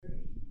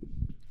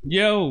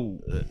Yo.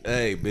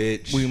 Hey,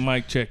 bitch. We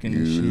mic checking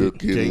this shit.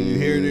 Can you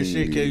hear this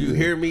shit? Can you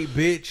hear me,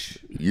 bitch?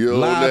 You'll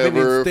Live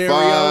never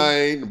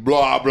find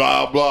blah,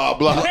 blah, blah,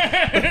 blah.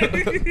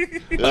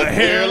 A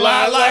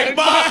hairline like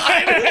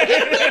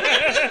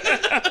mine.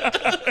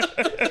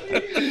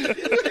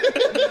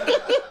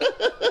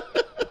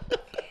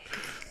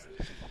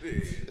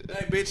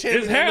 Hey, bitch,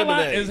 Is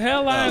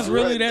hairlines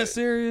really that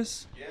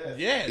serious?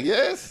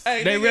 Yes.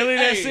 Hey, They really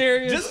that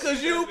serious? Just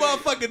because you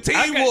motherfucking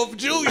T-Wolf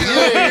Jr.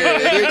 Yeah,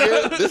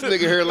 nigga. This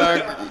nigga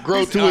hairline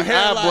grow to his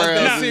hairline's eyebrows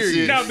that and serious.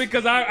 shit. No,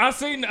 because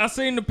I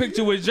seen the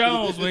picture with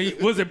Jones when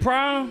was it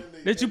prom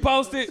that you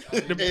posted?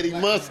 Eddie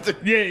Mustard.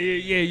 Yeah.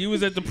 You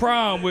was at the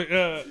prom with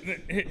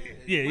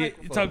you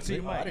talk to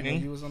your mic. I didn't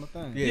know you was on the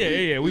thing.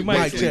 Yeah. We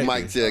might check.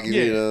 Mic checking,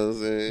 Yeah. you know what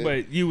I'm saying?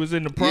 But you was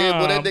in the prom. Yeah,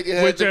 but that nigga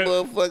had with the your-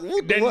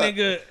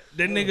 motherfucker.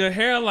 that nigga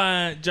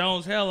hairline,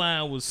 Jones'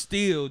 hairline was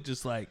still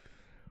just like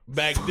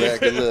back there.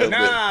 Back a little bit.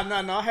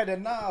 Nah. I had that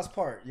Nas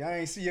part. Y'all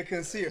ain't see. You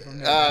couldn't see it from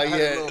there. Ah, I had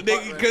a yeah. little part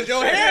Nigga, right because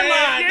your there.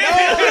 hairline.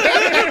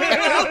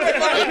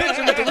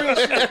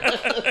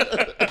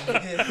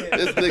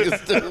 This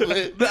nigga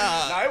stupid.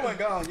 Nah, it wasn't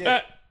gone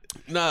yet.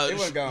 No, It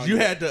wasn't gone you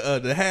yet.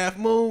 had the half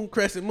moon,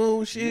 crescent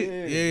moon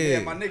shit. Yeah,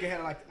 my nigga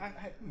had like.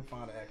 Let me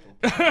find the actual.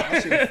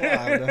 That shit was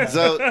fly.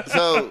 What the hell?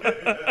 So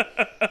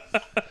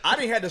I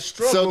didn't have to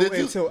struggle did you-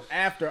 until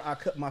after I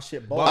cut my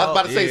shit bald. I was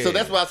about to say, Yeah. so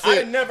that's why I I said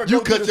didn't never you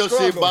go through cut the your shit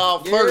struggle.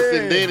 bald first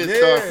and then it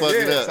start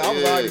fucking up. So I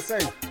was Yeah. already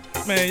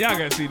safe. Man, y'all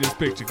gotta see this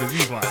picture because you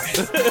lying.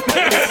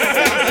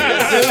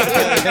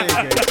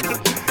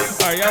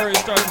 All right, y'all ready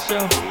to start the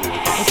show?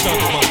 Let's start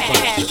the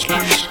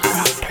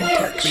motherfucker.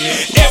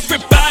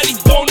 Everybody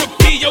wanna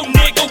be your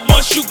nigga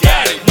once you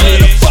got it. Where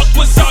the fuck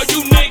was all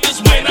you niggas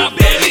when I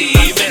barely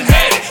even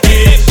had it?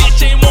 Yeah,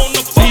 bitch ain't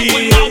wanna fuck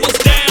when I was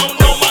down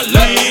on my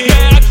luck.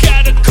 Now I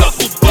got a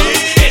couple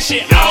bucks and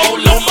shit all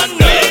on my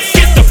nuts.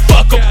 Get the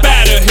fuck up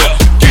out of here.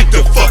 Get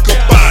the fuck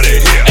up out of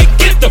here. Hey,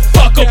 get the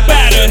fuck up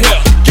out of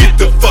here. Get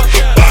the fuck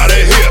up out of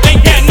here.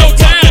 Ain't got no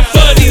time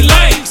for these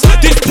lames.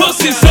 These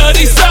pussies are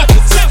these suckers.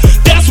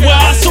 That's why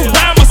I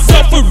surround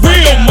myself with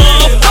real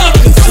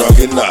motherfuckers.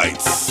 Drunken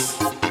nights.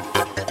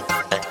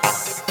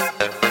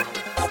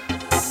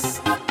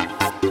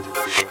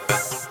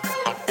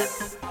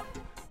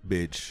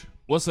 Bitch.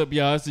 What's up,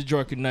 y'all? It's the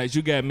Drunken Nights.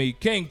 You got me,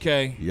 King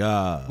K.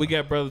 Yeah. We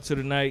got Brother to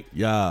the Night,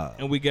 Yeah.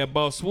 and we got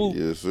Boss Swoop.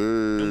 Yes,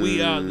 sir. And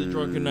we are the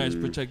Drunken Nights,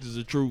 protectors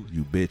of truth.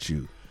 You bitch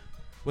you.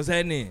 What's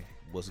happening?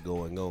 What's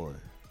going on?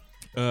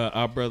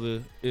 Our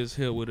brother is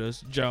here with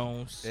us,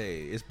 Jones.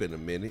 Hey, it's been a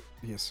minute.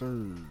 Yes,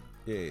 sir.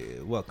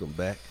 Yeah, welcome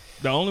back.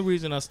 The only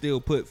reason I still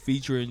put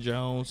featuring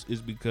Jones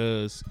is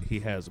because he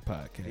has a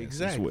podcast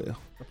Exactly. as well.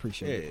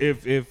 Appreciate Yeah.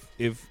 it.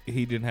 If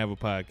he didn't have a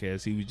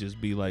podcast, he would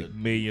just be like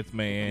millionth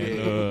man.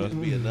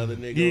 Just be another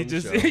nigga Yeah, on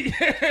just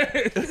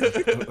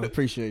the show.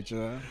 Appreciate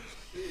y'all.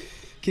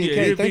 King Yeah,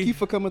 K, it'd thank be- you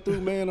for coming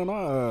through, man. On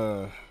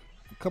our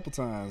a couple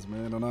times,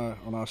 man.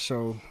 On our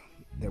show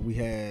that we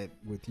had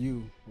with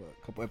you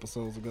a couple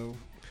episodes ago.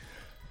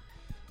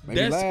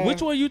 Maybe last.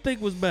 Which one you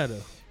think was better?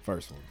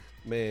 First one.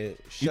 Man,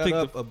 shut think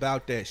up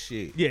about that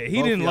shit. Yeah, he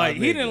Both didn't y'all like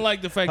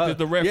niggas. the fact that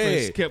the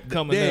reference kept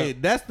coming up.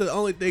 That's the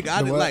only thing I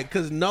The didn't what? like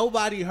because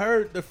nobody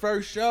heard the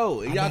first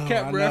show and y'all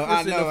kept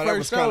referencing the that first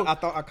was show. I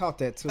thought I caught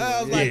that too.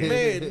 I was like,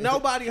 man,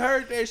 nobody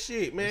heard that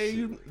shit,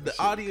 man. The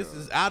audience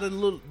is out of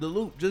the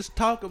loop. Just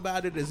talk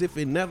about it as if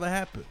it never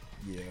happened.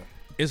 yeah,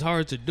 It's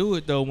hard to do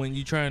it though when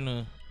you're trying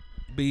to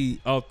be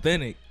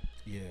authentic.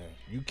 yeah.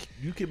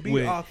 You can be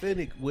With-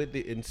 authentic with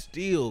it and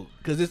still,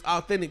 because it's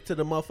authentic to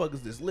the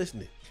motherfuckers that's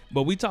listening.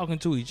 But we talking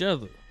to each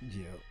other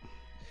Yeah.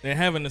 and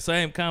having the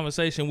same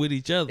conversation with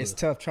each other. It's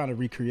tough trying to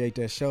recreate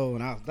that show,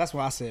 and that's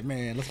why I said,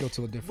 man, let's go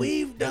to a different.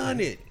 We've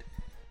done it.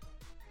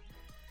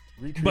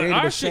 recreated But a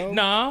our show. shit,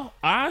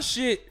 our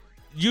shit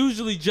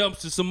usually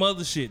jumps to some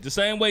other shit. The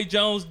same way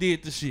Jones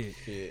did the shit.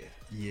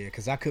 Yeah,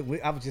 because I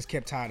was just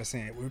kept tired of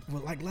saying,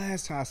 well, like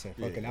last time I said,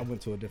 fuck it, I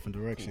went to a different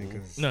direction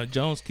because No,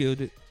 Jones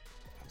killed it.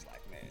 I was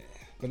like, man.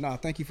 But no,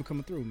 thank you for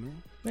coming through,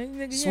 man. Man,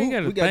 nigga, you Swoop, ain't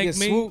gotta we gotta thank get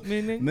me. Swoop.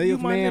 Man, nigga, you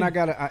Millionth my man,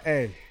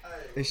 nigga.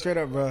 Hey, straight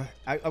up, bro.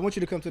 I want you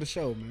to come to the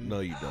show, man. No,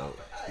 you don't.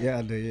 Yeah,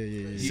 I do.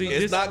 Yeah. See, It's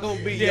this- not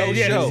gonna be Yeah, your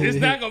yeah, show. It's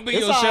not gonna be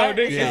It's your all show, right.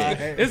 nigga.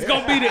 Yeah. It's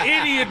gonna be the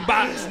idiot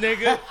box,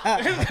 nigga.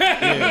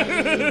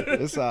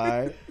 It's all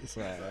right. It's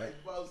all right.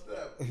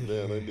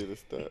 Yeah, they did a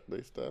stop.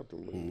 They stopped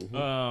him.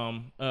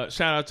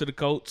 Shout out to the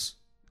Colts.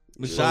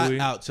 Shout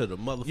out to the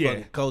motherfucking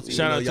Yeah. coach.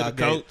 Shout even though out to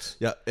the y'all gave- Colts.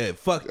 Yeah, and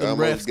fuck the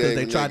Almost refs because gave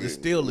they a tried to nigga-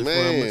 steal it from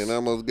Man, us.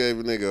 almost gave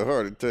a nigga a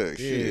heart attack.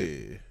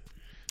 Shit.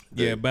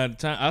 Yeah. Yeah, by the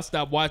time I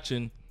stopped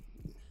watching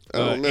I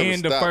don't never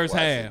in the stop first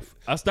watching. half.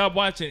 I stopped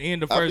watching in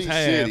the I first be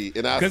half shitty,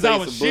 and I because say I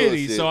was some shitty.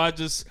 bullshit. So I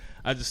just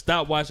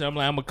stopped watching. I'm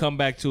like, I'm gonna come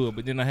back to it,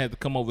 but then I had to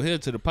come over here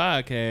to the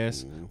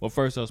podcast. Well,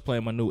 first I was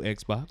playing my new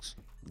Xbox.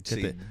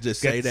 See,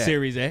 just say that.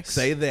 Series X.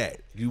 Say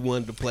that. You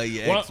wanted to play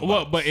your Xbox.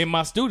 Well, but in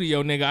my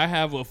studio, nigga, I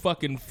have a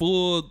fucking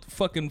full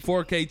fucking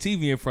 4K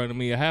TV in front of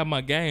me. I have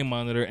my game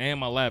monitor and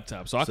my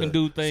laptop, so I can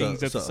do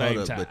things at the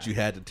same time. But you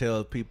had to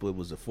tell people it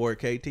was a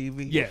 4K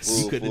TV?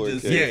 Yes. You couldn't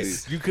just TV.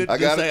 Yes. You couldn't I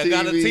just got a say, TV.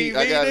 I got a TV,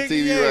 I got a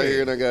TV nigga, right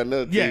here, and I got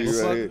another Yes.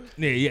 TV right here.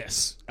 Yeah,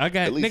 yes. I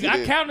got, At least nigga, you I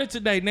did. counted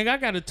today, nigga. I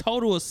got a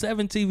total of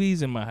 7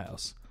 TVs in my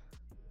house.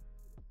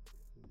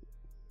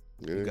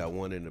 You got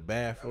one in the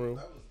bathroom.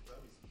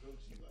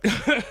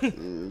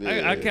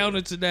 I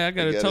counted today. I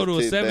got a You got total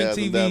of a 7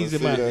 $10,000 TVs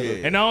in my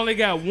setup. and I only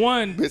got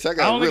one. Bitch, I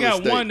got I only real got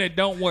estate. one that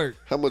don't work.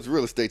 How much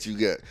real estate you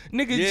got?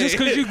 Nigga, Yeah. just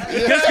cause you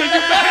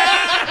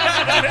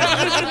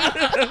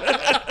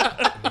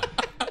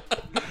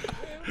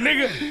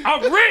Nigga,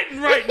 I'm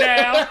renting right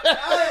now.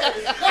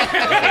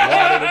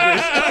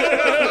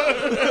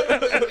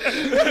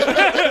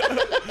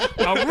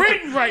 I'm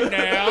renting right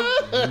now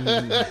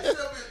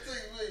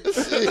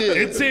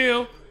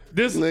until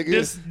this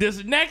Nigga.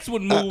 this next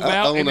one move I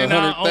out, own and then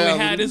I only 100,000.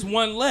 had this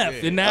one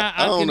left, and now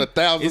I own can, the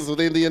thousands of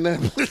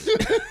Indianapolis.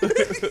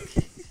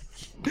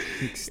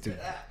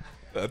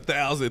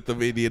 1,000th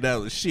of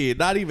Indianapolis. Shit,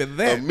 not even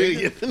that. A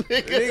million.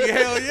 Nigga,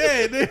 hell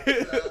yeah,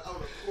 nigga.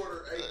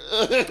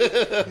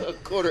 A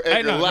quarter acre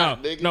Hey,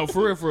 lot, nigga. no,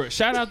 for real.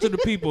 Shout out to the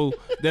people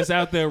that's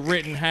out there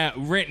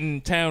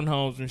renting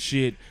townhomes and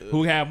shit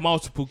who have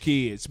multiple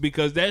kids,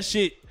 because that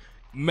shit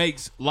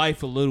makes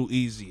life a little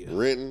easier.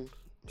 Renting.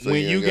 So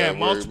When you ain't got gotta worry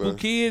multiple about-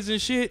 kids and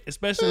shit,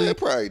 especially It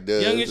probably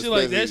does. young and shit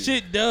like that,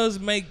 especially- shit does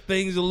make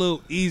things a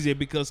little easier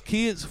because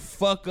kids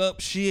fuck up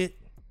shit.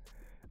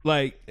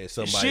 Like And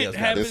somebody shit else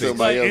gotta happens, fix it. like,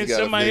 Somebody and else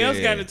somebody gotta else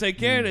fix got it. to take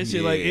care of that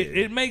shit. Like Yeah.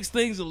 it makes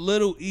things a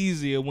little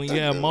easier when you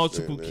have can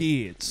multiple understand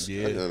that. kids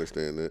Yeah. I can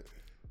understand that.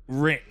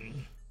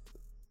 renting.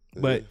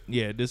 But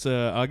yeah, this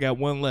I got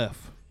one left.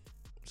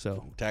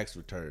 So Tax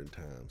return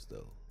times,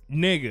 though.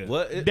 nigga,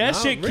 What? that Nah,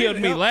 shit rent killed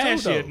me help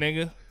last too, year, though.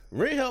 nigga.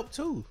 Rent help,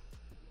 too.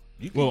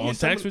 You Well, get on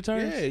some tax of-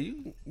 returns? Yeah,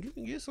 you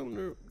can get some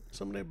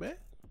of that back.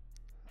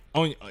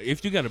 On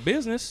if you got a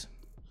business.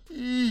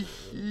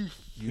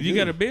 You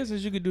got a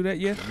business, you could do that,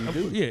 yeah.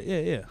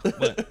 Yeah.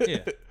 But yeah.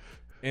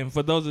 And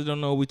for those that don't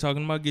know what we're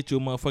talking about, get you a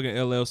motherfucking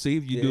LLC.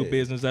 If you do Yeah.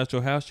 business at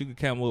your house, you can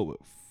count what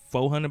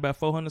 400 by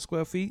 400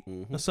 square feet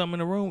or something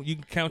in a room. You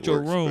can count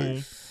your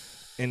room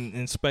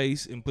in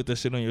space and put that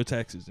shit on your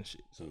taxes and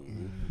shit. So,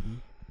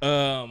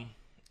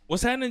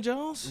 what's happening,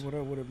 Jones? What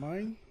up with it,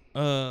 man?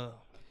 Have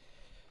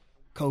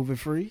COVID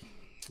free.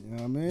 You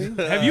know what I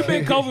mean? you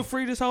been COVID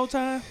free this whole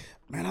time?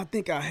 Man, I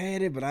think I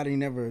had it, but I didn't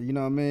never, you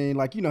know what I mean?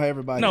 Like, you know how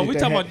everybody. No, think we they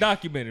talking had- about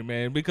documented,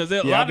 man, because a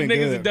Yeah, lot I've of been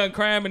niggas good. have done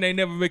crime and they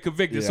never been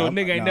convicted. Yeah, so a I'm-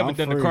 nigga ain't nah, never I'm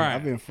done a free. crime.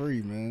 I've been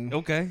free, man.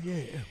 Okay,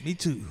 yeah, me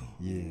too.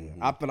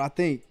 Yeah. But I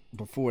think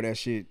before that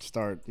shit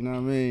started, you know what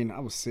I mean? I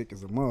was sick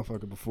as a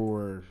motherfucker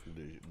before.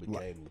 It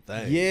became a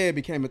thing. Yeah, it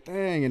became a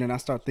thing. And then I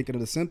started thinking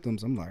of the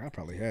symptoms. I'm like, I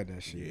probably had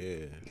that shit.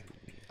 Yeah.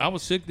 I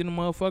was sick than a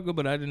motherfucker,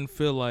 but I didn't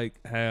feel like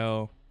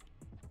how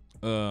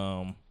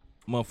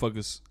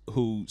motherfuckers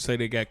who say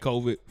they got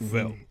COVID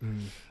felt.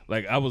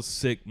 Like I was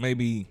sick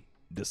maybe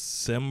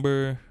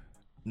December,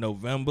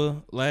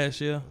 November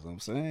last year. That's what I'm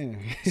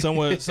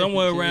saying.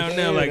 Somewhere around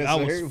there, like I that's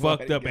was everybody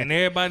fucked up. got And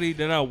everybody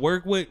that I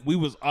work with, we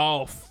was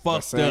all The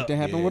fucked same up. thing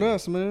happened Yeah. with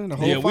us, man. The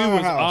whole Yeah, we was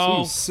firehouse.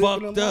 all sick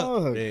in fucked the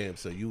up. mud. Damn,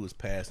 so you was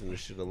passing the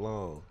shit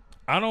along.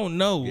 I don't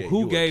know Yeah, you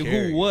who a gave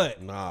carrier. who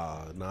what.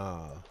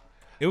 Nah.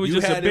 It was You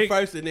just a had big it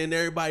first and then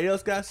everybody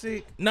else got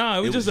sick? Nah,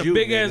 it was just a you,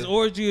 big ass nigga.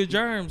 orgy of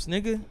germs,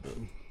 nigga.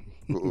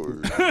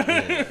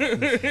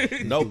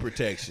 No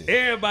protection.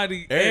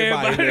 Everybody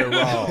Everybody in there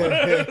raw.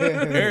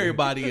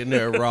 Everybody in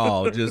there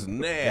raw. Just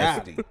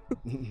nasty.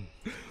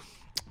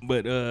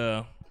 But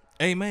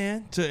hey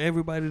man, to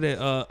everybody that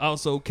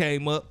also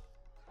came up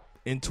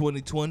in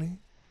 2020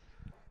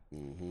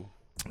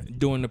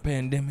 during the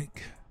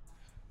pandemic,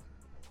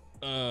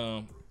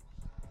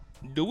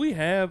 do we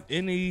have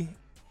any?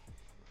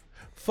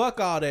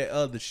 Fuck all that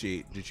other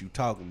shit that you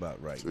talking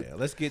about right now.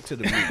 Let's get to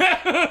the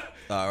meat.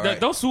 All right.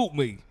 Don't swoop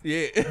me.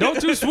 Yeah.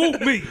 Don't you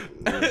swoop me.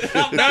 No. We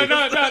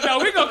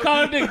gonna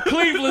call it nigga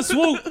Cleveland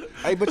swoop.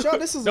 Hey, but y'all,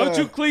 this is Don't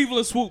you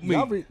Cleveland swoop me.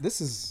 this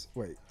is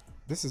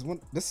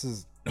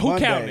Who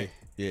Monday. counted?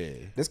 Yeah.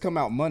 This come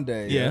out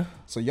Monday. Yeah.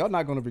 So y'all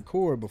not gonna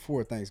record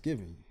before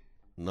Thanksgiving.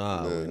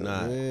 Nah, we're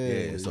not. Yeah,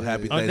 Yeah. So yeah.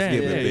 happy Oh damn,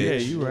 Thanksgiving, yeah,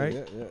 bitch. you right.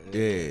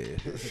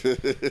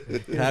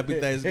 Yeah. Happy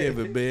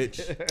Thanksgiving,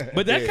 bitch.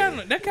 But that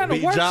kind of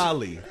Be works.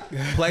 jolly.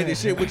 Play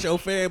this shit with your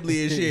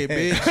family and shit,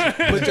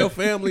 bitch. Put your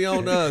family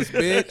on us,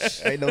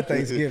 bitch. Ain't no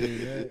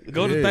Thanksgiving. Man.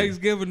 Go to Yeah.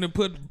 Thanksgiving and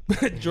put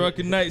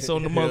Drunken Nights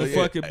on the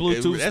motherfucking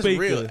Bluetooth That's speaker.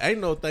 real.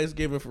 Ain't no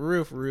Thanksgiving for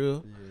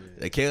real.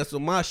 They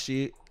canceled my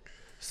shit.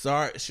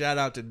 Sorry, shout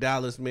out to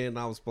Dallas, man.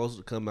 I was supposed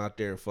to come out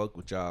there and fuck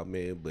with y'all,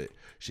 man, but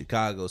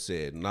Chicago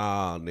said,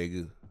 nah,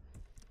 nigga.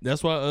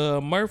 That's why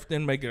Murph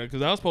didn't make it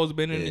because I was supposed to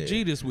be in the Yeah.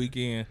 G this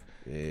weekend,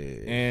 Yeah.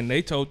 and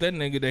they told that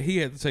nigga that he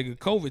had to take a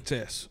COVID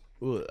test.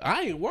 Well,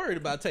 I ain't worried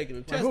about taking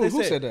the test. Who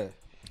They said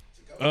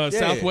that?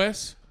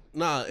 Southwest.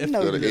 Nah, if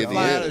No, to you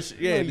fly don't. out,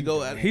 to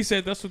go out. He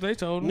said that's what they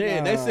told him.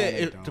 Yeah, they No, said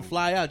they to don't.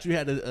 fly out, you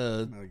had to No,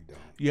 you don't.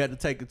 you had to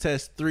take a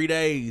test 3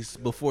 days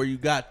before you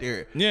got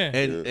there. Yeah.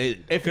 and if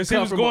you 'Cause he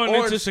come was from going an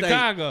into orange state,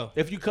 Chicago.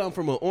 if you come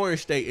from an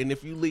orange state, and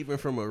if you leaving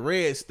from a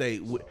red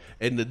state,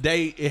 and the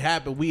day it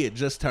happened, we had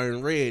just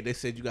turned red. They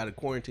said you got to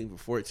quarantine for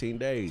 14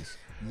 days.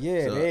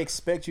 Yeah, So- they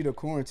expect you to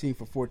quarantine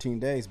for 14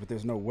 days, but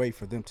there's no way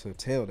for them to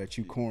tell that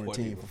you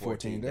quarantine for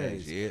 14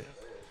 days. Yeah,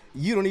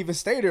 You don't even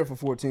stay there for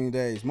 14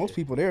 days. Most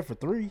people there for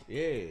 3.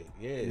 yeah.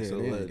 Yeah, So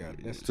they ain't like, got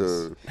it. That's just,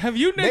 So, Have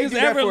you They niggas do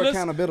that ever for listened?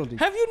 accountability.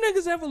 Have you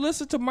niggas ever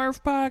listened to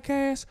Murph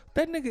podcast?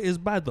 That nigga is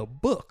by the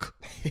book.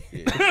 yeah,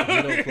 he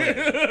don't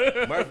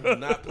play. Murphy do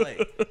not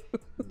play.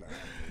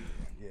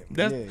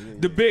 That's yeah.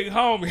 the big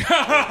homie.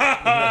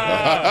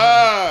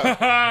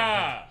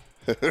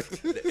 And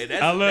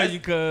that's, I love you,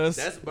 cuz.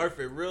 That's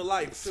Murphy in real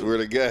life too. swear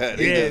to God,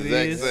 he Yeah, the it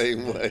exact is.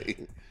 same way.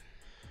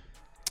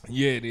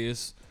 Yeah, it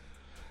is.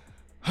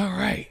 All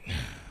right.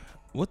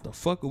 What the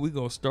fuck are we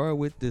gonna start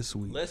with this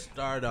week? Let's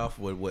start off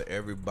with what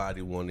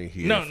everybody want to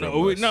hear. No,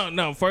 from us.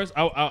 no. First,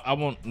 I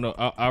want no.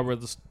 I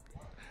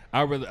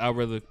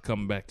rather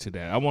come back to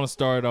that. I want to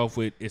start off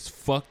with it's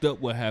fucked up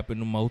what happened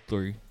to Mo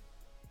 3.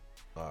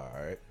 All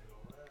right.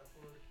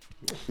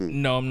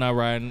 No, I'm not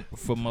riding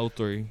for Mo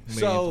 3.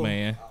 So-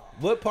 Man,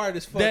 What part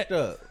is fucked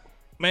up?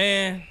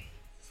 man.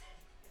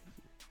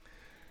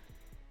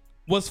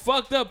 What's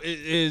fucked up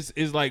is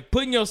like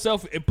putting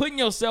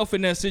yourself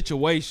in that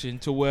situation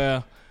to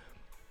where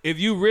if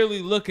you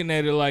really looking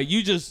at it like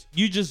you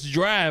just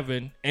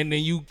driving and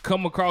then you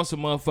come across a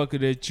motherfucker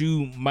that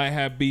you might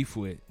have beef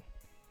with,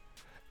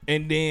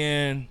 and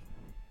then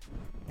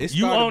It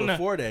you started on the-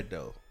 before that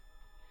though.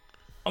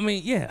 I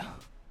mean, yeah,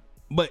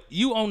 but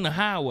you on the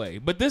highway.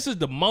 But this is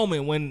the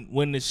moment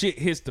when the shit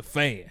hits the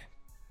fan.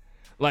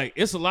 Like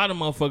it's a lot of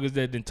motherfuckers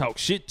that didn't talk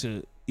shit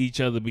to each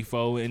other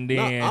before, and No,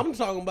 then I'm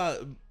talking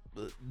about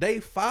they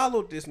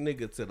followed this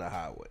nigga to the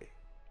highway.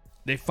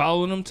 they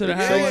followed him to the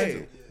Yeah,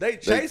 highway. they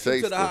chased him to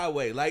chased the him.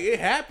 highway. Like it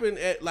happened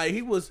at like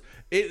he was.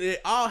 It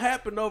all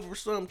happened over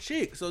some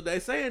chick. So they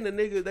saying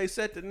they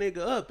set the nigga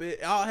up.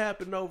 It all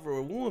happened over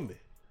a woman.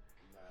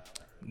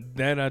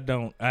 That I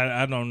don't know. I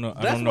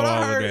That's don't know what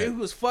all I heard. of It that.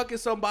 was fucking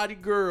somebody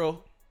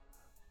girl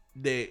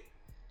that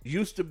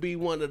used to be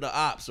one of the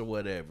ops or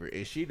whatever,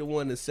 and she the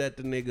one that set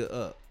the nigga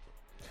up.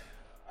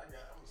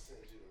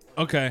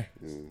 Okay.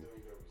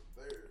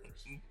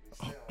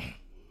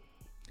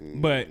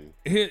 But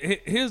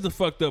here's the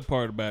fucked up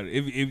part about it.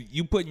 If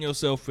you putting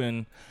yourself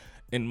in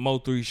Mo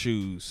 3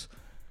 shoes,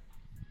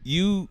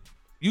 you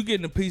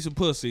getting a piece of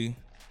pussy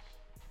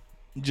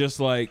just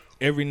like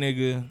every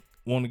nigga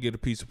want to get a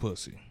piece of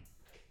pussy.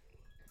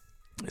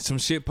 Some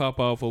shit pop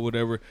off or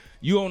whatever.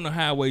 You on the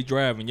highway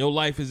driving. Your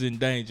life is in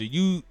danger.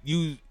 You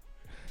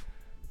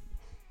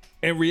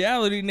in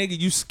reality, nigga,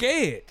 you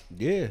scared.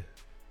 Yeah.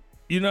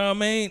 You know what I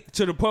mean?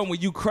 To the point where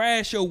you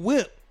crash your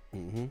whip.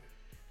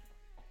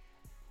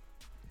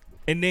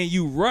 And then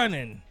you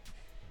running.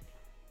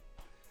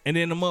 And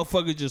then the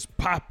motherfucker just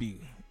pop you.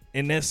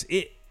 And that's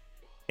it.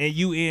 And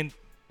you end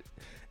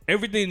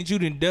everything that you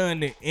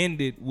done that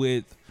ended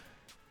with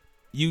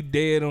you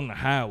dead on the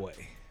highway.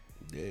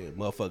 Yeah,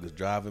 motherfuckers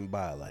driving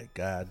by like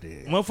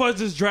goddamn. Motherfuckers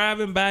just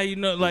driving by, you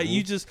know, like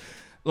you just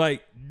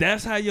like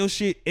that's how your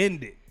shit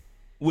ended.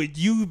 With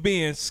you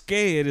being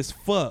scared as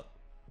fuck.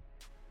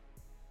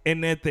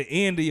 And at the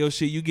end of your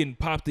shit, you getting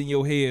popped in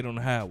your head on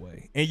the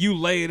highway. And you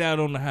laid out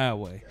on the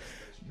highway.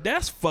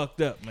 That's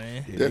fucked up,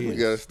 man. Definitely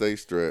gotta stay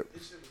strapped.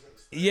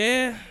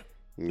 Yeah.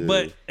 Yeah.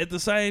 But at the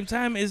same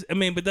time,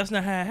 but that's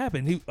not how it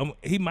happened.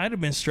 He might have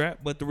been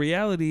strapped, but the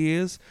reality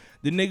is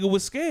the nigga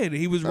was scared.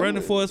 He was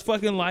running for his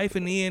fucking life,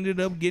 and he ended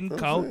up getting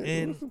caught. Saying,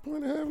 And what's the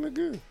point of having a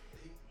gun?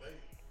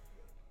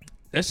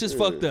 that's just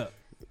fucked up.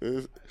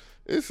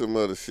 It's some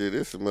other shit.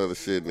 It's some other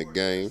shit in the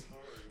game.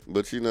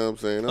 But you know what I'm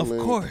saying? Of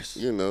course.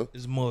 You know,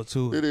 There's more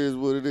to it it. is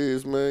what it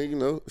is, man. You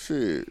know,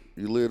 shit.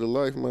 You live a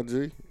life, my G.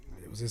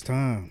 It was his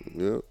time.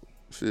 Yep.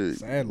 Shit.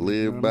 Sadly,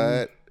 you know live what I by mean?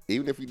 it.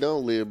 Even if you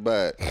don't live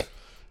by it,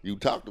 you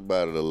talked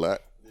about it a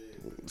lot.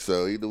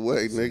 So either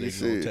way, nigga, Nigga gonna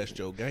shit. test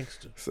your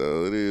gangster.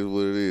 So it is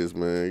what it is,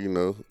 man. You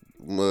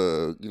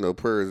know,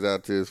 prayers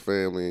out to his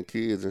family and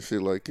kids and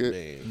shit like that.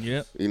 Man.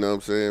 Yep. You know what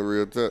I'm saying?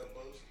 Real talk.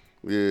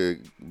 Yeah,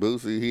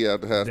 Boosie, he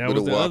out the hospital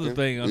was the walking. other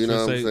thing I was you know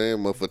gonna what I'm say. saying?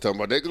 Motherfucker talking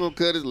about they gonna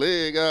cut his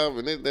leg off,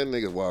 and that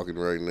nigga's walking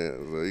right now,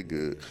 so he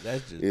good.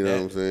 That's just You know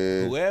what I'm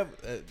saying? Whoever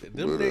them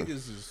But, niggas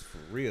is for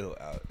real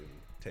out in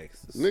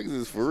Texas. Niggas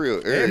is for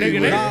real. Nigga,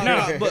 Everywhere.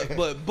 Nah.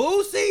 But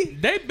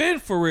Boosie, They been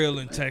for real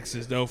in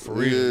Texas, though, for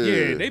real. Yeah.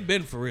 Yeah, they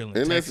been for real in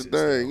And Texas. that's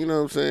the thing, you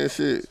know what I'm saying?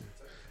 Shit.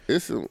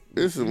 It's some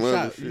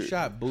other you shit.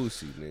 shot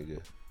Boosie, nigga.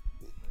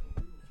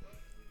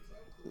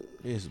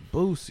 It's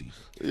Boosie.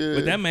 Yeah.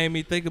 But that made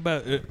me think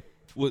about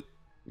what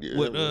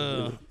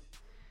man.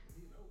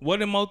 what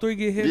did Mo 3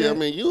 get hit Yeah, I at?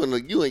 mean,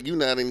 you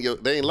not in your.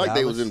 They ain't like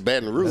they was in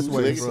Baton Rouge, That's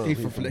where he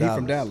nigga. from. He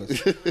from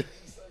Dallas.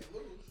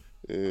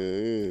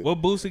 Yeah,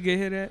 What Boosie get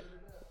hit at?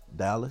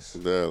 Dallas.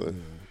 Dallas.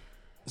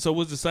 So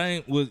was the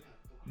same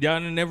Y'all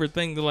didn't never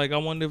think like I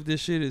wonder if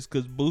this shit is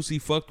because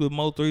Boosie fucked with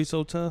Mo3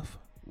 so tough.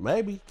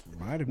 Maybe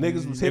Might have been.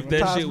 niggas was If that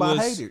hypnotized shit by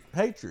was-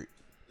 hatred.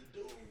 The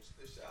dudes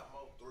that shot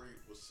Mo3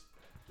 was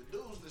the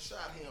dudes that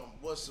shot him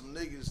was some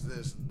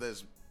niggas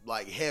that's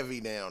like heavy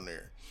down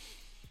there.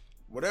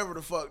 Whatever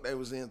the fuck they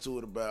was into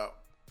it about,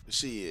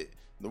 shit.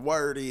 The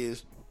word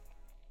is,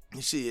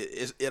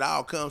 shit. It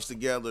all comes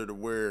together to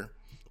where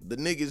the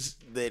niggas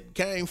that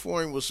came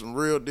for him was some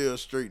real deal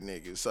street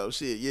niggas. So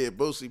shit, yeah.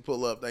 Boosie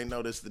pull up, they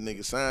know this the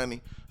nigga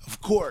signing.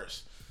 Of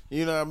course,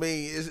 you know what I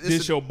mean. It's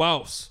This your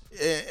boss.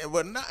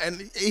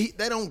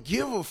 they don't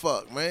give a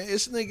fuck, man.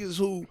 It's niggas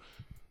who.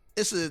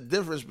 It's a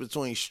difference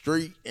between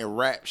street and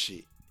rap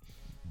shit.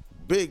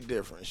 Big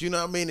difference. You know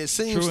what I mean? It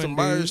seems True to indeed.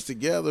 merge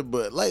together,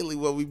 but lately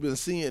what we've been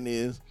seeing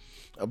is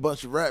a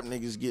bunch of rap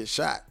niggas get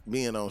shot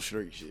being on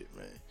street shit,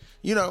 man.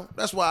 You know,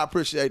 that's why I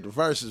appreciate the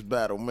versus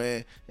battle,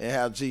 man, and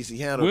how GC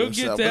handled We'll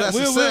himself. get that. But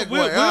that's a segue.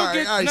 We'll All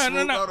get. right, No.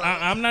 Smooth, hold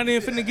on. I'm not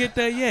even finna get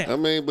that yet. I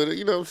mean, but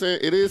you know what I'm saying?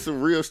 It is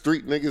some real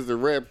street niggas that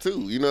rap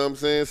too. You know what I'm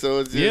saying? So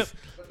it's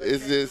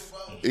just,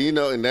 you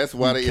know, and that's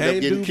why they end up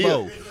can't getting do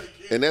killed. both.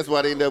 And that's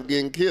why they end up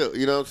getting killed.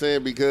 You know what I'm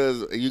saying?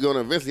 Because you're gonna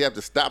eventually have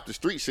to stop the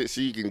street shit so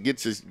you can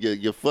get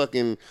your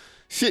fucking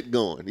shit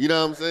going. You know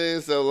what I'm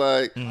saying? So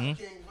like,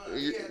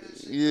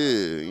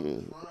 yeah.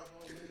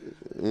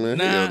 Man,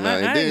 Nah, hell nah. I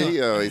And ain't then he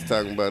gonna- always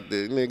talking about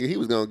that nigga. He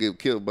was gonna get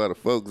killed by the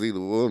folks either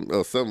one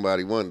or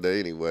somebody one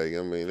day anyway.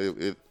 I mean,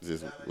 it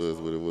just was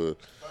what it was.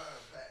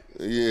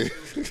 Yeah,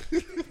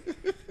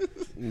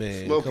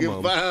 Man, smoking come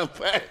on. Vine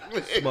Pack,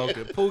 man.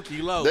 Smoking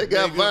Pookie Low. They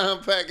got nigga. Vine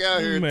Pack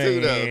out here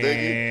too, though. Nigga.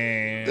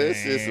 Man. That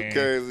shit some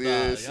crazy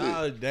ass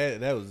Nah, shit. y'all,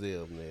 that was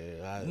them,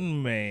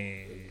 man.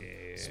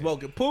 Man.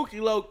 Smoking Pookie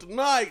Low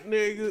tonight,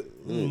 nigga.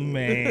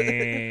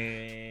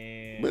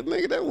 Man. But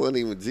nigga, that wasn't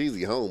even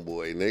Jeezy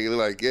homeboy, nigga.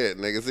 Like that,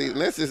 nigga. See, and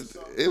that's just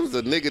it was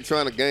a nigga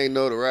trying to gain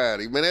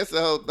notoriety. Man, that's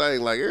the whole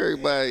thing. Like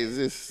everybody is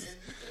just.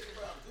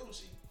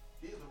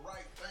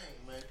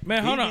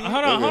 Man, hold on.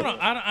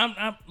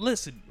 I'm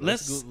listen.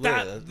 Let's go-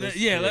 stop.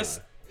 yeah, Let's.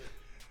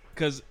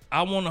 Cause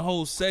I want a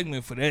whole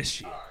segment for that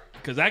shit.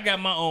 Cause I got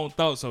my own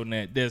thoughts on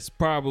that. That's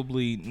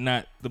probably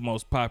not the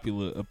most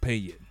popular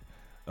opinion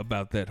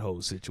about that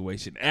whole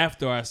situation.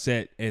 After I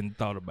sat and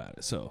thought about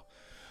it, so,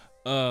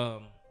 I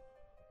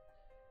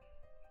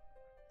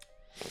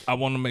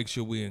want to make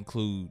sure we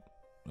include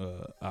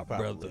our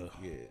brother.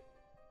 Yeah.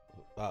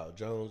 Oh,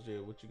 Jones, yeah,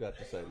 what you got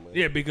to say, man?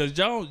 Yeah, because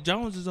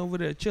Jones is over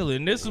there chilling.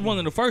 And this is one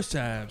of the first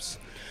times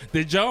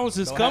that Jones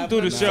has Don't come have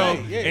through the nothing to show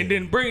say, yeah. and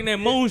then bring that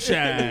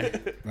moonshine.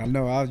 I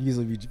know. I'll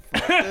usually be.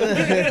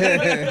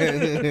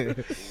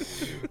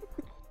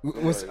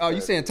 Oh,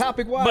 you saying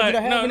topic wise? But Did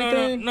I have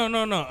anything?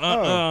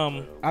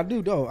 no. I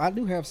do though. I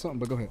do have something,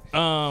 but go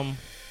ahead.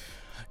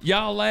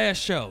 Y'all last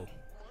show,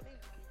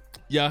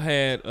 y'all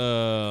had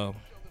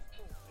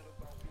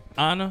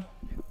Anna.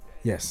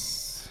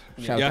 Yes.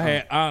 Y'all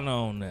had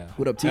Anna on there.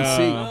 What up,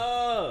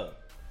 TC?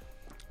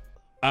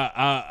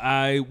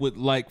 I would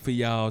like for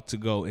y'all to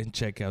go and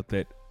check out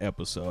that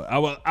episode. I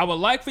would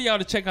like for y'all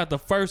to check out the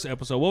first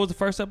episode. What was the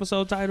first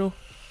episode title?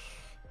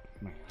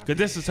 Because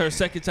this is her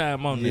second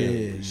time on there.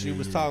 Yeah, She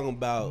was talking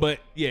about, But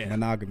yeah,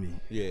 monogamy.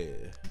 yeah.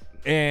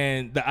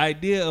 and the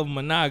idea of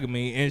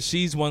monogamy, and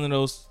she's one of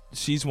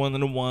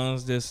the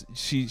ones that's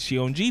she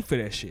on G for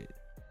that shit.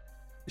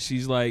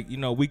 She's like, you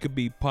know, we could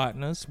be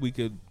partners, we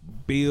could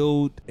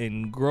build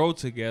and grow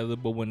together,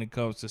 but when it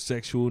comes to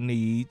sexual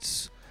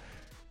needs,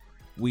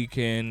 we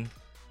can,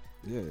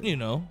 you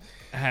know,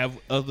 have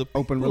other people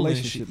Open and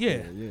relationship.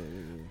 shit.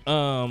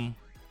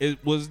 Yeah.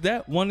 Was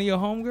that one of your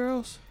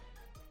homegirls?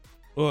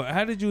 Or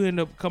how did you end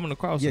up coming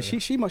across Yeah, her?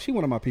 she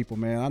one of my people,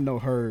 man. I know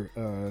her.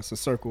 It's a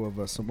circle of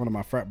us. One of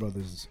my frat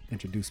brothers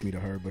introduced me to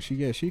her, but she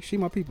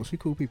my people. She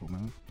cool people,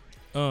 man.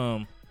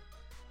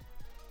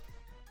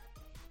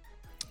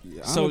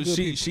 Yeah, I So know good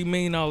people. she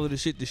mean all of the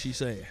shit that she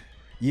saying.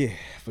 Yeah,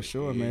 for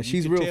sure, Yeah, man. you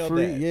She's can real tell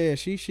free. that. Yeah,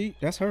 she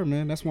that's her,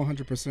 man. That's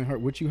 100% her.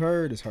 What you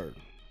heard is her.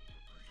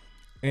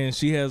 And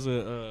she has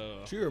a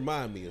She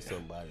remind me of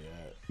somebody.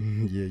 Yeah,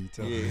 you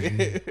tell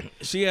me.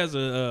 she has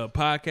a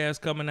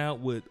podcast coming out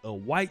with a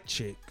white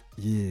chick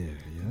Yeah,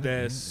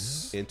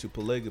 that's Into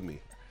polygamy.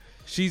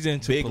 she's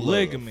into Big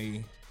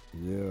polygamy.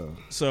 yeah.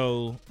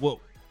 So what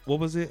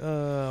was it? It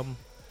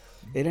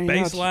ain't out-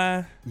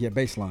 Baseline. Yeah,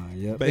 baseline.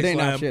 Yeah, it ain't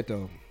Baseline. out yet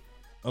though.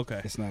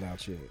 Okay. It's not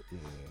out yet. Yeah.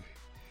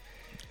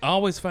 I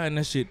always find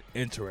that shit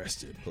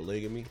interesting.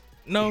 Polygamy.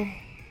 No,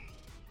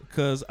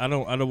 because I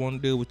don't want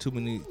to deal with too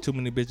many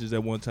bitches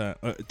at one time.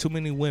 Too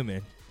many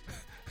women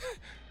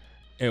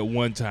at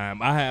one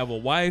time. I have a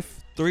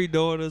wife, 3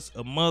 daughters,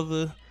 a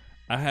mother.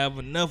 I have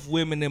enough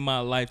women in my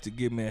life to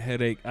give me a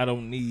headache. I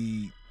don't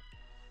need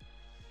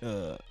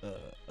another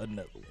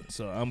one.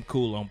 So I'm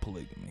cool on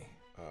polygamy.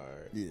 All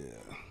right. Yeah.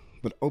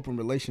 But open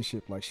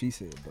relationship, like she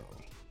said,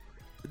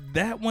 though.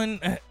 That one,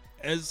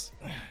 as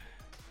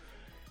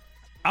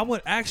I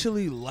would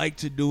actually like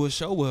to do a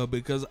show with her,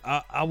 because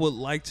I would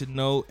like to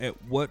know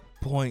at what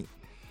point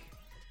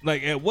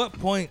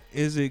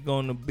is it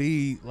gonna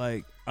be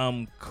like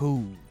I'm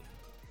cool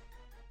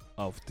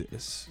off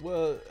this.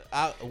 Well,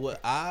 what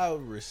I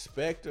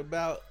respect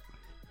about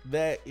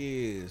that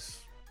is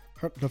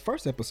The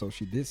first episode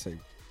she did say,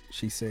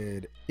 she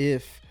said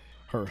if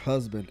her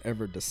husband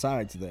ever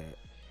decides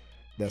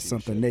that's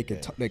something they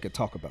could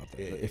talk about that.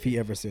 Yeah. If he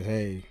ever says,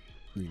 hey,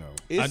 you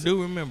know, I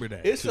do remember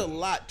that. It's too. a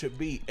lot to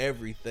be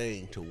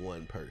everything to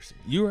one person.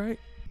 You right?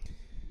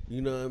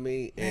 You know what I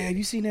mean? man,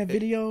 you seen that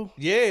video?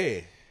 Yeah.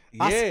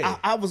 Yeah.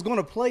 I was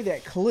gonna play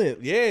that clip.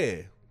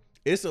 Yeah.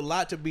 It's a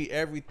lot to be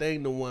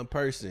everything to one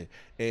person.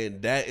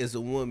 And that is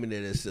a woman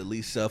that is at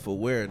least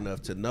self-aware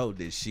enough to know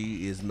that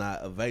she is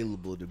not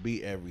available to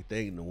be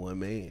everything to one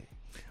man.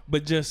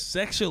 But just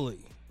sexually.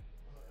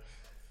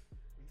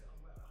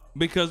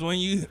 Because when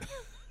you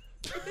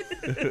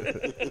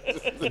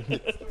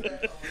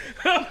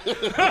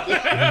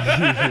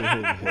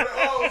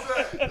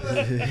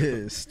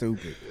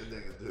Stupid.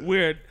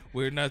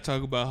 we're not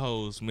talking about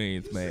hoes,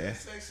 means man.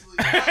 Sexually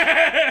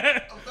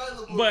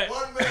available. But-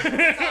 One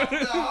man talking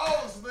about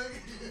hoes,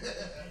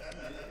 nigga.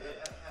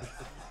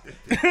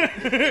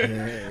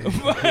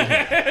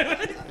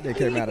 They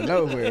came out of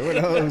nowhere. Where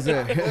the hoes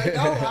at?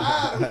 Don't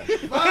hide.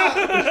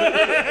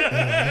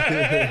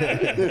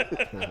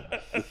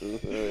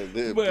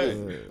 But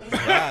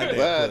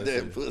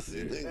That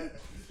pussy,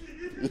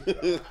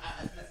 nigga.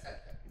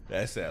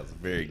 That sounds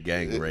very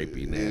gang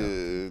rapey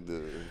now.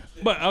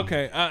 But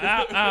okay,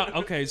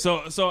 okay. So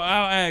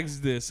I'll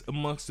ask this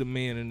amongst the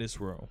men in this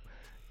room: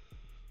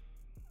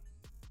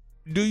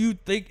 do you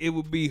think it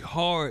would be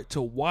hard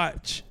to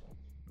watch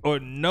or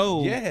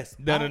know Yes,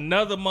 that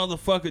another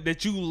motherfucker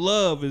that you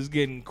love is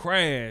getting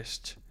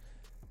crashed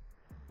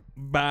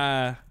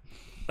by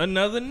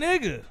another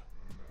nigga?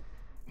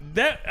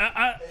 That It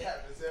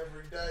happens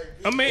every day.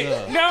 I mean,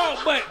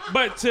 no,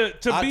 but to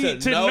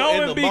know know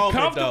in and the be moment,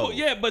 comfortable, though.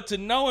 yeah, but to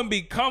know and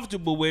be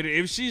comfortable with it.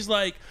 If she's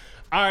like,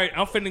 all right,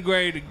 I'm finna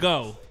ready to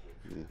go.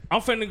 I'm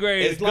finna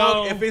ready As to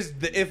long go. if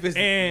it's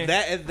And-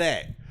 that and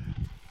that,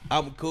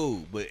 I'm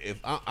cool. But if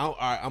I'm all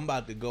right, I'm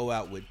about to go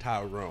out with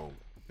Tyrone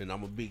and I'm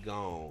gonna be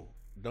gone.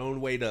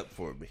 Don't wait up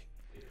for me.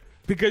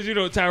 Because you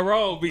know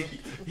Tyrone be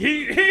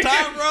he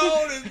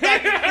Tyrone is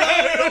back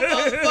and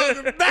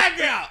motherfucker back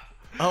out,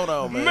 Hold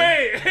on, man.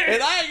 man.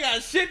 and I ain't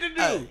got shit to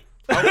do.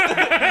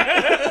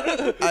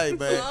 Hey, So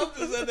man. I'm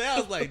just at the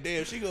house like,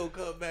 damn, she gonna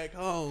come back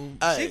home.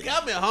 Hey. She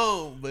coming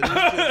home, but it's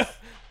just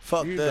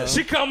Fuck that.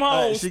 She come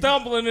home Hey, she-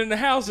 stumbling in the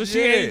house and she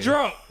Yeah. ain't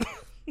drunk.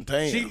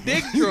 Damn. she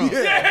dick drunk.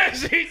 Yeah,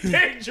 she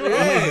dick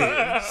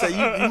drunk. So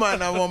you might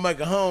not want to make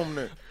a home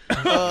there.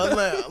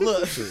 Man,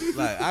 look.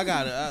 Like I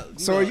gotta.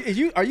 So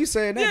are you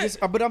saying that? Just,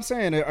 but I'm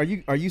saying,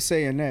 are you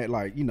saying that,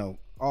 like, you know,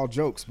 all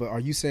jokes, but are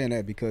you saying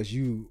that because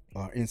you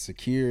are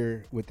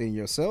insecure within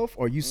yourself,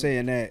 or are you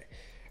saying that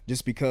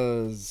just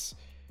because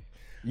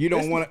you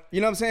don't want to?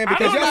 You know what I'm saying? I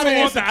Because don't y'all even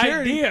saying want the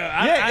insecurity. idea.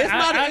 Yeah, it's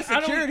not I an don't-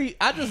 insecurity.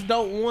 I just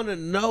don't want to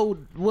know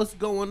what's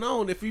going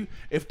on.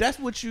 If that's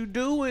what you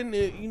do, and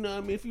you know, what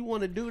I mean, if you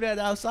want to do that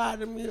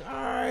outside, I mean, all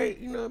right,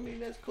 you know, what I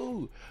mean, that's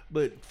cool.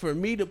 But for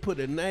me to put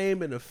a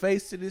name and a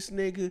face to this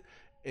nigga,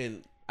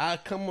 and I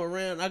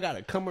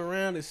gotta come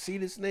around and see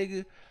this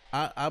nigga.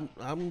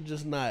 I'm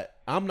just not.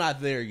 I'm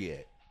not there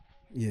yet.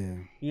 Yeah.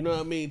 You know what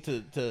I mean?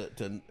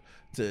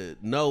 To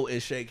know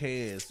and shake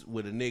hands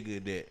with a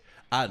nigga that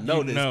I know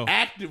You that's know.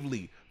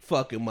 actively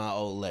fucking my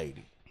old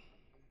lady.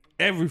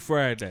 every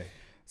Friday.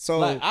 So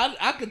Like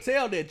I could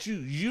tell that you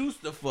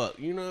used to fuck.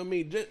 You know what I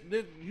mean?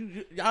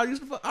 Y'all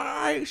used to fuck. All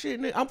right,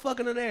 shit, nigga, I'm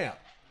fucking her now.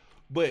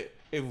 But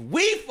if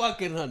we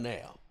fucking her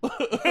now,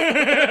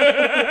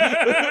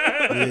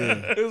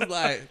 it's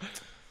like,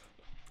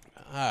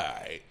 all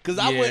right, because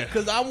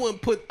I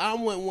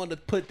wouldn't want to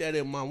put that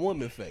in my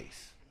woman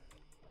face.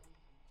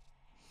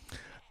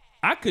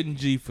 I couldn't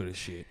G for the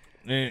shit.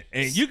 And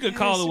you could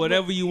call it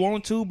whatever you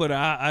want to, but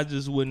I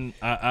just wouldn't.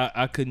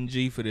 I couldn't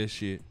G for this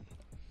shit.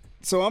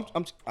 So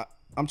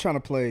I'm trying to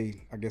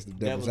play, I guess, the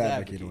devil's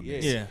advocate on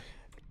this. Yeah.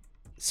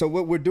 So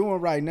what we're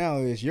doing right now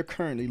is you're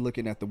currently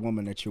looking at the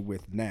woman that you're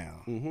with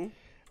now.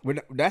 Mm-hmm.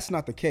 That's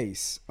not the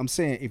case. I'm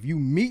saying if you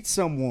meet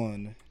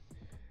someone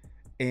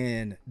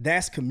and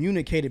that's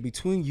communicated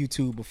between you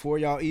two before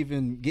y'all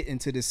even get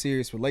into this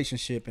serious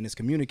relationship, and it's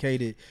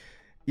communicated,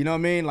 you know what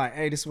I mean? Like,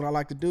 hey, this is what I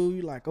like to do.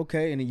 You're like,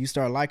 okay. And then you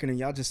start liking it and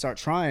y'all just start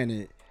trying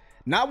it.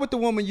 Not with the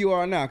woman you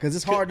are now, because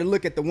it's hard to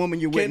look at the woman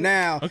you're with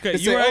now Okay, and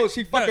you say, right. oh,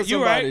 she fucking You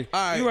somebody. right. All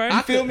right, You right.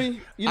 You feel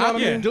me? You know I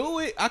what I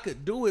mean? I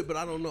could do it, but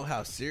I don't know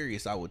how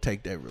serious I would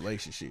take that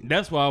relationship.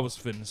 That's what I was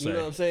finna say. You know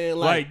what I'm saying?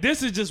 Like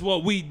this is just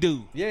what we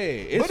do. Yeah,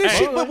 it's But,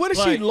 fun. but what if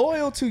Like- she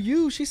loyal to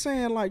you? She's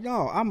saying like,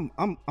 yo, I'm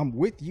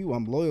with you.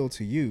 I'm loyal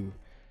to you.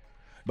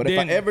 But if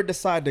Then- I ever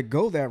decide to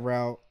go that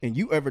route, and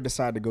you ever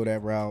decide to go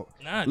that route,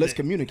 Nah, let's that-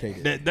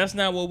 communicate it. That's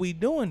not what we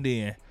doing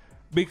then.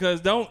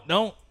 Because don't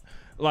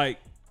like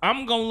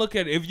I'm gonna look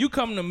at it. If you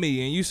come to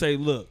me and you say,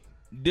 look,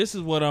 this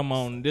is what I'm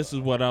on, this is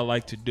what I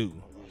like to do.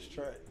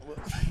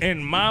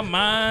 In my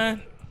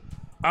mind,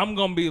 I'm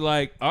gonna be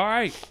like, all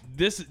right,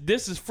 this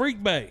is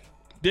Freak Bay.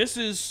 This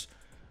is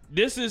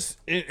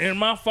in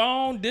my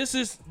phone, this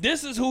is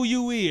who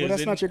you is. Well,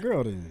 that's And not your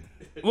girl then.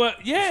 Well,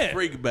 yeah.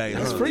 Freak bait.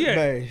 That's huh? freak Yeah.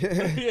 bait.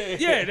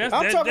 Yeah, that's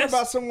I'm talking that's,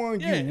 about someone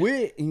yeah. you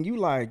with and you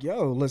like,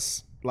 yo,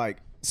 let's like.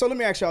 So let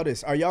me ask y'all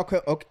this: Are y'all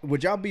okay,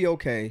 would y'all be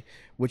okay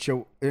with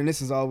your? And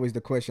this is always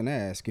the question to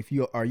ask: If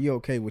you are you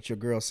okay with your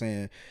girl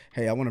saying,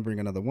 "Hey, I want to bring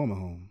another woman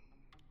home"?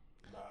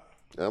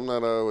 I'm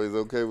not always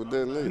okay with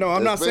that. Nigga. No,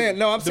 I'm not saying.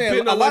 No, I'm saying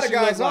Depending a on lot what of she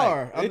guys look like.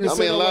 are. I'm I just I mean,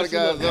 saying a lot of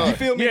guys are. You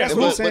feel me? Yeah, That's but-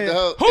 what I'm but saying. the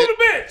whole, Who the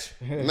bitch?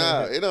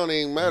 Nah, it don't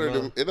even matter.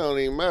 It don't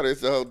even matter.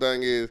 It's the whole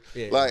thing is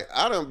like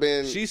I done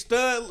been. She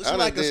stud. She I done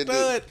like a did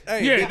stud.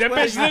 Hey, Yeah, bitch, that what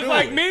bitch you look doing?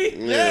 like me.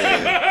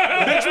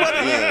 Yeah. Bitch, what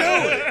are you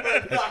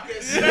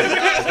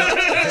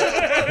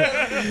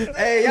doing?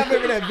 Hey, y'all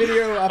remember that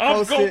video I I'm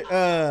posted?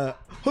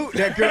 Who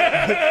that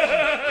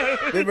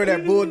girl? Remember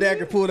that bull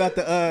dagger pulled out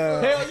the?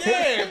 Hell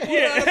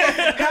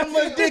yeah. How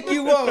much dick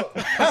you want?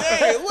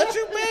 Hey, what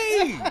you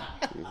mean?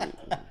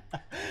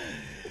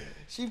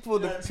 She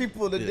pulled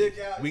the dick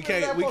out. We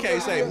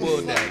can't say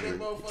bull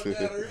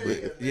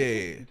dagger.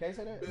 Yeah, Can't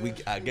say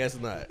that. I guess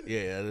not.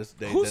 Yeah,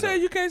 Who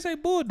said you can't say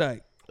bull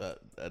dyke?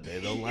 They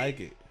don't like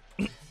it.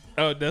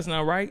 Oh, that's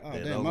not right. Oh, They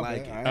damn, don't my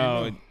like bad. it. I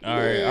Oh, ain't know. all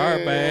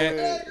right,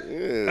 bad.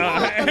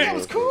 Yeah. That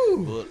was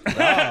cool. But,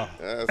 nah,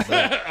 That's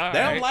they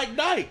don't like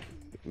dyke.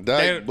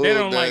 dyke, bull, they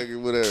don't like- dagger,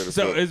 whatever. the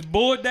So fuck. is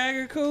bull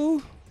dagger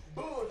cool?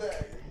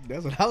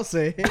 That's what I was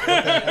saying.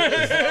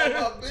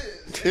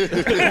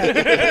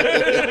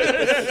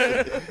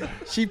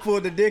 She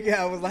pulled the dick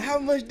out. Was like, "How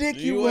much dick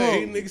you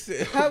ain't want? nigga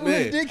said, How much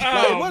man. dick you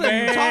Like, Oh, what are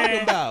you man. talking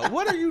about?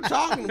 What are you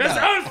talking That's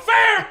about?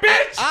 unfair,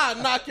 bitch. I'll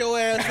knock your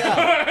ass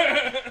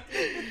out.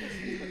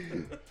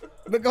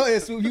 But go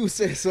ahead, Swoop. You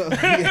said something.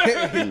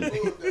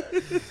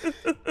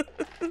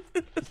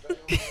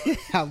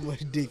 How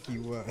much dick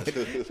you want?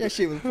 That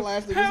shit was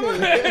plastic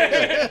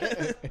as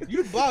hell.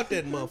 You bought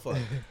that motherfucker.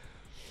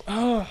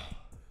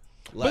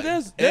 Like,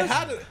 that's- and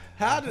how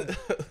did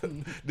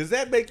does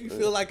that make you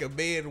feel like a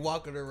man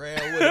walking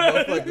around with a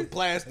motherfucking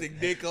plastic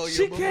dick on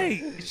She your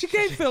can't. She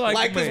can't feel like,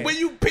 Like, a cause man. when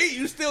you pee,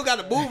 you still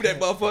gotta move that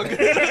motherfucker.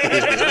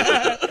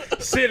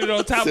 Sit it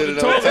on top Sit of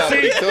it the on toilet top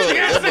of the seat. toilet.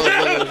 That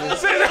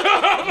Sit it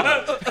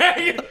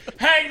on.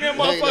 Hang them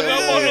motherfucker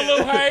up on a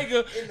little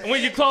hanger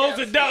when you close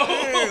the door.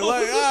 Yeah,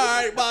 like, all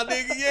right, my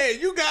nigga, yeah,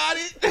 you got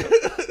it.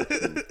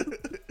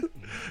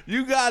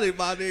 You got it,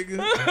 my nigga.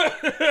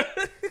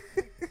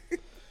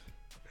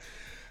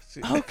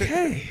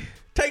 Okay.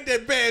 Take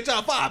that badge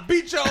off, I'll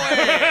beat your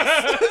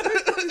ass.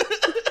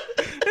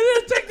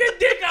 Take that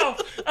dick off.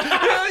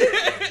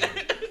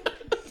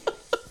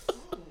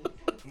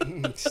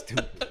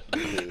 Stupid.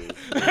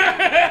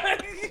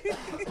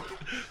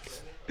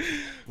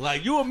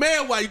 Like, you a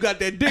man while you got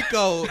that dick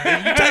on,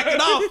 and you take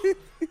it off.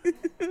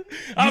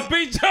 I'll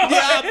beat your Yeah,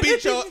 ass. I'll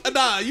beat your.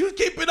 Nah, you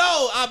keep it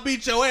on, I'll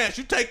beat your ass.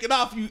 You take it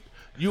off,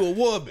 you a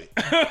woman.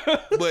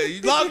 But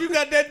as long as you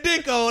got that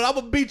dick on, I'm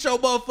gonna beat your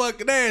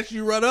motherfucking ass.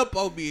 You run up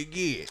on me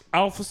again.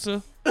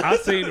 Officer, I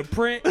seen the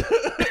print.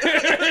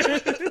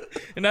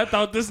 And I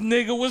thought this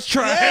nigga was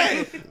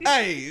trying.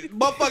 Hey,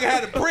 motherfucker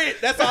had a print.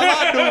 That's all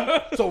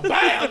I do. So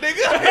bam,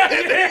 nigga.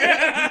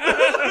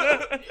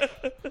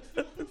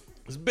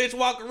 This bitch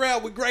walking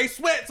around with gray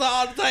sweats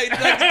all the time,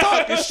 nigga,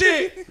 talking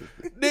shit.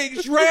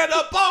 Nigga, she ran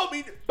up on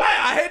me. Bam,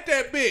 I hit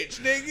that bitch,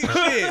 nigga.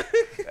 Shit.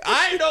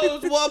 I ain't know it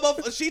was one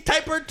motherfucker. She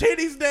taped her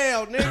titties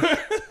down, nigga.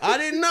 I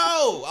didn't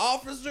know.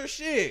 Officer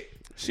shit.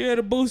 She had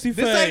a boosty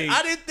This face. ain't,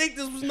 I didn't think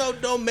this was no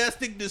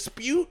domestic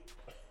dispute.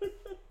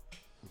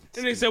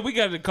 And they said, we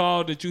got a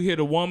call that you hit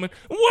a woman.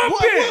 One One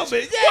bitch.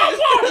 woman, yeah. One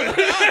woman. I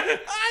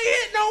ain't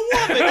hit no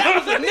woman. That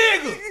was a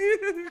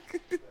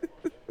nigga.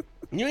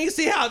 You ain't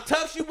see how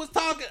tough she was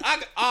talking?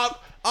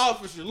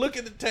 Officer, look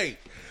at the tape.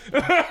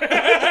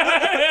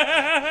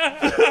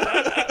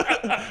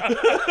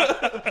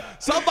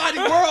 Somebody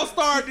world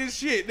starred this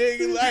shit,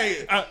 nigga.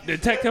 Like,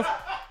 Detective,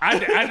 I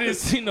didn't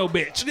see no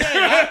bitch.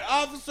 yeah,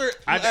 officer.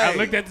 I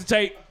looked at the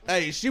tape.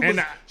 Hey, she And was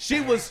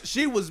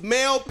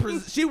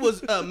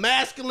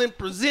masculine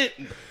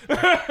presenting.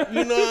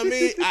 You know what I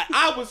mean?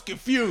 I was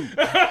confused.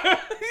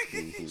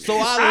 So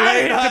I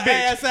laid hit her the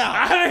bitch. ass out.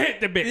 I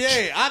hit the bitch.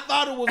 Yeah, I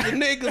thought it was a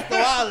nigga, so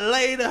I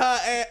laid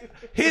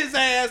his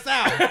ass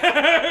out.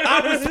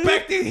 I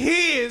respected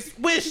his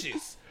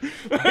wishes. He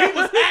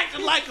was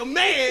acting like a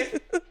man,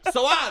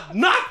 so I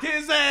knocked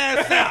his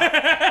ass out.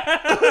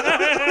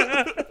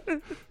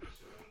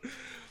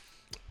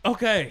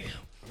 Okay.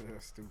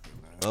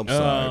 I'm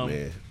sorry,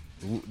 man.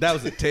 That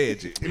was a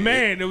tangent.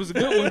 Man, it was a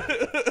good one.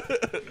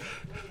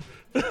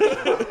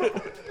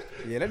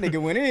 Yeah, that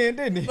nigga went in,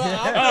 didn't he? Hey,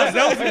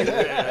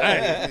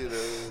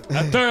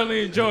 I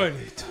thoroughly enjoyed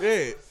it.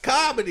 Yeah,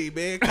 comedy,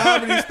 man.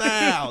 Comedy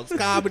styles.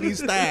 Comedy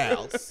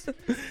styles.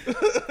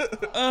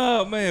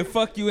 Oh, man.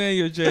 Fuck you and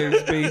your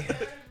James B.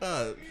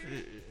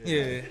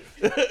 Yeah.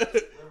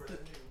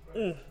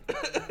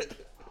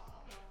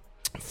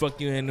 Fuck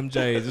you and them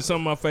J's. It's some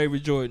of my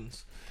favorite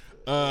Jordans.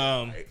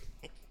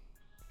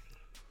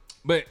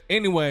 But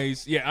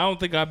anyways, yeah, I don't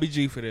think I'll be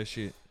G for that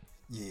shit.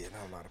 Yeah,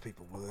 not a lot of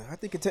people would. I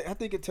think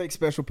it takes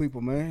special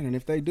people, man. And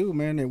if they do,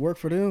 man, it work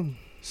for them.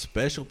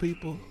 Special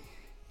people?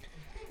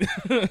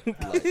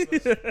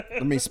 I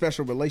mean,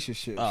 special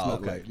relationships. Oh, not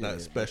okay. like,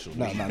 Not special.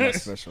 No, not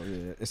special.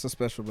 Yeah, it's a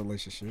special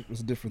relationship.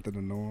 It's different than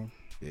the norm.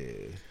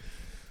 Yeah.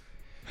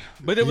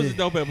 But it was a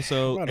dope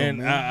episode, Right on, and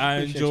man. I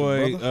Appreciate you,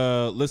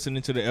 enjoy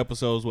listening to the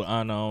episodes with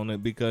Anna on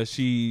it because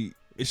she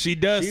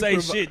does say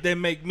shit that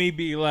make me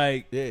be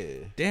like, Yeah.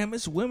 damn,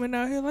 it's women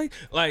out here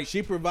like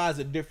She provides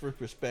a different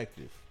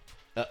perspective,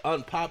 an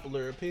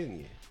unpopular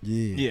opinion.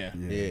 Yeah.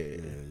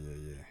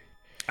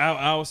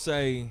 I would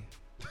say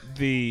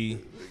the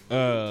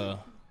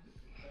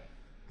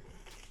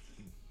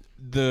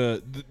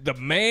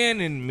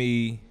man in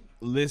me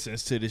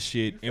listens to the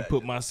shit and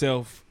put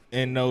myself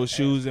in those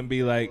shoes and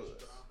be like,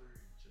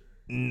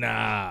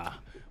 nah.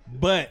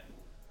 But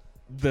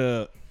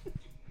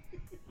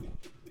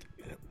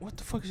what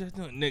the fuck is that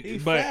doing, nigga? He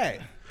but fat.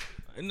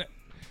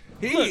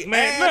 look,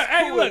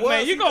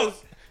 man,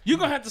 you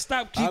gonna have to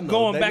stop keep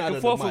going back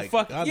and forth with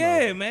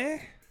fucking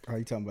man. Oh,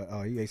 you talking about?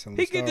 Oh, you ate some.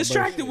 He get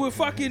distracted with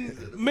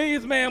fucking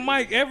Millions Man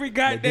Mike every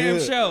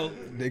goddamn show.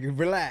 Nigga,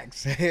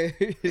 relax.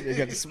 They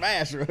got to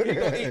smash. Bro.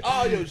 Eat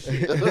all your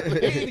shit.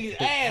 He ain't even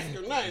ask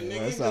or nothing, nigga.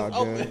 That's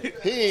all good.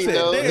 He ain't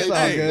know. That's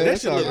all good.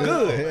 That shit look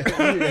good.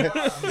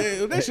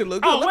 Yeah, that shit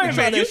look good. Oh, Let wait me a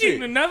try minute. You that shit.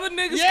 eating another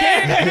nigga's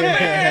candy?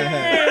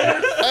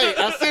 Hey,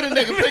 I see the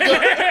nigga pick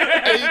up.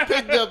 Hey, he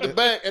picked up the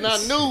back, and I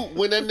knew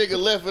when that nigga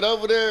left it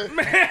over there, he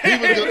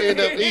was gonna end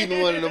up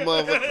eating one of them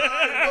motherfuckers.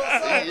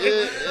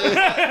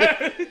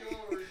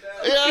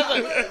 Yeah, I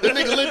was like, the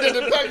nigga looked at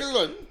the package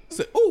like,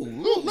 Said,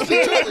 ooh, let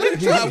me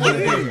try one of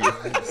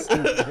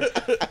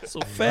these.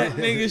 Some fat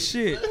nigga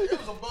shit.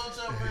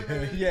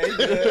 Yeah, he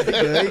good.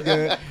 He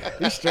good.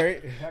 He's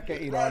straight. I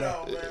can't eat all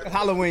that.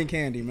 Halloween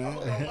candy, man.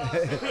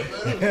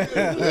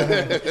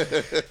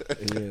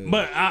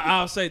 But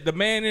I'll say the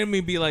man in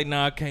me be like,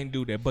 nah, I can't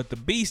do that. But the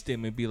beast in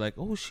me be like,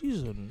 oh,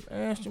 she's a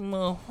nasty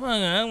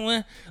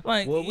motherfucker.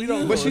 Like, Well, we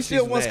don't know But she if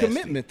still she's wants nasty.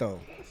 commitment, though.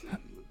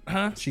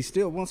 Huh? She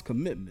still wants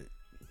commitment.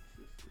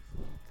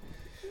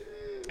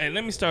 Hey,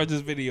 let me start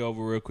this video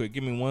over real quick.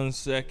 Give me 1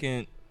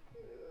 second.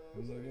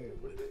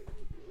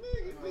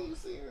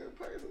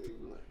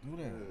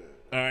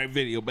 All right,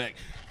 video back.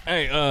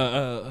 Hey,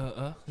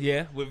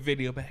 yeah, with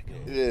video back.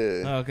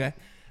 yeah. Okay.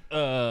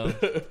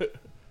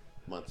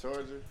 My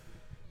charger.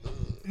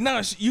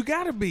 No, you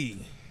gotta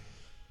be.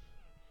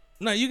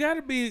 No, you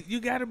gotta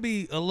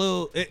be a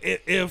little.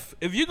 If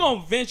you're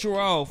gonna venture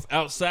off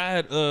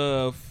outside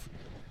of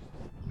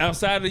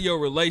your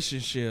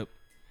relationship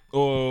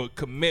or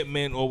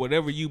commitment or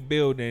whatever you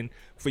building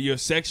for your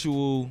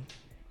sexual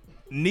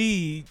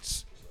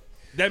needs,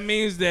 that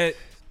means that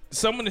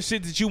some of the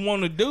shit that you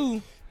want to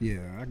do Yeah,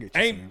 I get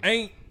you.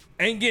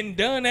 ain't getting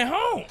done at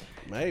home.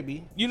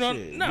 Maybe. You know,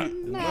 Shit. no.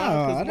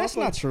 Nah, that's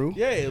not true.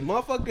 Yeah,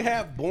 motherfucker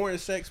have boring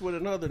sex with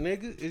another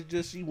nigga. It's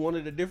just she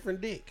wanted a different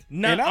dick.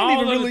 Not And I don't all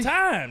even of really- the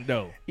time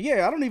though.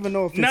 Yeah, I don't even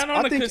know if it's Not on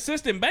I a think,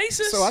 consistent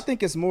basis. So I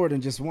think it's more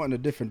than just wanting a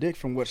different dick.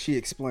 From what she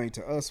explained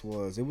to us,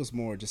 it was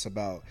more just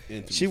about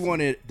Intimacy. she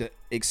wanted the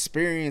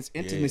experience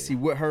intimacy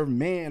with her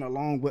man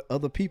along with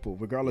other people,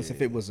 regardless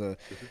if it was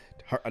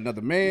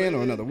another man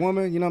or another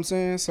woman. You know what I'm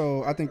saying?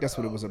 So I think that's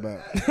what it was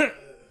about.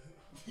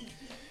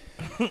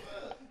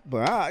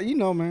 But you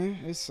know, man,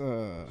 it's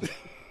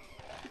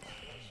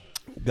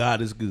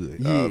God is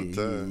good. All the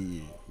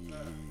time.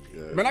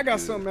 Man, I got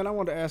something, man. I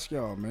wanted to ask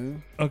y'all,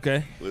 man.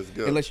 okay. Let's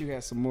go. Unless you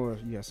had some more,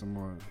 you got some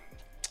more.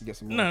 You got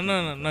some more.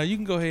 No. You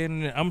can go ahead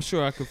and I'm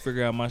sure I could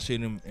figure out my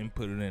shit and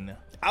put it in there.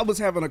 I was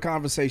having a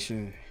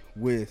conversation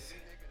with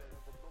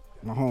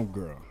my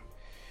homegirl,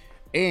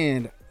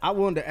 and I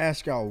wanted to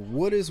ask y'all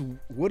what is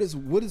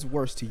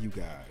worse to you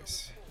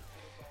guys,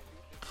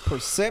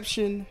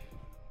 perception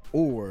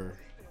or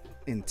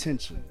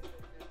intention?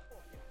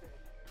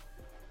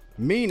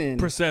 Meaning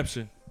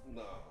Perception.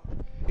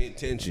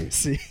 Intention.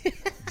 See,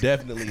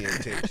 Definitely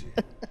intention.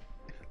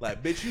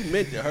 Like, bitch, you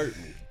meant to hurt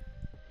me.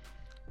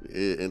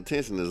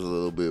 Intention is a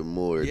little bit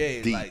more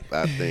Yeah, deep, like-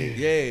 I think.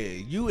 Yeah,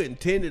 you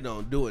intended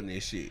on doing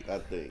this shit. I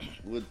think.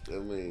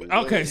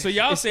 Okay, so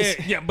y'all said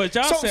but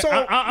y'all said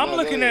I'm No,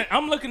 looking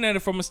go at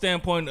it from a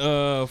standpoint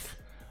of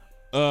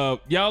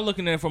y'all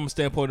looking at it from a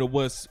standpoint of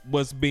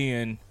what's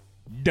being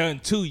done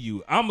to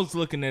you. I'm just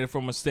looking at it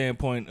from a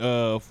standpoint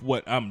of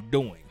what I'm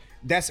doing.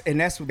 that's the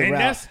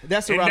route.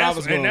 That's the route I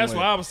was going. And that's with.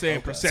 why I was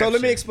saying perception. So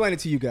let me explain it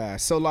to you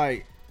guys. So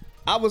like,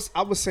 I was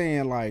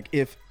saying like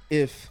if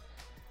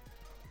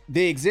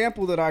the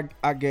example that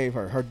I gave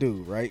her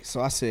dude, right?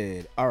 So I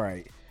said, all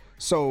right.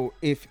 So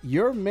if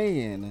your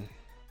man,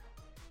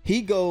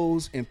 he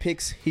goes and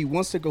he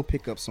wants to go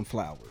pick up some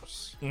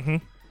flowers. Mm-hmm.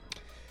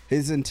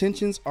 His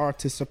intentions are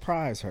to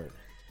surprise her.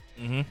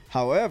 Mm-hmm.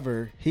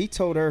 However, he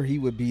told her he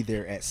would be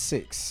there at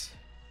 6.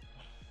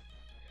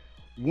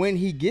 When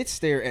he gets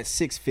there at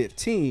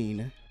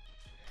 6:15,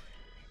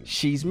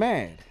 she's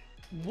mad.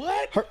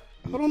 What? Hold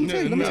on, let me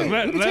tell you. Let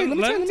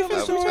me finish the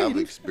story. I've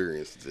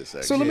experienced this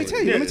actually. So let me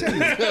tell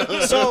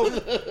you. So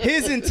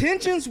his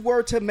intentions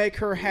were to make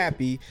her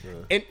happy,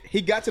 and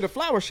he got to the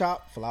flower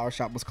shop. Flower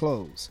shop was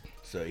closed.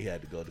 So he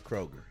had to go to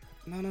Kroger.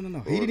 No.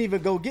 He didn't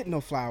even go get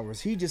no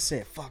flowers. He just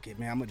said, fuck it,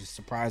 man. I'm going to just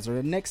surprise her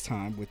the next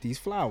time with these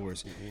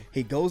flowers.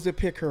 He goes to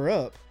pick her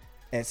up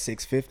at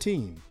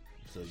 6:15.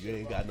 So you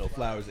ain't got no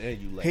flowers and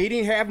you late. He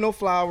didn't have no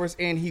flowers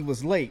and he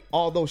was late.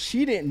 Although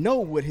she didn't know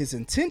what his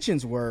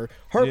intentions were,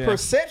 her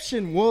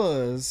perception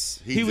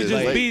was he would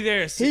just be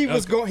there. he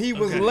was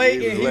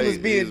late and he was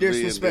being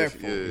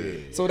disrespectful.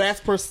 So that's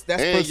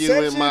perception. And you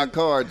in my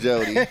car,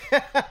 Jody. That's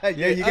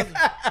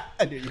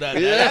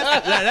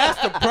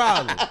the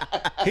problem.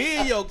 He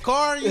in your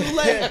car and you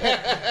late.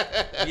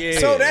 Yeah.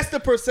 So that's the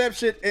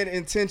perception and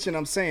intention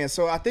I'm saying.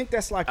 So I think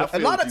that's like a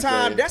lot of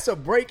time that's a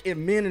break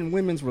in men and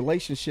women's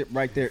relationship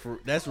right there.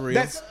 That's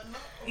real.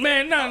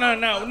 Man,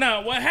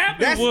 no. What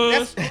happened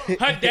was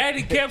her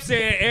daddy kept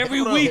saying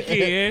every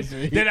weekend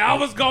that I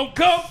was gonna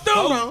come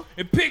through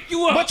and pick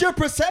you up. But your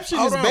perception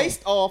is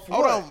based off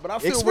Hold on, but I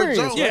feel experience.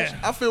 where Jones.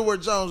 I feel where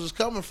Jones is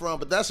coming from,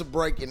 but that's a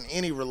break in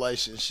any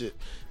relationship.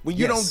 When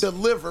you don't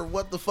deliver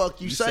what the fuck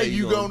you say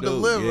you gonna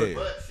deliver.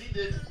 Yeah.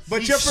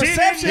 But your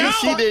perception,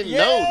 she didn't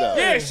know though.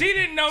 Yeah, she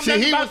didn't know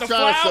nothing he about was the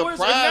trying to flowers or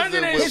surprise none of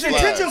her that with His shit.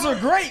 intentions are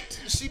great.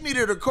 She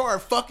needed a car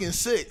at fucking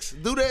 6.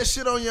 Do that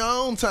shit on your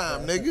own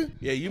time, nigga.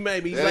 Yeah, you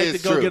made me That late to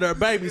is go true. get her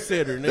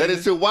babysitter, nigga. That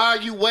is true. Why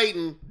are you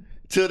waiting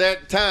till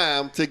that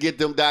time to get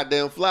them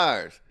goddamn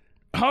flyers?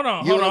 Hold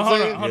on. You know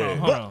what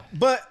I'm saying?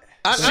 But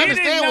I She didn't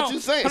understand know- what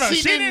you're saying. hold on,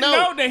 She didn't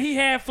know that he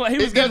had he was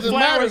It getting doesn't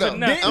matter flowers though. or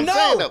nothing. I'm know.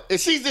 saying though,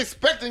 if she's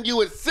expecting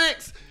you at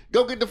 6,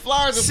 go get the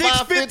flowers at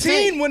 6:15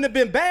 5:15. wouldn't have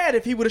been bad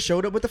if he would have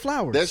showed up with the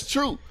flowers. That's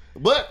true.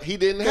 But he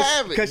didn't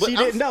have it. 'cause But she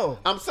I'm- didn't know.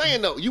 I'm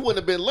saying though, you wouldn't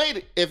have been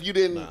late if you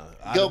didn't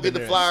I'd go have get been the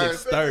there at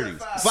flowers. 6:30.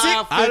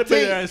 5:15. I'd have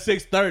been there at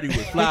 6:30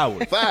 with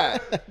flowers. 5.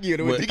 You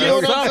know, You get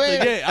what I'm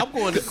saying? Yeah, I'm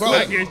going to I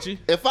cross. get you.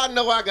 If I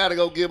know I gotta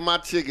go get my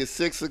chick at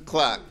 6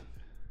 o'clock,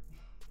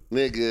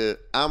 nigga,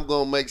 I'm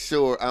gonna make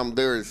sure I'm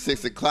there at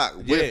 6 o'clock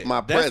with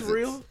my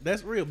presence.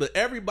 That's real. But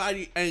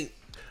everybody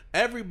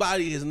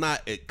is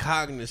not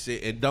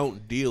cognizant and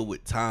don't deal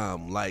with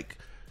time like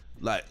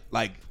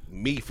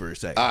me for a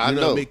second. I you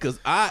know know. what I mean? Because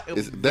I am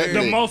It's that very, The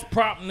nigga. most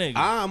prompt nigga.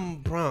 I'm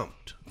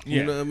prompt. You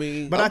Yeah. know what I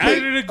mean? But I Out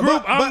think of the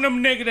group, I'm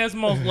them nigga that's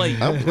most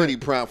late. I'm pretty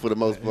prompt for the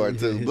most part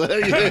too. But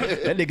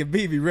that nigga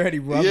B be ready,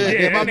 bro. I'm Yeah. like,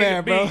 Yeah, my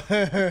that bad,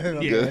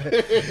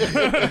 nigga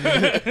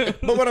bro.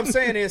 But what I'm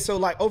saying is, so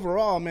like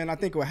overall, man, I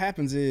think what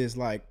happens is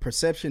like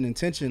perception,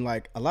 intention,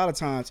 like a lot of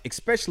times,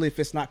 especially if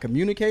it's not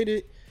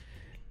communicated,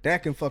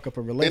 that can fuck up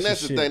a relationship. and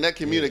that's the thing, that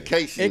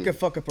communication. It can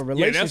fuck up a Yeah,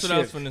 relationship. that's what I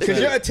was finna Because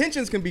say. your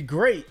intentions can be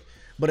great,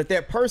 but if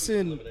that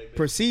person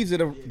perceives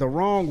it the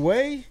wrong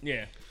way,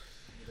 Yeah.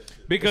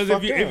 Because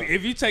It's if fucked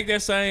up. you take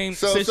that same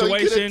so you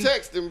situation, could have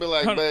text and be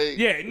like, Hold on. babe.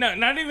 Yeah, no,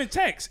 not even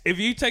text. If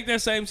you take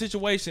that same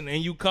situation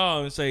and you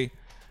call and say,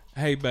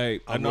 "Hey, babe,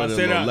 I I'm know I running a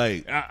said little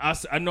late."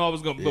 I know I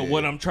was gonna, but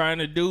what I'm trying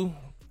to do,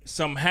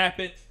 something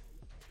happened,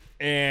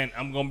 and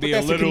I'm gonna be a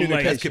that's a little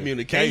late." That's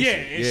communication.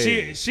 And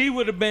yeah, and she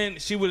would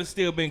have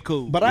still been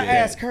cool. but I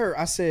asked her,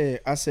 I said,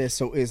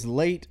 so is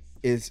late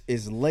his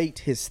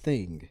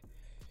thing?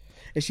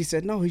 And she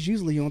said, no, he's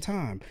usually on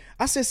time.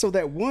 I said, so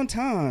that one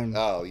time,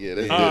 Oh yeah,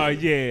 that's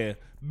different. yeah,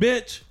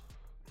 bitch.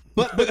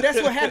 but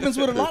that's what happens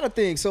with a lot of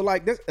things. So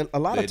like, a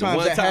lot of The times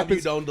one that time happens.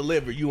 you don't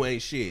deliver, you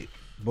ain't shit.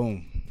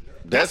 Boom.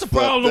 That's the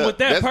fucked problem up. with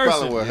that That's person.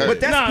 Problem with her.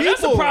 But that's that's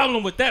the people.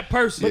 problem with that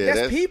person. But Yeah, that's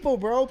that's- people,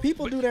 bro.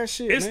 People do that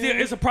shit. It's man.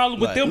 still it's a problem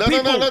with Like- them No,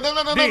 people. no.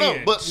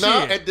 then. But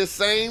now Shit. at the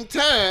same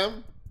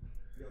time,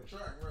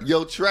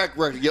 your track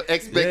record, your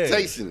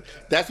expectation.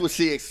 That's what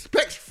she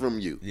expects from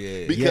you.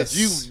 Yeah. Because Yes.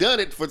 you've done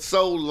it for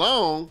so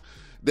long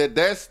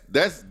that's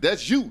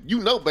you. You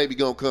know, baby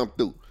gonna come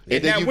through.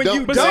 And now then you when don't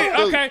you But come see,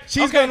 through. okay,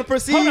 She's okay. gonna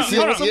perceive Hold on, you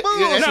hold as on. a bull.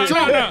 that's No,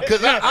 true. no.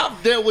 Because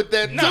I've dealt with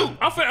that No, too.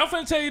 I'm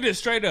finna tell you this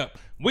straight up.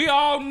 We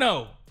all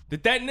know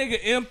that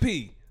nigga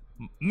MP,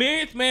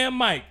 Millionth Man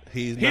Mike,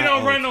 He don't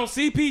not run on- on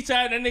CP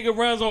time. That nigga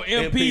runs on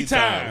MP, MP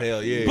time. time,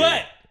 hell yeah.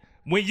 But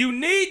when you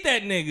need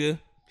that nigga,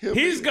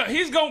 he's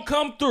gonna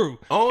come through.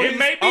 On It his-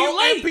 may be on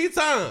late. MP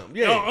time.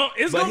 Yeah.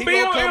 It's But gonna he be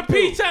on come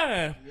MP through.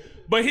 time.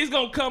 But he's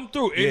gonna come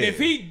through. And Yeah. if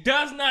he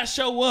does not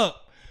show up,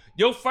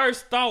 your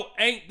first thought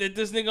ain't that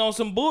this nigga on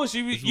some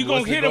bullshit. You gonna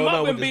What's hit him going up on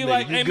and with be this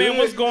like, nigga? "Hey You man, good?"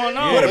 what's going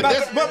on?" What but about?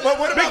 this- But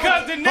what about?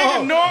 Because the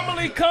nigga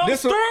normally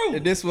comes through.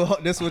 This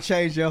will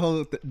change your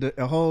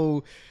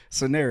whole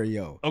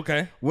scenario.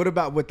 Okay. What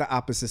about with the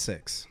opposite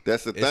sex?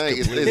 That's the thing.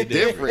 It's completely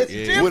different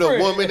different. with a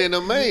woman and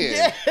a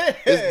man.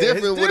 It's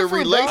different with a different, bro.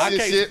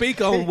 relationship. I can't speak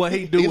on what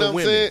he do You know with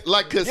what I'm saying? women.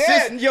 Like Yeah,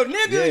 consistent. yo,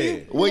 nigga. Yeah.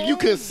 You, When you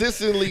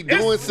consistently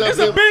doing It's a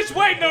something, bitch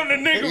waiting on the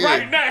nigga Yeah.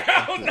 right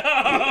now.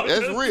 No.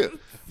 that's real.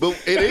 But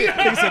it is. he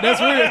said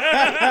that's real.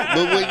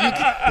 But when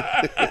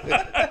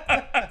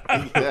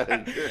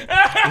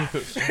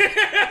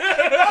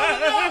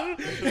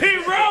He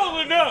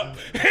rolling up.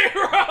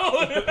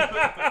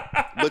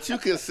 but you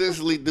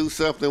consistently do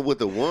something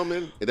with a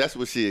woman, and that's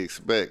what she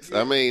expects.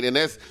 I mean, and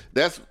that's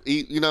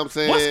you know what I'm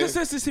saying? What's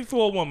consistency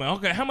for a woman?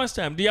 Okay, how much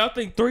time? Do y'all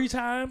think 3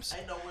 times?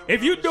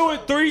 If you do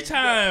it 3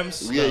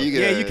 times, Yeah,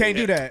 you can't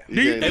do that.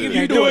 do you think if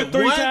you can't do it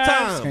 3 one times?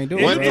 time. Can't do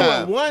One it.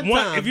 time. One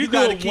time. If you do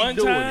gotta it keep one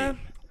doing time,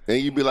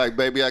 And you be like,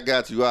 baby, I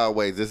got you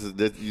always. This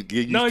you get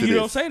used to No, this. you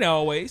don't say that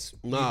always.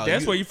 Nah,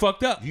 That's where you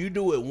fucked up. You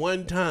do it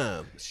one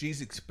time.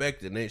 She's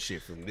expecting that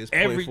shit from this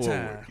Every point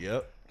forward. time.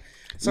 Yep.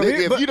 So nigga,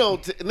 here- but- if you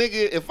don't,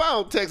 nigga, if I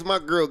don't text my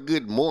girl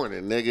good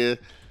morning, nigga,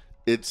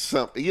 it's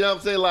something. You know what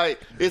I'm saying? Like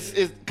it's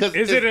because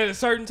Is it at a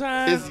certain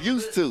time? it's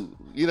used to.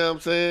 You know what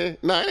I'm saying?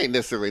 Nah, it ain't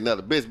necessarily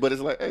another bitch, but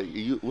it's like,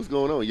 hey, what's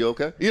going on? You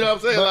okay? You know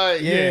what I'm saying?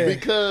 Like, yeah.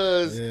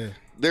 because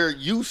they're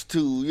used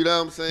to. You know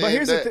what I'm saying? But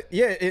here's the That-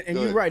 thing, and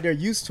Go you're ahead. right. They're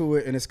used to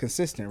it, and it's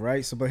consistent,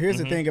 right? So, but here's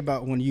the thing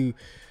about when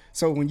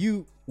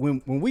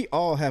we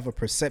all have a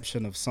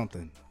perception of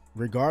something,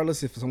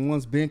 regardless if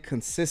someone's been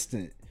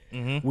consistent,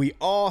 we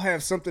all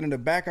have something in the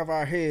back of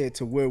our head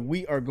to where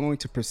we are going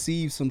to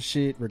perceive some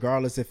shit,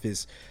 regardless if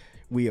it's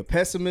we a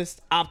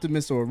pessimist,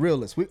 optimist, or a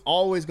realist. We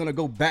always gonna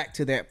go back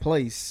to that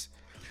place.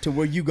 To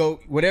where you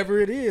go, whatever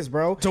it is,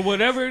 bro. So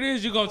whatever it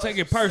is, you're gonna take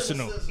it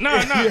personal. No.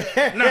 That's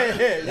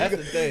the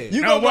thing.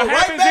 You Now, gonna what go right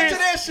happens back is- to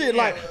that shit.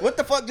 Like, what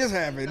the fuck just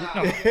happened?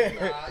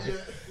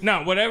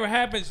 No, whatever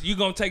happens, you're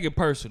gonna take it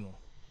personal.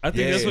 I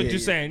think that's what you're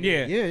saying.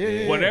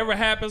 Yeah. Whatever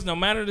happens, no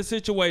matter the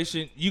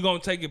situation, you're gonna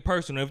take it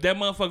personal. If that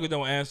motherfucker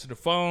don't answer the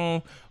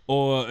phone,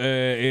 or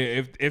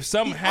if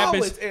something happens,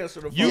 always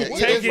answer the phone. you Yeah,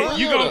 take yeah, it.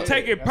 You gonna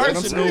take it what I'm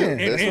personal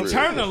saying. and That's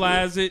real.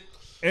 internalize it.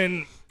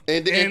 And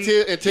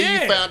until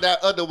yeah. you found out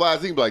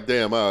otherwise, you be like,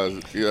 damn, I was.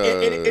 But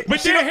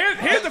then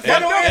here's the They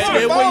fucked don't up answer part. the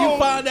And when you phone.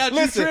 find out you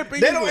Listen,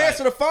 tripping, they you don't like-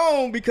 answer the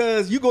phone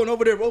because you going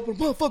over there open.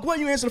 Motherfucker, why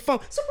you answer the phone?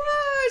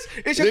 Surprise!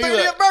 It's your Then you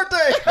 30th like-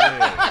 birthday.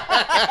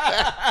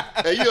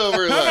 Hey, you over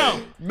here like,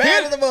 No.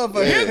 Mad at the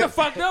motherfucker. Here's the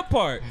fucked up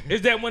part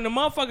is that when the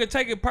motherfucker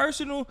take it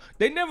personal,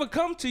 they never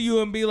come to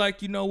you and be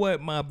like, you know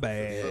what, my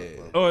bad,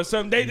 or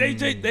something.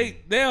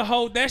 They'll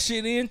hold that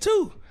shit in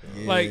too.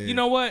 Like, you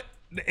know what?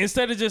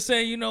 Instead of just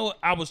saying, you know,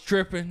 I was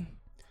tripping.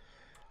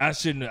 I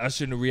shouldn't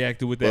have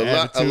reacted with that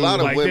Well, attitude. a lot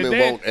of Like, women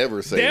they- won't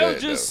ever say they'll that,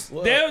 just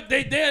though.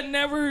 they'll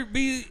never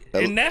be,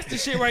 and that's the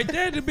shit right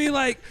there to be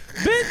like,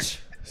 bitch.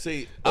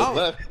 See,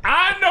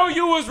 I know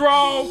you was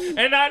wrong,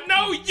 and I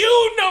know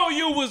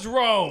you was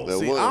wrong. That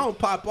See, was. I don't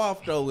pop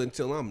off though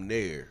until I'm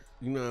there.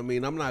 You know what I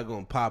mean? I'm not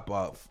gonna pop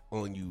off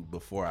on you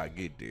before I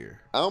get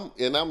there. I'm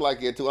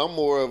like it too. I'm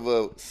more of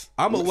a.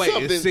 I'ma wait and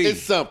something, see.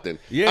 It's something.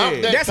 Yeah.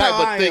 I'm that That's type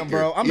how of I am, thinker.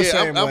 bro. I'm the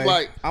same I'm way.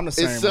 like, I'm the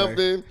same it's way.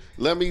 something.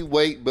 Let me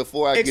wait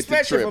before I Especially get to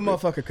if a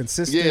tripping. motherfucker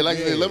consistent. Yeah, like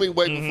I said, let me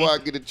wait before I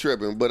get to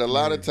tripping. But a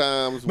lot of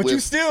times, But with, you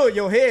still,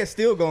 your head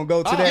still gonna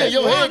go to yeah, that.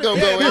 your head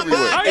gonna go everywhere.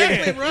 Oh,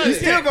 yeah. You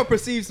still gonna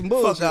perceive some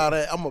bullshit. Fuck all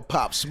that. I'm gonna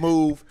pop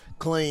smooth,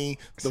 clean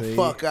the See?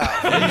 fuck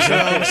out. You know what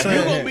I'm saying?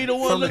 You gonna be the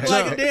one From look the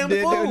like a jump. damn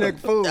That fool. nigga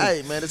fool.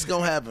 Hey man, it's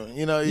gonna happen.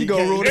 You know, You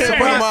gonna ruin the Yeah,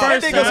 surprise.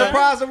 first That nigga time.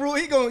 surprise the rule.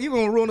 You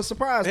gonna ruin the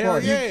surprise Hell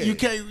party. yeah. You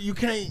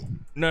can't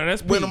No,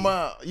 that's win Pete. them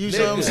out. You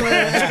know what I'm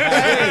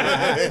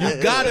saying?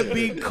 You gotta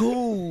be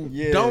cool.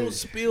 Yeah. Don't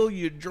spill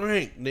your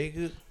drink,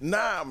 nigga.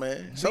 Nah,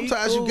 man.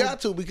 Sometimes cool. you got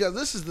to, because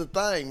this is the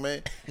thing,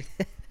 man.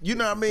 You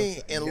know what I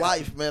mean? In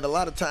life, man, a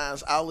lot of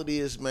times all it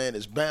is, man,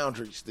 is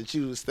boundaries that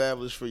you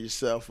establish for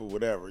yourself or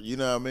whatever. You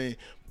know what I mean?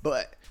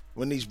 But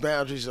when these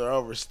boundaries are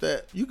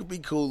overstepped, you can be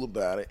cool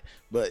about it.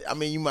 But I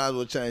mean, you might as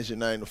well change your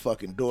name to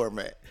fucking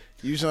doormat.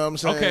 You know what I'm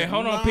saying? Okay,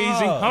 hold on, Nah,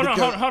 Peasy. Hold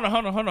because-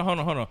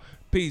 on.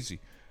 Peasy.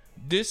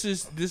 This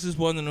is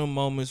one of them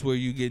moments where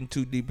you getting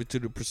too deep into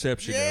the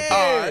perception of it.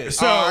 All right.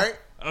 So, all right.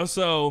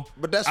 So,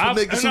 But that's what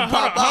niggas who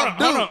pop off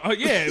do. Hold on.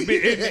 Yeah,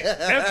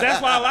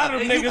 that's why a lot of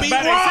them niggas be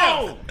by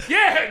wrong. themselves.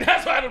 Yeah,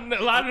 that's why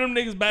a lot of them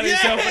niggas by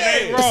themselves and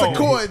they It's wrong. a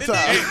coin toss.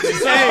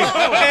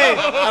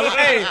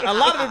 Hey, a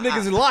lot of them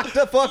niggas is locked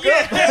up, fuck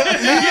up.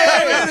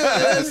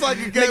 It's like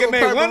a game Nigga of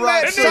made paper one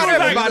rock, match, That shot nigga was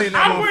like, everybody in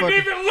that I wasn't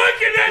motherfucker. even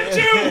looking at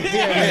you. And then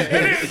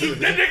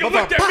that nigga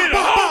looked at me the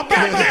whole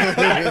goddamn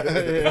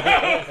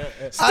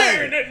time.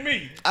 Staring at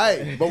me.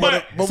 Hey, but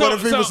But- what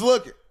if he so- was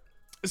looking?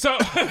 So,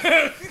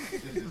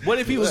 What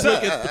if he was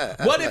looking?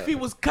 What if he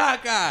was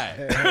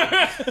cockeyed?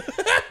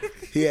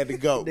 He had to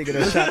go. Nigga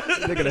done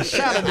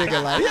shot a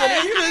nigga like.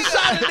 Yeah, you done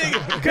shot a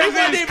nigga. He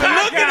wasn't even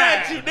cockeyed. looking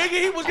at you, nigga.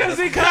 He was because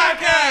he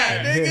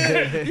cockeyed,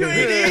 nigga. You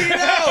ain't even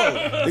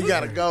know. He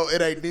gotta go.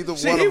 It ain't neither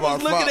See, one he of our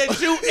was looking fault. at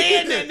you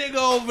and that nigga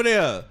over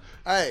there.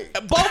 Hey,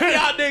 Both of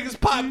y'all niggas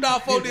popped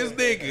off on this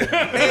nigga.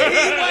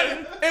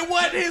 And it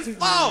wasn't his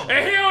fault.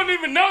 and he don't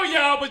even know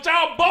y'all, but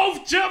y'all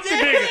both jumped the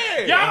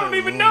nigga. Y'all don't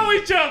even know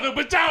each other,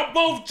 but y'all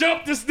both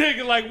jumped this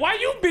nigga. Like, why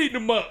you beating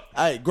him up?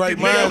 hey, great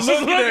Nigga minds. was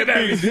looking at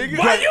me. nigga.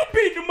 Why you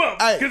beating him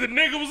up? Hey. Because the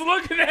nigga was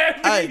looking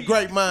at me. Hey,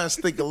 great minds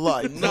think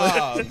alike.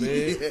 Nah,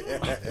 man.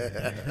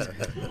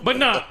 But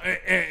no,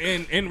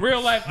 in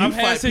real life, You I've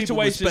had fight people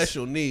with situations.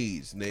 special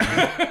needs,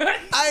 nigga.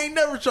 I ain't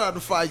never tried to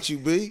fight you,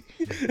 B.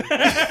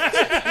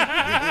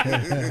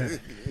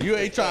 You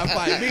ain't trying to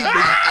fight me,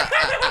 nigga.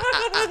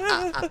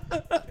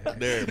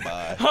 There,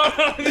 bye.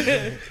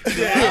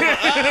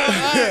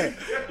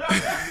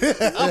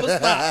 I'ma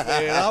stop,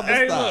 man. I'ma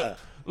Hey, stop.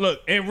 look,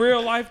 in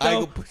real life I ain't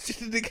though, gonna push this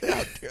nigga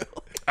out there.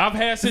 I've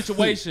had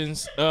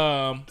situations.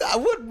 I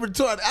wouldn't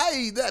retort. I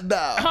ain't that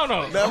dog. Hold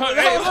on. No,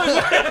 Hey,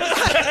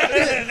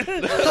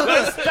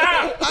 let's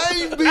stop. I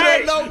ain't beat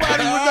up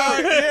nobody with no.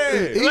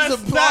 Yeah, he's Let's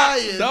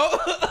applying. No.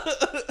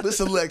 This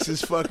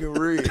Alexis fucking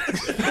real.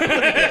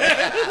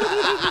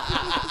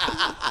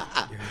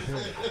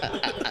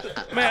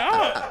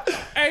 Man,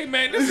 hey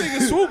man, this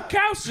nigga Swoop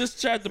Couch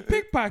just tried to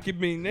pickpocket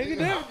me,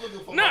 nigga. I'm looking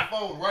for Nah. my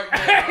phone right now.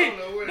 I Hey, don't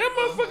know where that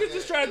motherfucker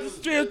just tried to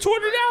steal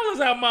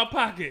 $20 out of my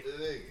pocket.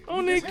 I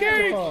don't need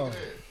carry. Hold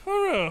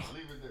on.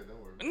 Leave it there.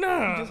 Don't worry.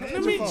 Nah,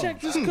 let me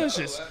check this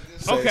cushions.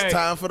 So Okay. it's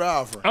time for the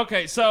offer.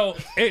 Okay, so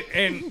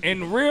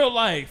in real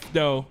life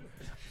though,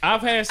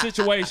 I've had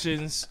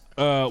situations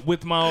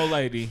with my old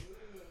lady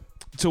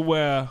to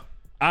where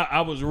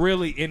I was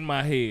really in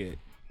my head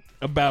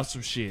about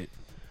some shit.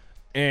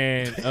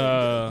 And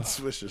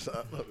Swishers, I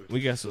love it.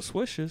 we got some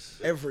swishers.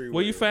 Everywhere.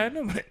 Where you find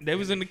them? They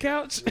was in the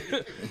couch.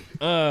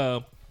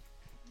 And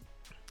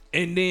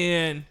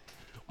then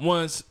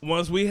once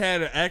we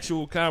had an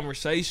actual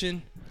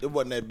conversation, It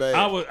wasn't that bad.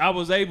 I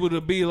was able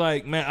to be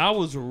like, man, I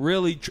was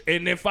really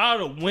and if I'd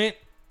have went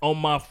on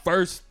my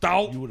first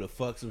thought, You would have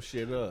fucked some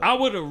shit up. I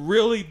would have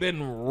really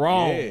been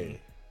wrong.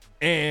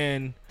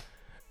 Yeah.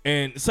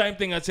 And same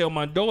thing I tell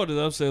my daughters.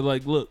 I say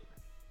like, look,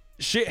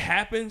 shit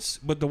happens,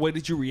 but the way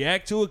that you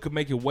react to it could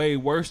make it way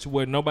worse to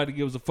where nobody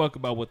gives a fuck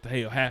about what the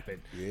hell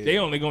happened. Yeah. They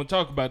only gonna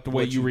talk about the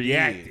way What you did.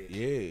 reacted.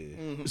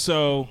 Yeah.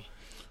 So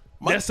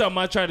that's something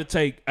I try to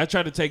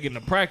take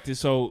into practice.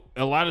 So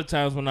a lot of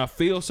times when I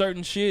feel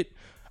certain shit,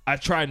 I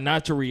try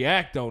not to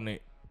react on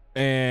it.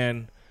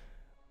 And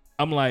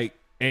I'm like,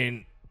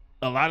 and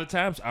a lot of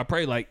times I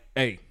pray like,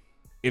 hey,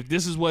 if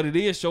this is what it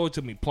is, show it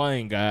to me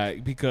plain,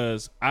 God,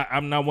 because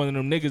I'm not one of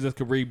them niggas that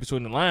can read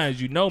between the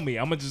lines. You know me.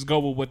 I'm gonna just go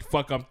with what the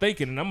fuck I'm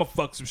thinking, and I'm gonna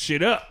fuck some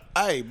shit up.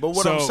 Hey, but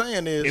what So, I'm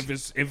saying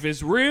is, if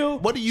it's real,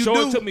 What do you show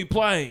do? it to me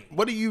plain.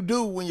 what do you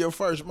do when your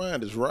first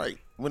mind is right?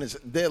 When it's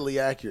deadly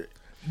accurate?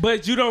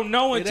 But you don't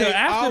know It until ain't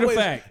after always, the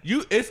fact.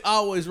 It's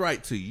always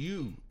right to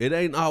you. It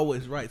ain't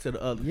always right to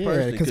the other Yeah,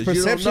 person because you don't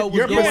perception, know what's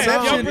your going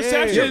perception, on. Your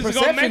perception your is gonna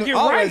perception make is it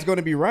always right. going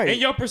to be right. And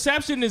your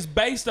perception is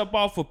based up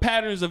off of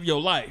patterns of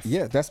your life.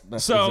 Yeah, that's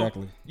So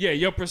exactly. yeah,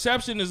 your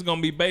perception is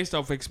gonna be based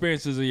off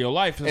experiences of your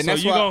life, and so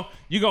that's you're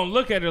why- gonna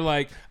look at it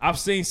like I've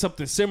seen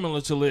something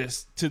similar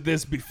to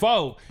this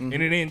before, and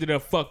it ended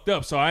up fucked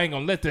up. So I ain't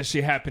gonna let that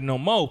shit happen no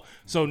more.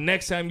 So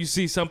next time you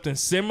see something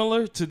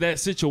similar to that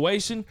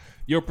situation,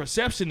 your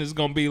perception is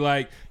gonna be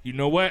like, you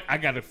know what? I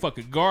gotta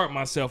fucking guard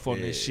myself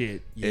on this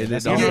shit. Yeah,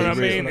 that's You know what I always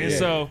mean? real. And Yeah.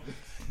 so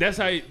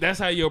that's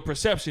how your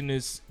perception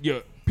is.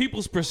 Your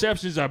people's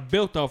perceptions are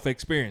built off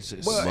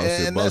experiences. Well, Most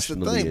and that's the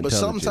emotionally thing. But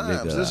intelligent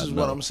sometimes nigga this I is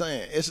what know. I'm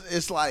saying.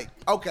 It's like,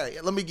 okay,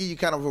 let me give you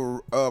kind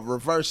of a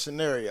reverse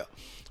scenario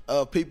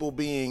of people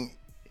being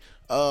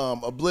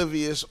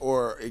oblivious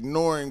or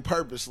ignoring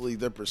purposely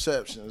their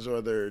perceptions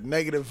or their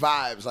negative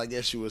vibes, I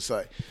guess you would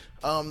say.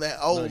 That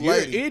old You're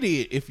lady. an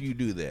idiot if you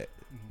do that.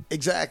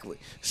 Exactly.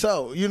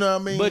 So, you know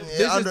what I mean? But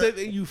this Under- is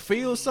the thing, you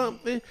feel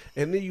something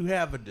and then you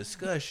have a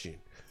discussion.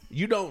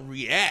 You don't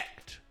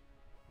react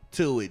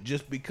to it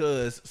just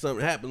because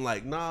something happened.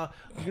 Like, nah,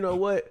 you know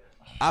what?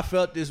 I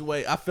felt this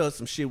way. I felt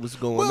some shit was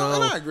going Well,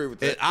 on. and I agree with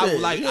that. And I Yeah,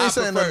 like. you ain't I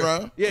saying prefer,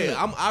 nothing wrong. Yeah,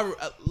 Yeah.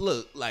 I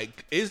look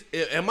like.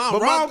 Am I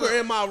But my wrong or th-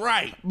 am I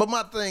right? But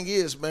my thing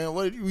is, man,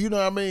 what you know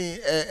what I mean?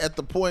 At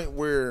the point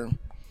where,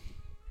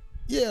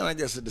 yeah, I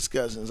guess the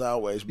discussion is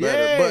always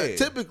better. Yeah. But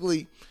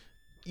typically,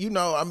 you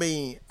know, I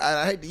mean,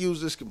 I hate to use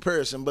this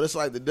comparison, but it's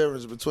like the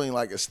difference between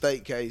like a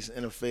state case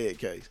and a Fed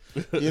case.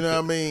 You know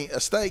what I mean? A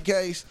state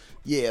case,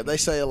 yeah, they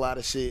say a lot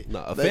of shit.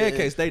 No, a Fed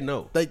case, they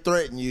know. They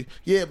threaten you.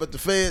 Yeah, but the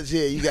feds,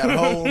 yeah, you got a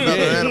whole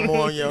nother animal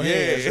on your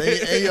hands.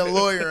 And your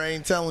lawyer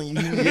ain't telling you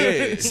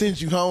who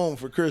sent you home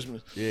for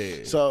Christmas. Yeah.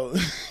 So,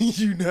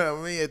 you know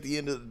what I mean? At the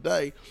end of the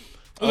day,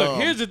 Look,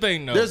 here's the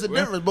thing, though. there's a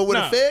difference. But with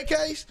Nah. a Fed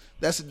case,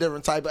 that's a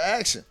different type of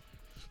action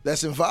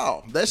that's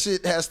involved. That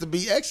shit has to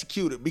be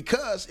executed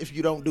because if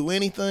you don't do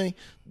anything,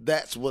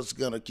 that's what's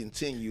going to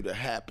continue to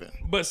happen.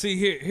 But see,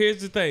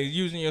 here's the thing.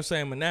 Using your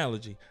same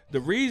analogy, the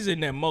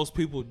reason that most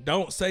people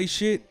don't say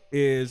shit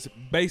is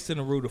based in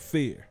the root of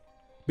fear.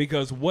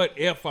 Because what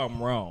if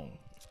I'm wrong?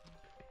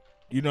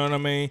 You know what I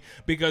mean?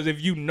 Because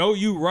if you know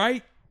you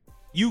right,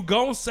 you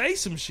gon' say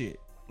some shit.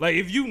 Like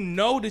if you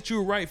know that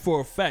you're right for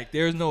a fact,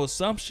 there's no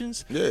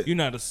assumptions. Yeah. You're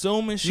not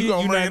assuming shit.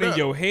 gonna You're bring not it in up.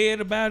 your head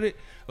about it.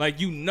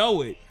 Like you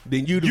know it.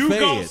 Then you the You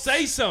gon' feds.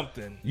 say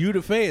something. You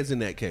the feds in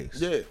that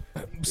case. Yeah.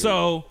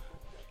 So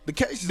The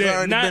case has They're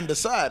already not- been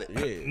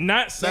decided.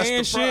 not saying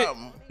the shit,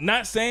 problem.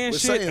 not saying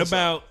with shit saying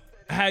about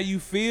how you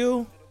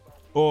feel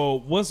or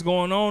what's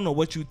going on or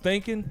what you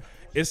thinking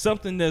is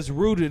something that's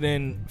rooted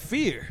in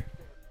fear.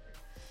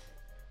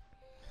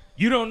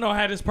 You don't know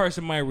how this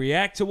person might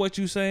react to what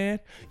you're saying.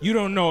 You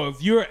don't know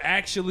if you're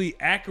actually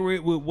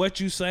accurate with what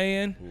you're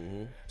saying.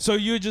 Mm-hmm. So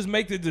you just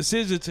make the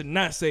decision to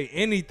not say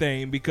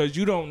anything because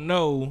you don't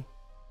know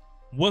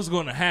what's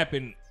going to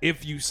happen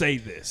if you say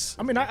this.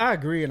 I mean, I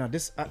agree, and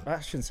I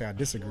shouldn't say I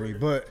disagree,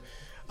 but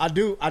I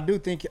do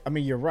think. I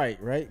mean, you're right,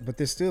 but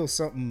there's still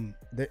something.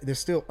 There's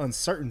still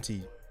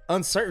uncertainty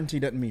uncertainty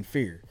doesn't mean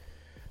fear.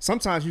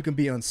 Sometimes you can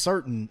be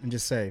uncertain and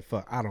just say,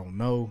 fuck, I don't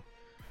know.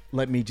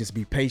 Let me just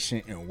be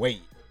patient and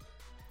wait.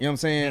 You know what I'm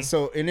saying? Mm-hmm.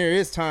 So, and there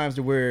is times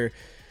to where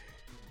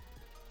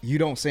you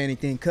don't say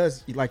anything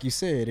because, like you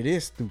said, it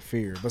is through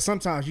fear. But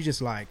sometimes you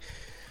just like,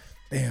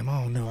 damn,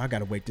 I don't know. I got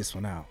to wait this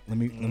one out. Let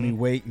me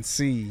wait and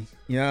see.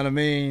 You know what I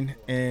mean?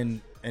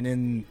 And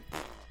then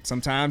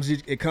sometimes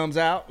it comes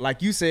out.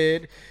 Like you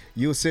said,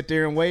 you'll sit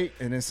there and wait.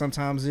 And then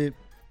sometimes it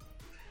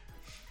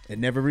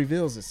never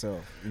reveals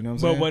itself. You know what I'm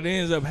saying? But what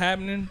ends up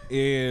happening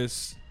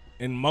is,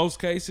 in most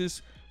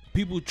cases,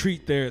 people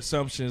treat their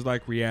assumptions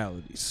like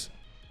realities.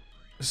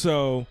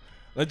 So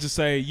let's just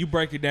say you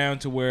break it down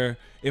to where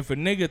if a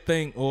nigga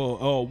think or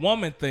a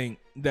woman think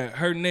that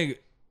her nigga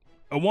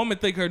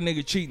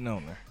cheating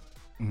on her,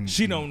 mm-hmm.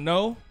 she don't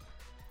know.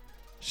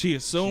 She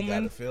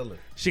assuming.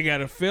 She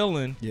got a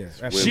feeling.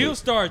 Yeah, she'll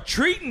start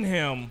treating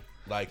him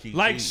like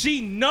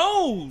she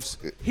knows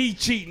he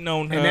cheating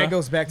on her. And that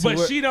goes back to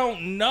but she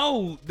don't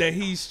know that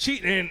he's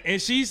cheating,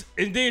 and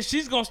then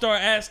she's gonna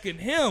start asking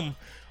him,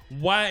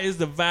 why is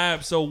the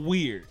vibe so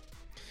weird?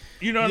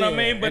 You know what I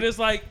mean? But it's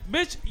like,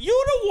 bitch,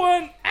 you the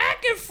one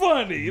acting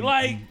funny.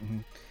 Like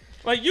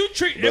you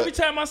treat every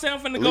time I say I'm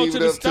finna go to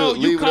the store,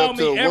 you call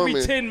me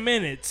every 10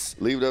 minutes.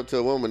 Leave it up to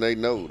a woman. They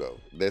know though.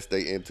 That's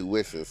their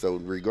intuition. So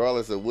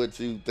regardless of what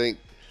you think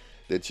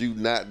that you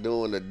not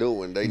doing or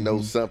doing, they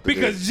know something.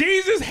 Because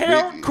Jesus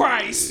held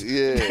Christ.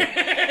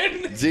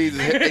 Yeah.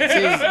 Jesus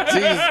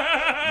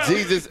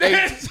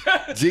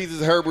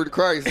Herbert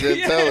Christ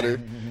then told her.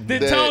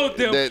 Told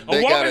them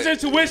a woman's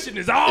intuition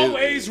is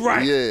always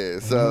right. Yeah,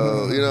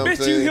 so you know what I'm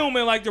saying? Bitch, you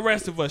human like the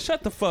rest of us.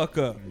 Shut the fuck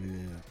up.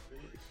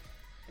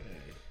 Yeah.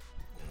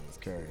 That's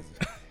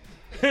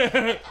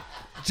crazy.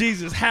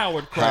 Jesus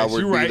Howard Christ.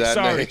 You right.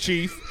 Sorry, name.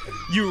 Chief.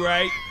 You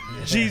right.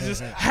 Jesus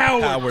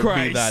Howard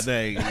Christ. Be thy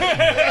name.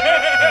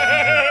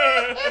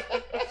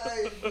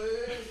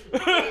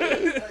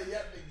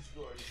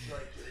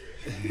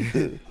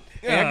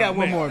 Hey, I got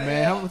one more,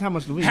 man. How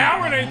much do we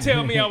have? Howard ain't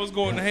tell me I was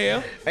going to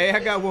hell. Hey, I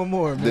got one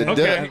more, man.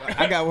 Okay.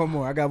 I got one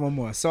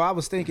more. So I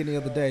was thinking the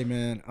other day,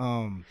 man,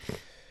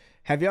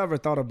 have you ever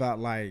thought about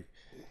like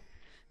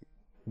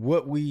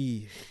what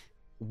we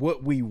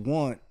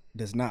want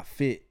does not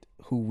fit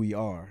who we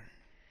are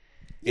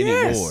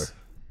anymore?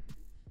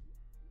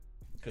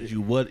 Because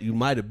you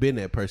might have been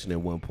that person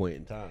at one point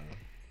in time,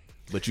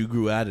 but you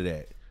grew out of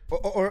that.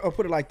 Or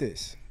put it like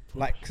this,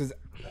 like because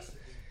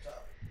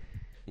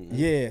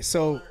yeah,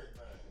 so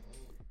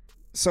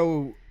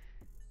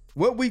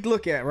what we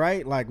look at,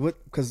 right? Like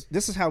what? Because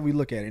this is how we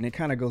look at it, and it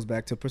kind of goes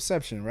back to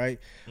perception, right?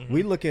 Mm-hmm.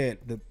 We look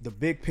at the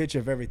big picture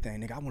of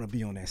everything. Nigga, I want to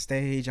be on that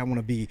stage. I want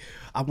to be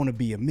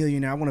a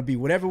millionaire. I want to be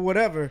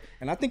whatever.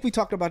 And I think we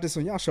talked about this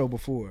on y'all show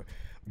before.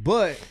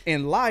 But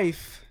in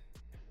life,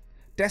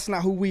 that's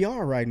not who we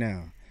are right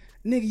now,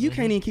 nigga. You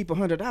can't even keep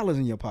 $100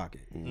 in your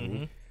pocket.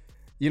 Mm-hmm.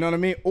 You know what I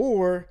mean?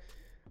 Or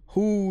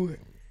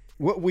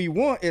what we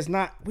want is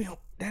not.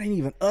 That ain't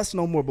even us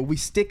no more, but we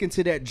sticking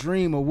to that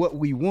dream of what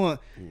we want.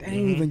 That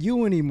ain't even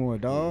you anymore,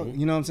 dog.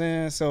 You know what I'm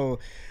saying? So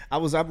I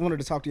wanted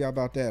to talk to y'all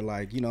about that.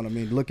 Like, you know what I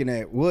mean? Looking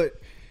at what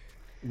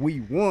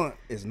we want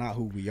is not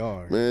who we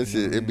are. Man,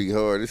 it'd be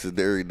hard. This is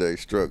the everyday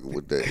struggle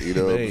with that. You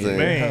know what I'm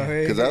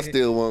saying? Because I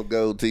still want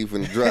gold teeth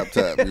and drop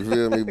top. You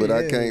feel me? But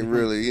I can't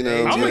really, you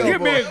know. I'm going to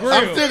get me a grill.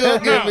 I'm still going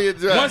to get me a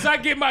drop. Once I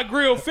get my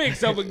grill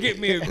fixed, I'm going to get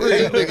me a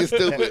grill. That nigga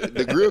stupid.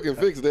 The grill can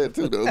fix that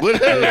too, though.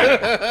 But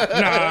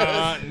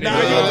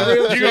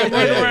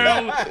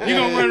you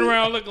gonna run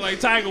around looking like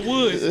Tiger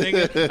Woods,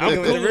 nigga.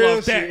 I'm cool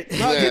off that.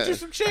 Get you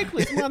some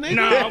chicklets, my nigga.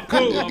 Nah, I'm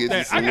cool off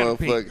that. I got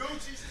to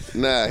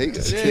Nah, he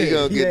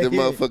gonna get the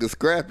motherfucking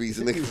scrappies,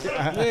 nigga.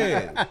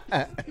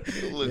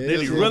 Then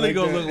he really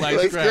gonna look like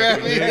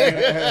Scrappy.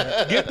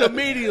 Get the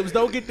mediums,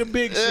 don't get the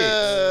big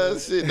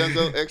shit. Shit, don't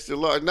go extra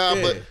large. Nah,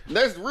 but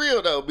that's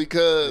real though,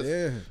 because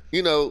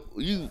you know,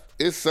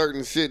 it's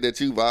certain shit that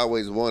you've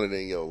always wanted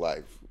in your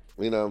life.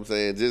 You know what I'm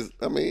saying?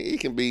 It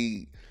can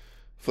be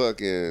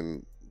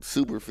fucking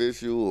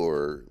superficial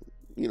or,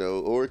 you know,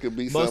 or it could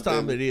be something. Most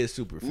times it is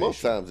superficial.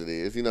 Most times it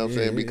is, you know what I'm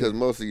saying? Because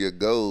most of your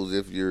goals,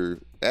 if you're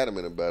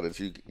adamant about it,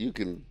 you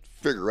can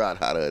figure out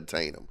how to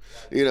attain them.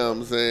 You know what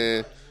I'm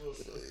saying?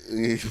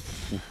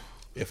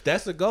 If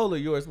that's a goal of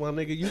yours, my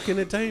nigga, you can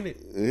attain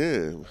it.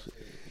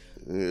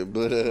 Yeah,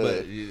 but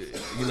you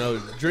know,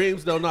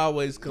 dreams don't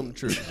always come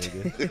true,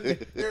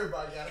 nigga.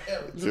 Everybody gotta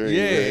have a dream.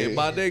 Yeah,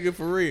 my nigga,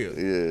 for real.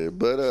 Yeah,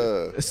 but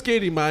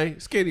Skitty man.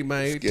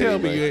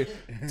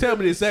 Tell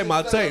me this ain't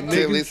my tape, nigga.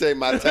 Tell me this ain't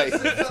my tape.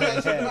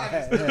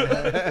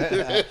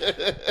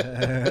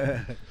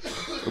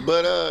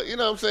 But you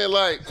know what I'm saying?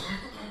 Like,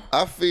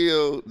 I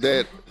feel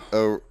that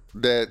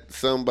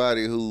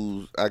somebody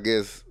who's, I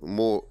guess,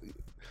 more,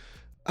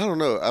 I don't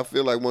know. I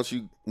feel like once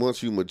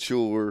you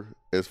mature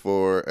as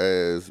far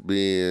as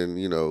being,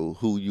 you know,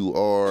 who you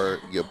are,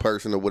 your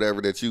person or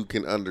whatever, that you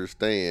can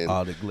understand.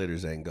 All the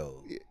glitters ain't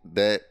gold.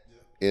 That,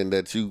 and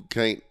that you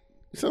can't,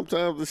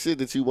 sometimes the shit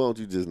that you want,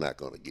 you just not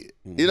gonna get.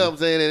 Mm-hmm. You know what I'm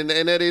saying?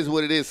 And that is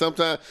what it is.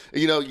 Sometimes,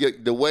 you know,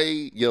 the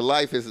way your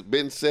life has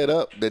been set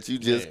up, that you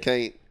just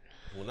can't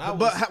When I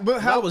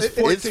was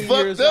 14 It's years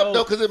fucked up old,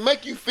 though, because it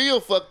make you feel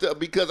fucked up.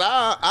 Because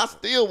I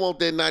still want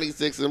that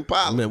 '96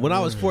 Impala. man, when I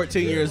was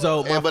 14 years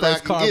old, my but I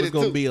first can car get was it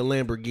gonna too. be a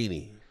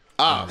Lamborghini.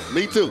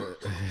 Me too.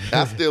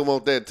 I still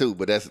want that too,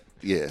 but that's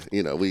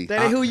we.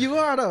 That ain't who you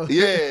are though.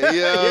 Yeah,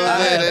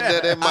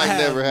 that might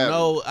never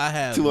happen. I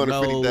have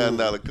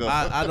 $250,000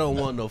 car. I don't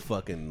want no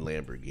fucking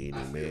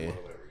Lamborghini, man.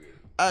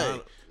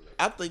 Hey,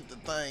 I think the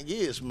thing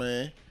is,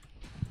 man,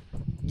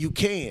 you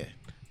can.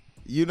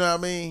 You know what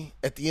I mean?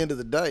 At the end of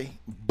the day.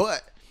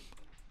 But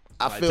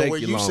I Might feel take where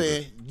you you longer.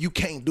 saying you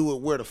can't do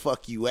it where the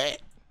fuck you at.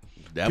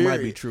 That might be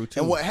Period. true too.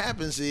 And what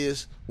happens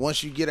is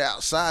once you get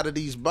outside of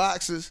these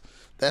boxes,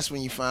 that's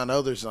when you find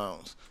other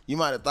zones. You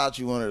might have thought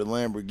you wanted a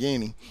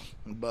Lamborghini,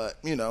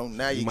 but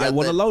now you might got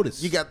want that, a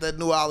Lotus. You got that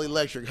new all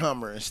electric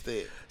Hummer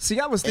instead. See,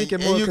 I was thinking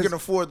and more you 'cause- can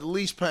afford the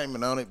lease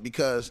payment on it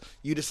because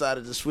you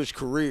decided to switch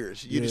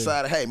careers. You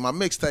decided, hey, my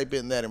mixtape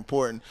isn't that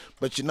important,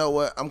 but you know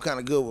what? I'm kind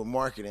of good with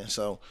marketing,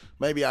 so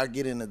maybe I'll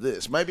get into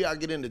this. Maybe I'll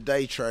get into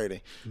day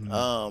trading.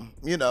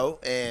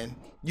 And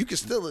you can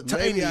still attain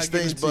Maybe I these get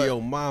things, into but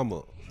your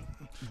mama.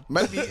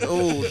 maybe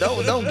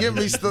don't give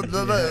me stuff.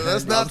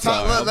 Let's not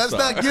sorry, talk. I'm Let's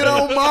sorry. not get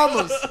on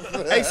mamas.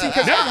 Hey, see,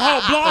 cause there's a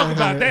whole blog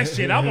about that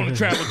shit. I want to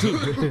travel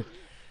too.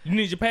 You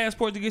need your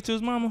passport to get to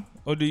his mama,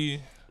 or do you?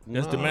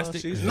 That's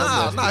domestic.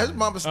 Nah, his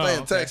mama stay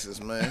in okay.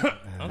 Texas, man.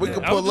 We Okay.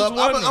 can I pull was up.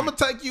 just I'm wondering.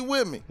 gonna take you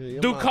with me.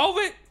 Do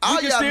COVID? All You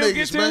can y'all still niggas,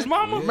 get to man. his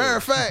mama. Matter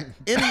of fact,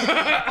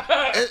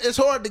 it's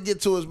hard to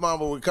get to his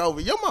mama with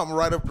COVID. Your mama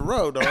right up the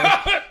road, though.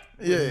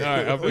 Yeah,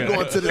 All right, we okay.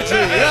 going to the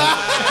gym.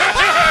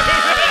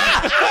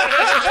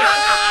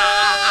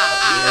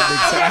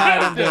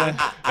 I'm done.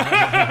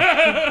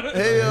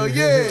 Hell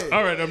yeah,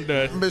 All right, I'm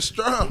done. Miss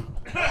Strong.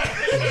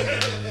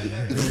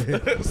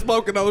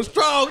 Smoking on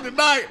strong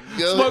tonight.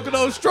 Yo. Smoking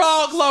on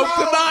strong low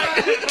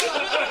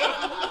tonight.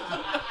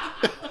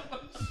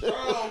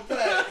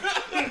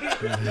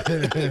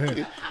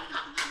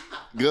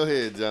 Go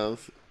ahead,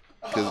 Jones.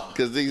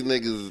 Cause these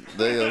niggas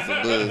they on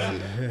some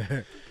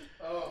bullshit.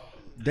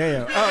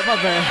 Damn. Oh, my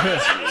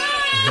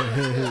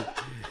bad.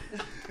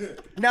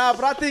 Nah,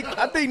 but I think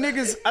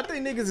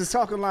niggas is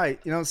talking like,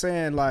 you know what I'm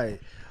saying, like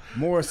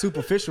more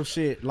superficial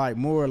shit, like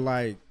more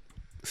like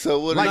So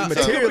what like are you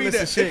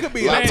materialistic that- shit. it could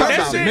be I'm Man, talking that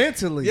about shit-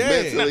 mentally.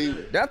 mentally?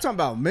 I'm talking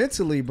about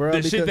mentally, bro. The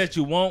because, shit that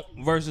you want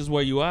versus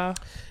where you are.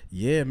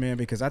 yeah, man,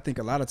 because I think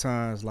a lot of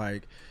times,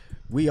 like,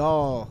 we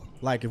all,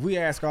 like, if we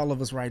ask all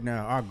of us right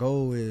now, our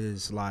goal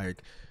is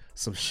like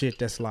some shit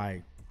that's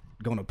like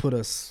gonna put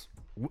us.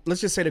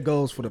 Let's just say the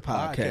goals for the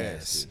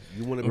podcast.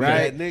 You want to be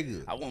Right? that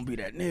nigga. I want to be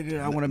that nigga.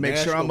 I want to make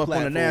sure I'm National up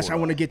on the national. I platform.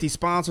 want to get these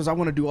sponsors. I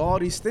want to do all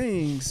these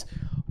things.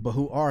 But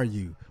who are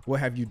you? What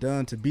have you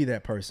done to be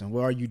that person?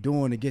 What are you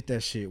doing to get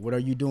that shit? What are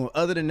you doing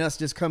other than us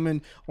just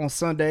coming on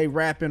Sunday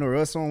rapping or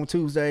us on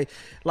Tuesday?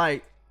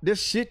 Like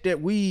this shit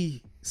that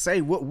we say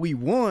what we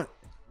want,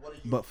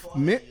 but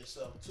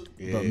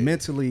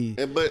mentally,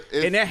 But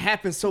and that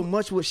happens so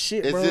much with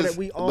shit, it's bro. just, that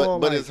we all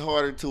but like, it's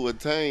harder to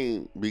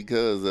attain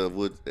because of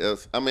what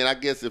else. I mean, I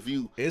guess if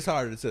you It's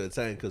harder to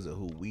attain because of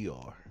who we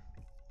are.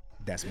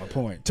 that's my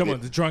point. Talking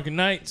about the drunken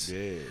nights.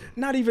 Yeah.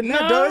 Not even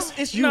that, No, does.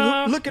 It's you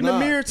no, look in the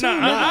mirror too.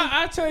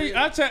 Nah,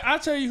 nigga. I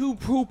tell you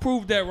who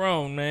proved that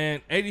wrong,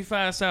 man.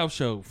 85 South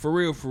Show, for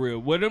real.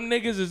 Where them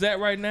niggas is at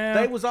right now?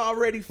 They was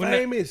already When that-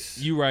 famous.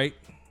 You right?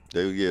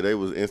 they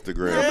was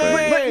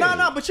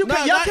Instagram. But you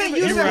can't, y'all can't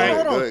use that. right.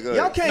 Hold Go on, ahead, go y'all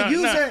ahead. can't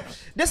use Nah. that.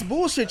 That's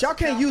bullshit. Y'all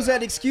can't use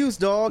that excuse,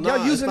 dog. Y'all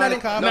Nah, using it's not that.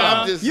 a cop No, out.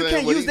 I'm just You saying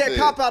can't what use he that said.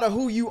 cop out of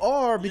who you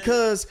are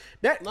because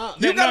that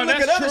you gotta look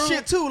at that's other true.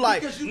 shit too.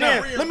 Like, Because you man,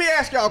 not real. let me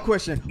ask y'all a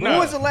question. No. When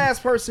was the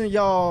last person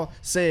y'all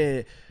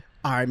said,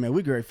 "All right, man,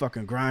 we great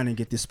fucking grind and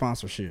get this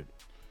sponsorship"?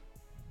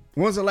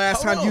 When was the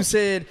last Hold time you on.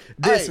 said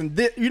this Hey, and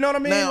this? You know what I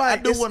mean? Now like,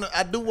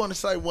 I do want to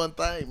say one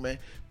thing, man,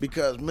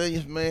 because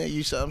Millions, man,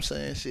 you see what I'm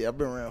saying? Shit, I've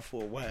been around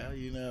for a while,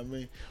 you know what I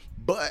mean?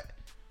 But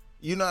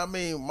you know what I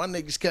mean? My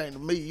niggas came to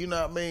me, you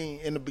know what I mean?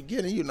 In the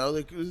beginning, you know,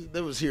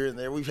 there was here and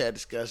there. We've had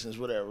discussions,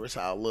 whatever. It's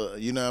how I look,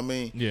 you know what I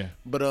mean? Yeah.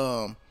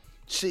 But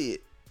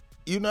shit,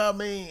 you know what I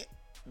mean?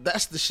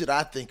 That's the shit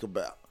I think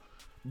about.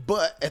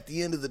 But at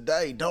the end of the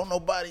day,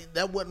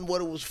 that wasn't what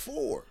it was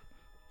for.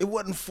 It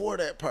wasn't for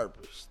that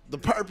purpose. The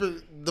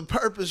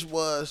purpose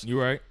was You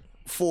right?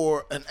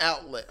 for an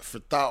outlet for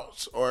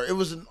thoughts, or it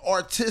was an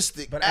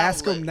artistic but outlet.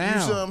 ask them now.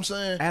 You see what I'm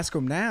saying? Ask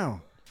them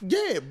now.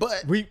 Yeah,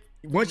 but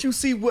Once you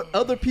see what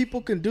other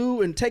people can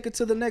do and take it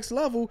to the next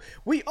level,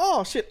 we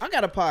all shit. I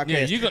got a podcast.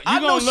 Yeah, you I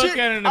know gonna look shit.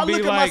 at it and I be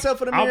look like, at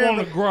myself in the I mirror. want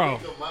to and- grow.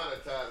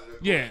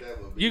 Yeah,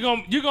 you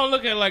gonna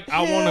look at it like I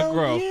want to Hell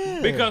grow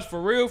yeah. because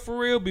for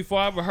real, before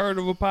I ever heard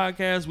of a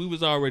podcast, we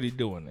was already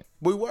doing it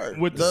we were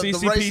with the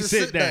CCP racist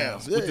sit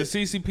downs. Yeah. With the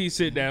CCP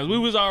sit downs, we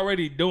was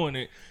already doing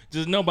it.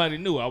 Just nobody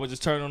knew. I would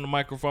just turn on the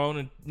microphone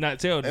and not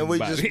tell them. and we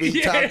about just it. be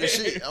Yeah. talking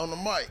shit on the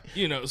mic.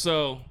 You know,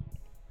 so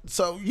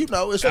So you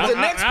know, it's But the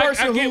like, next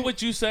person I get who-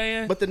 what you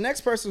saying. But the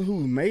next person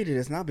who made it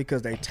is not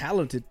because they more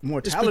talented.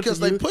 because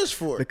than they you, pushed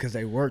for it. Because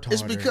they worked harder.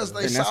 It's because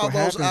they And that's saw what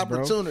those happens, bro.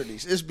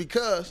 opportunities. It's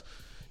because,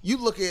 you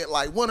look at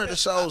like one of the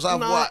shows I've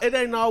watched. It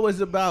ain't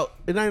always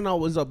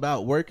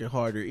about working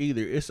harder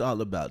either. It's all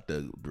about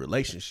the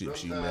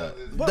relationships you make.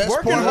 That's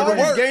working part of hard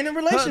the is work. gaining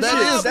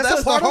relationships. That's a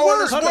the part of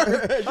hardest work.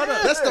 work.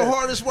 That's the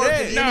hardest work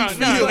in No, any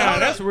field.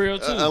 that's real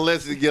too.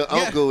 Unless your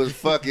uncle is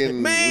fucking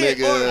Man,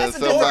 nigga or or that's a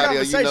somebody,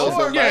 or you know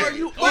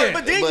conversation. somebody. Yeah.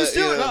 But then you But,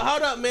 still you know,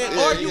 hold up, man.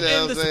 yeah, Or you you know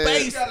in what the I'm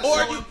saying? space,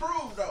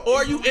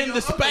 or you in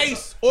the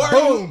space, or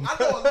Boom. you. I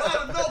know a lot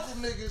of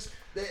local niggas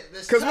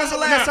that's Because when's the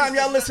last time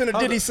y'all listened to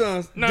Diddy's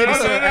son's Diddy's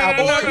son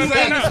album?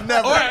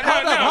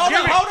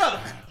 Hold up.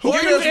 Who Or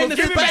you cares in what the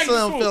 50 space,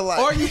 Cent feel like?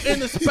 or you in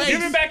the Give it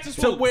space back to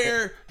to Swoop.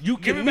 where you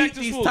Give can it back meet to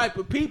these Swoop. type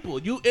of people.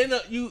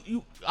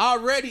 You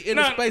already in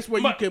a space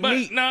where you can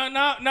meet. No,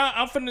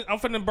 I'm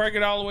finna break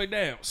it all the way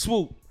down.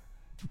 Swoop.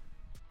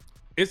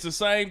 It's the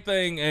same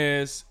thing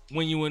as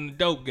when you in the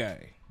dope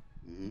game.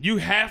 You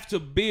have to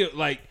build,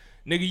 like,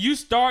 nigga, you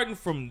starting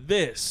from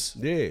this.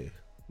 Yeah.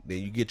 Then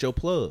you get your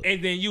plug.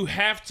 And then you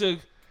have to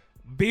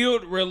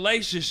build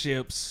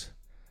relationships.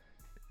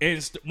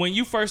 And when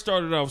you first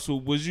started off,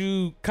 Swoop, was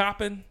you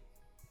copping?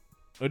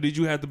 Or did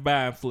you have to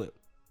buy and flip?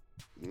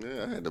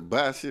 Yeah, I had to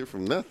buy shit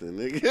from nothing,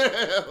 nigga.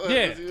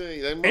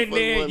 Yeah. And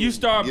then you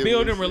start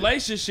building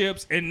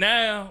relationships, and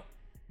now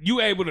you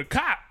able to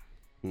cop.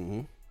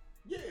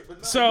 Yeah, but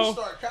now So, you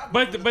start copying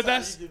but- from the but time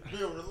that's- you can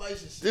build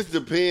relationships. This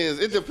depends.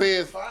 It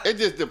depends. It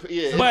just depends.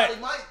 Yeah. But-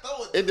 Somebody might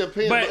throw It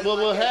depends. But- But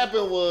what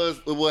happened was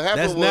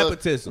That's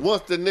nepotism.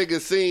 once the nigga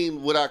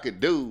seen what I could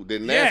do,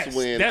 then that's Yes,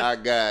 when that- I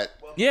got.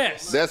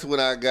 Yes. That's when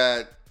I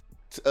got.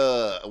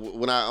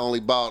 When I only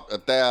bought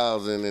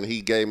 1,000 and he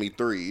gave me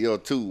 3 or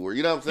 2, or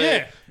you know what I'm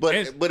saying.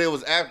 Yeah. But it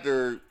was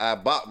after I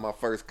bought my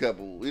first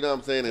couple. You know what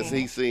I'm saying. And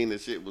he seen the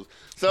shit was.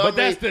 So But I mean,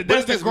 that's it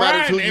the just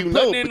matters who grind you and know,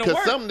 putting in the because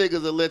work. some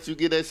niggas will let you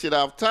get that shit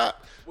off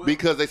top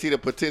because they see the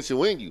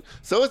potential in you.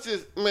 So it's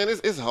just, man,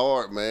 it's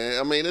hard, man.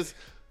 I mean,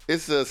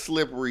 it's a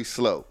slippery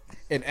slope.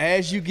 And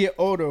as you get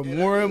older,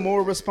 more and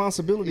more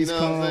responsibilities You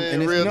know what I'm come. saying?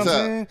 And it's, Real you know what I'm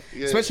talk. saying?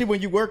 Yeah. Especially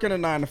when you work in a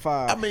 9 to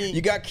 5. I mean-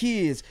 you got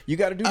kids. You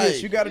got to do this.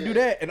 Hey, You got to do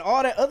that. And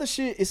all that other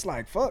shit, it's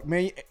like, fuck,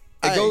 man. It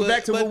goes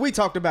back to what we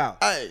talked about.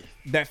 Hey,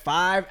 That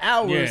 5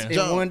 hours Yeah. in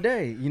John. one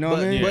day. You know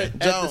what I mean? But at the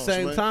Jones,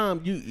 same man.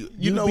 time,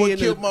 you know be what in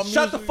the- killed my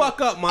Shut the music? fuck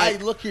up, Mike.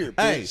 Hey, look here,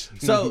 Hey,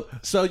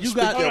 bitch. so you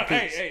got Hold on,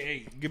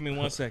 hey, give me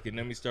 1 second.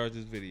 Let me start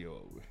this video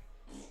over.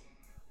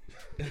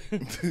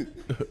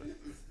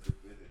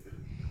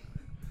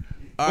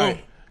 all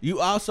right. You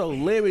also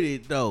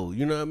limited though.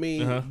 You know what I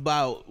mean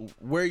about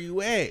where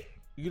you at.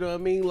 You know what I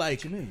mean?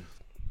 Like,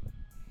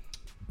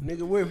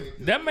 nigga, we're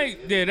That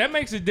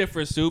makes a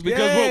difference too, because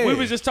Yeah. we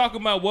was just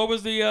talking about what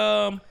was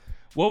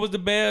the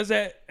Bears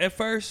at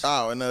first,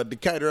 oh, in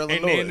Decatur, Illinois.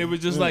 and then it was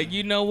just like,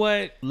 you know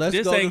what, let's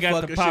this go ain't to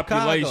got the fucking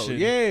population,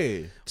 Chicago.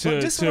 Yeah,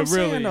 But this to what I'm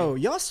really. saying, though.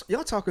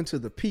 Y'all talking to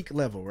the peak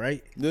level,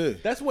 right? yeah.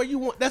 that's where you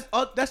want.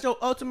 That's your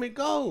ultimate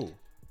goal.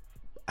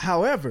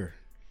 However,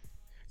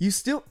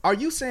 are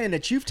you saying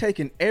that you've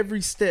taken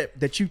every step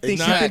that you think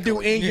you Exactly. can do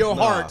in your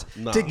Nah, heart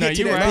nah. to Nah, get to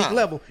you that right. peak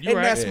level? You And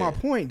right. that's Yeah. my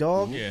point,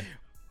 dog. Yeah,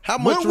 How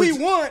much What we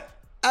want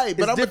Hey,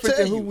 but is I'm gonna different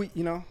tell than you, who we,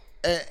 you know.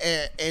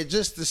 and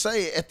just to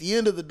say it, at the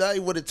end of the day,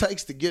 what it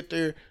takes to get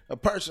there, a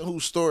person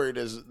whose story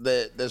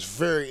that's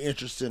very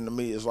interesting to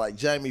me is like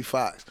Jamie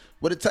Foxx.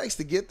 What it takes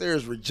to get there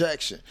is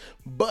rejection.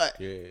 But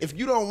if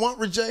you don't want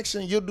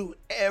rejection, you'll do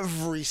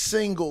every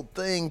single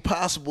thing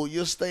possible.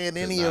 You'll stay in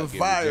any not get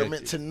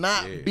environment to rejected.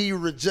 not be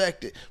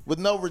rejected. With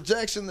no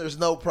rejection, there's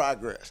no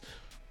progress.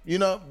 You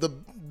know,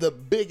 the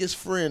biggest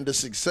friend to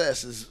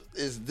success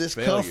is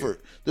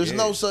discomfort. There's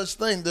no such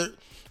thing.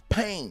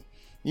 Pain.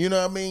 You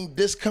know what I mean?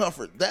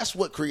 Discomfort. That's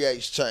what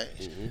creates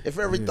change. If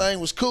everything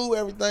was cool,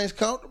 everything's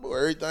comfortable,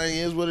 everything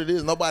is what it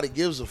is, nobody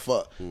gives a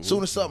fuck.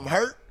 Soon as something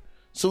hurt,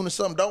 soon as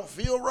something don't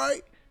feel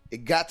right,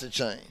 it got to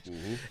change. And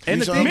You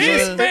the see what thing I'm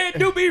this saying? man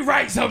do be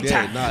right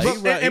sometimes. Nah, But-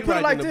 he right, and he put it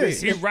right like in the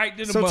this. bitch. He right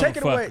to the So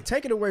motherfucker.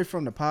 take it away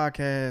from the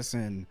podcast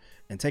and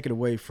take it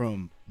away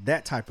from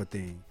that type of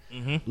thing.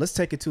 Let's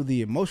take it to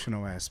the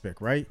emotional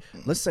aspect, right?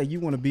 Let's say you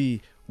want to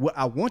be what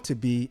I want to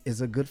be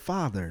is a good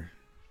father.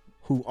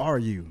 Who are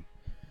you?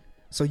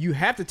 So you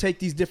have to take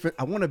these different.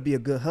 I want to be a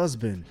good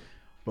husband,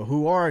 but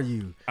who are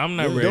you? I'm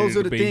not ready Those to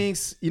are the be.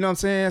 things, you know what I'm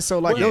saying? So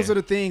like Yeah. those are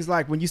the things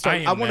like when you start.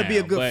 I I am want to be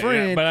a now, good but-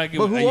 friend, but I but,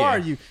 get- who yeah. are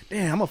you?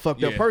 Damn, I'm a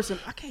fucked up Yeah. person.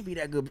 I can't be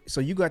that good.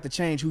 So you got to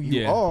change who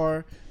you Yeah.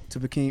 are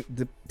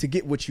to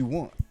get what you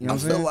want. You know I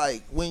what I'm feel saying?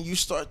 like when you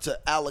start to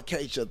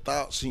allocate your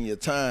thoughts and your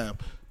time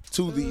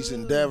to these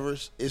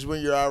endeavors is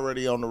when you're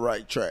already on the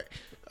right track.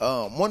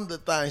 One of the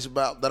things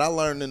about that I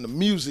learned in the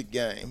music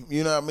game,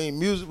 you know what I mean?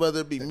 Music,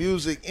 whether it be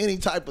music, any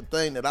type of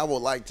thing that I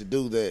would like to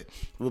do that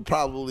would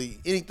probably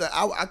anything.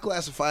 I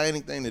classify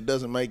anything that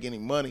doesn't make any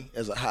money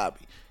as a hobby.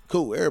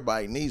 Cool,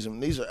 everybody needs them.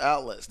 These are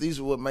outlets. These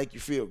are what make you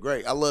feel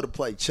great. I love to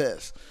play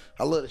chess.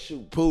 I love to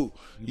shoot pool.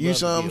 You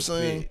love know to what be I'm a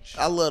saying? bitch.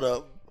 I love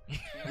to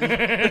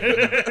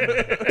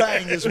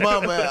Bang his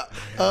mama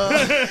out.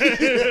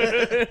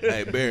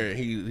 Hey, Barry,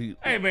 he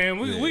Hey man,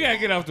 we gotta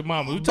get off the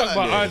mama. We talk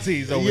about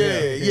aunties over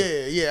here.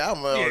 Yeah.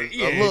 I'm a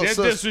little That's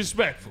sister.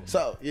 disrespectful.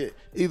 So yeah,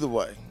 either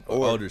way.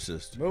 or older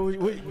sister. What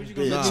you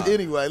gonna do?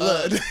 Anyway,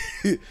 look.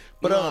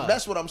 But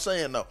that's what I'm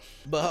saying though.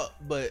 But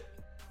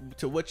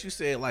To what you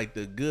said, like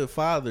the good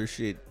father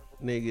shit,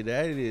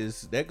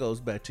 nigga, that goes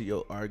back to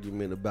your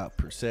argument about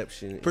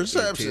perception.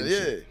 Perception,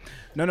 yeah.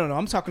 No.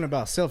 I'm talking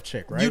about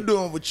self-check, right? You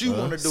doing what you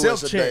want to do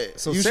as a dad.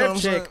 So You see what I'm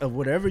self-check saying? of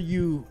whatever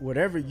you,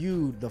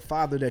 the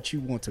father that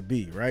you want to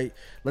be, right?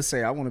 Let's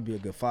say I want to be a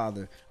good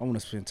father. I want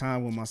to spend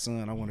time with my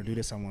son. I want to do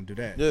this. I want to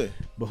do that. Yeah.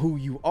 But who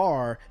you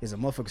are is a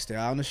motherfucker still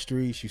out in the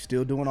streets. You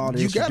still doing all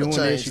this. You You're gotta doing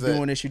change this. You're that.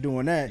 doing this. You're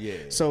doing that. Yeah.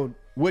 So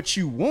what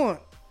you want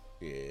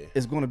Yeah.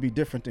 is going to be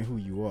different than who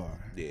you are.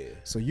 Yeah.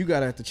 So you got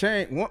to have to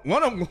change. One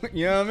of them,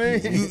 you know what I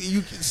mean?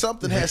 You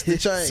something has to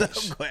change.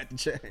 Something gonna have to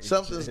change.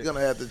 Something's gonna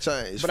have to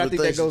change. But for I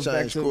think that things goes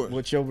back change to course.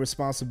 what your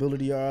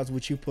responsibility are,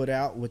 what you put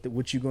out,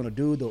 what you're gonna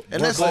do.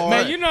 And that's work like- hard.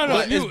 Man, you know,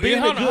 But is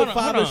being a good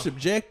father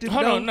subjective?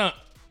 Hold though? on, no.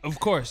 Of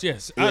course,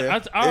 yes. Yeah,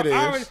 it is. I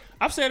already,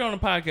 I've said it on the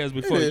podcast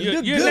before. It is. You,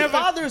 The you good never,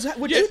 father is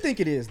what you think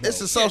it is. Though. It's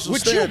a social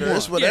What you standard. want.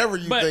 It's whatever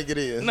you but- think it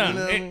is. Nah, you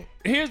know what I mean?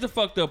 here's the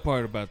fucked up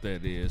part about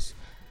that is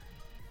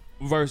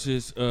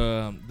versus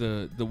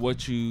the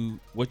what you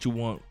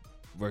want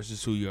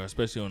versus who you are,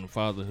 especially on the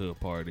fatherhood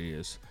part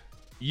is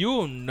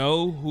you'll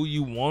know who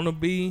you want to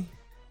be,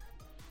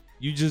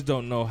 you just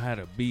don't know how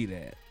to be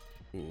that.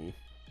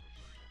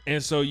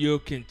 And so you'll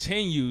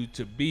continue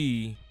to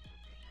be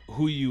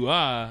who you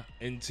are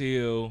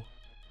until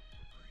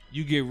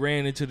you get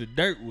ran into the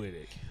dirt with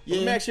it. Let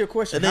me ask you a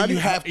question. And then How do you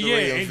have to Yeah,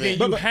 reinvent. and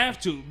then you have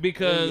to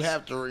because you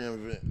have to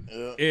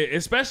reinvent. Yeah.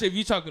 especially if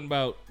you're talking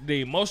about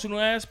the emotional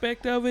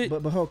aspect of it.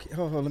 But hold,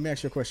 let me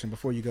ask you a question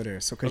before you go there.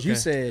 So, because you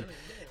Okay. said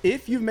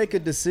if you make a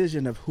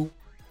decision of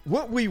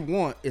what we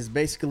want is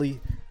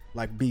basically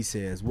like B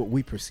says, what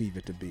we perceive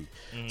it to be.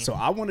 So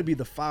I want to be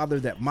the father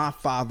that my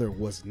father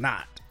was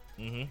not.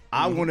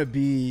 I want to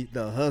be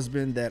the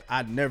husband that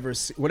I never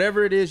see.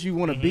 Whatever it is you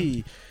want to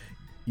be,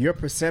 your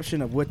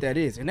perception of what that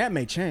is, and that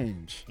may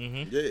change. Yeah,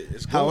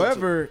 it's going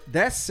However,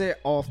 that's set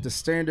off the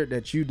standard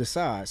that you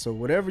decide. So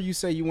whatever you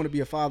say you want to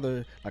be a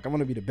father, like I want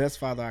to be the best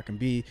father I can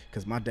be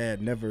because my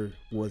dad never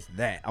was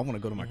that. I want to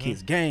go to my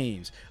kids'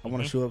 games. I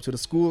want to show up to the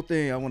school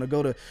thing. I want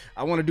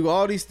to do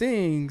all these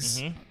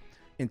things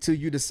until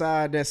you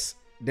decide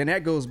then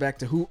that goes back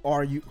to who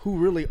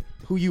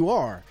you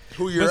are.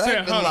 who you're But say,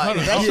 acting hold on, like. hold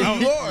on. That's who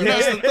you are.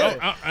 That's the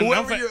thing.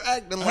 Whoever I'm you're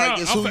acting hold like on,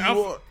 is who you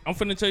are I'm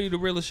finna tell you the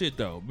realest shit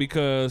though,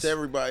 because to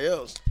everybody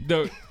else.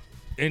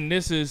 and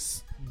this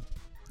is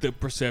the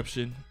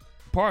perception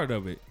part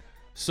of it.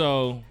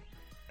 So,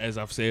 as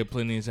I've said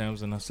plenty of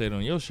times, and I said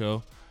on your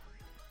show,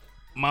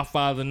 my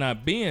father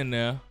not being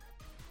there,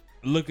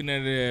 looking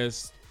at it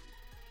as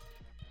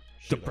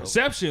the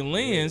perception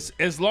lens.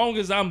 As long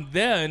as I'm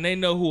there and they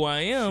know who I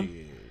am,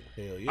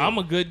 Hell yeah. I'm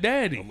a good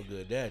daddy. I'm a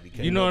good daddy.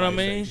 Can't You know what I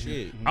nobody mean?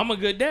 say shit. I'm a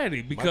good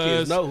daddy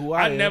because know who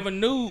I am. never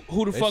knew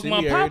who the They fuck see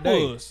my me every pop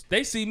day. was.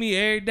 They see me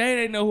every day.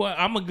 They know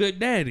I'm a good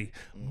daddy.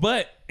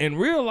 But in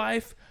real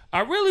life,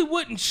 I really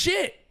wasn't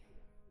shit.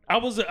 I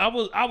was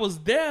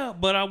there,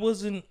 but I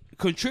wasn't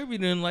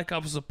contributing like I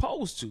was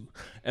supposed to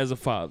as a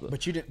father.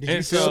 But you didn't. Did And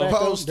you feel so- that though,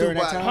 Supposed to during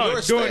that by time?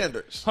 your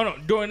standards. Hold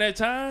on, during that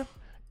time,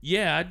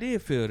 yeah, I did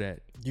feel that.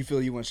 You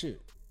feel you want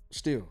shit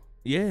still.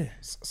 Yeah.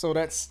 So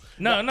that's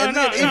No. And then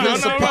even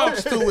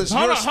supposed to is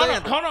your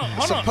standard. Hold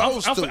on.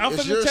 Supposed to I'm is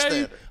finna your tell you.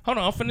 standard. Hold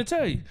on, I'm finna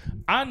tell you.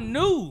 I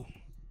knew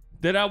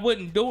that I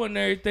wasn't doing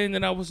everything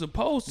that I was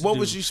supposed to What do.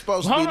 was you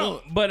supposed to be doing?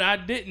 But I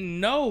didn't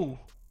know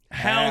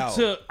how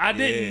to. I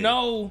didn't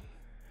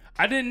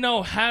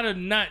know how to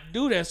not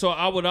do that. So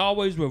I would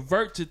always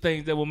revert to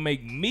things that would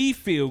make me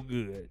feel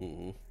good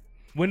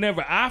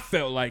whenever I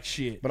felt like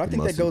shit. But I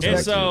think that goes And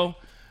back to so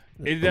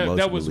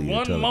that was Emotionally one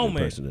intelligent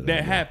moment person that I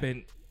that know.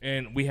 happened,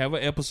 and we have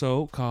an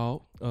episode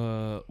called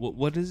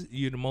what is it?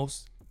 You're the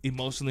most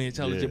emotionally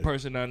intelligent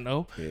person I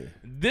know.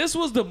 This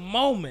was the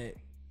moment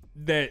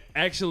that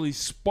actually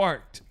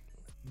sparked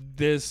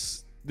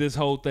this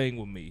whole thing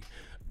with me.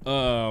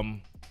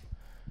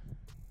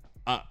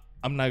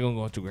 I'm not gonna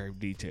go into great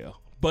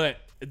detail, but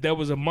there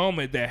was a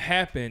moment that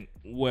happened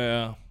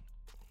where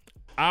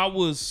I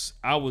was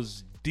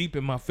deep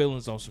in my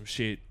feelings on some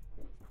shit,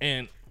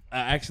 and I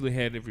actually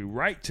had every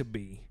right to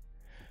be,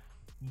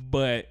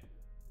 but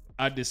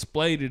I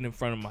displayed it in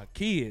front of my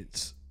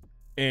kids.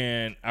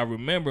 And I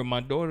remember my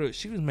daughter,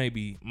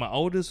 my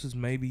oldest was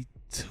maybe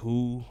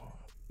 2,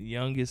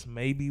 youngest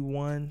maybe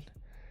 1.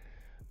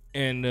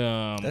 And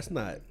That's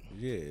not.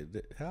 Yeah.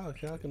 How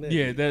can that?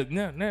 yeah, be? there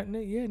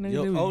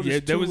Your was,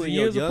 oldest there two was and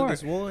your years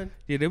youngest apart. one.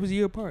 Yeah, there was a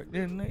year apart.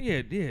 Yeah,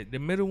 the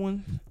middle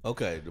one.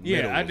 Okay. The Yeah,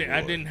 middle I was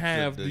one. didn't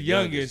have the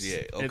youngest,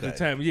 youngest yeah, at the okay.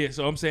 time. Yeah,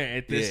 so I'm saying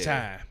at this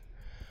Yeah. time.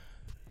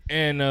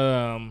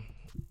 And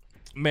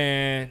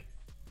man,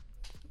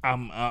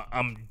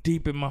 I'm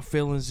deep in my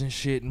feelings and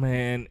shit,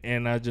 man.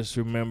 And I just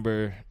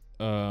remember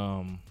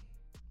I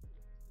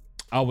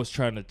was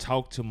trying to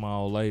talk to my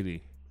old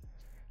lady,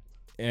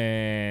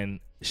 and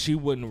she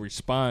wasn't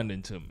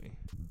responding to me.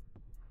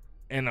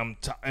 And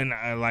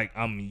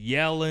I'm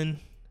yelling,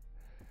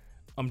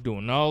 I'm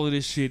doing all of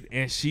this shit,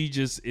 and she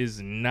just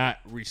is not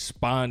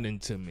responding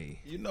to me.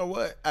 You know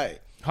what? Hey,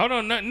 hold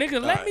on,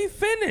 nigga, let me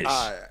finish.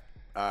 All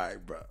right,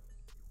 bro.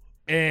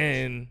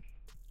 And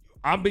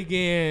I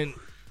began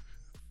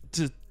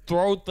to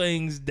throw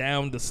things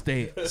down the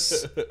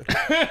stairs.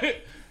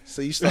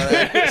 So you started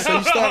acting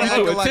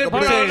like a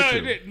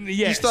bitch.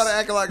 Yes. You started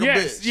acting like a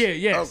bitch.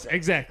 Yes, Okay.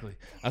 exactly.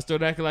 I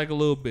started acting like a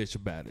little bitch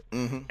about it.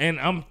 And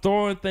I'm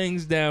throwing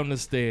things down the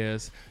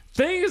stairs.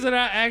 Things that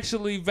I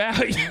actually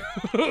value.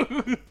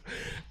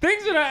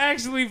 Things that I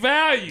actually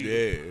value.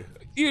 Yeah.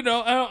 You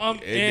know,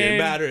 It didn't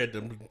matter at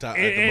the time.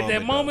 At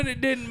that moment,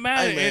 it didn't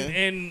matter.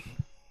 Hey, and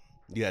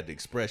you had to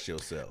express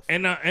yourself. I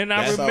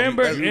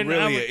remember. You and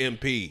really an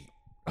MP.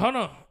 Hold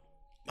on.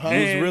 You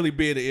was really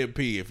being an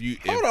MP.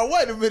 Hold on,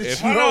 wait a minute.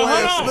 Hold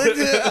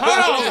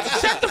on.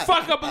 Shut the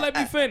fuck up and let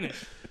me finish.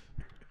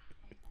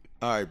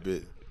 All right,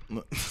 bitch.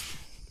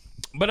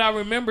 But I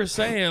remember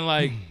saying,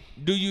 like,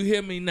 do you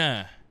hear me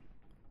now?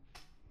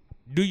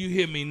 Do you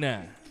hear me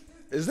now?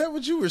 Is that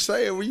what you were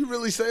saying? Were you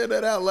really saying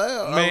that out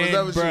loud? Man, or was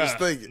that what you was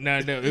thinking? No,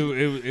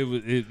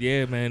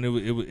 yeah, man.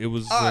 It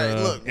was. All right,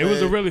 look, it was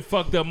a man. really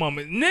fucked up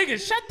moment. Nigga,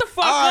 shut the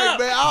fuck All right, up.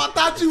 man. I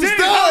thought you was Dude,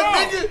 done, hold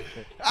on. nigga.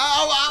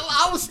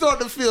 I was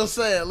starting to feel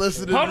sad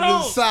listening Hold to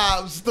on. this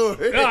sob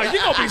story. No, you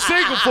gonna be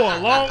single for a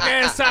long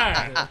ass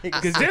time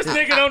because this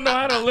nigga don't know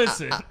how to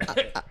listen.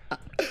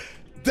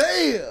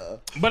 Damn.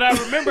 But I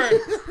remember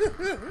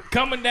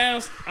coming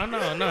down. Oh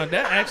no,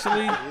 that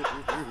actually.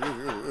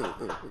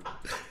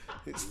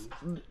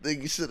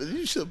 Nigga,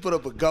 you should put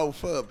up a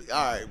GoFundMe.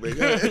 All right, man.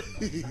 Go ahead.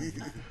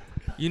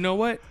 You know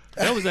what?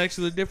 That was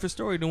actually a different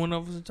story than what I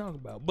was talking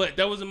about. But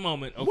that was a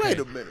moment. Okay. Wait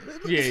a minute, man.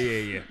 Yeah.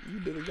 You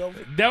did a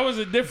GoFundMe. That was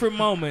a different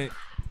moment.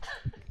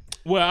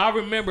 Well, I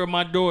remember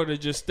my daughter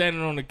just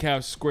standing on the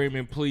couch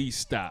screaming, "Please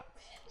stop."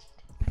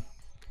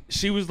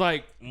 She was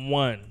like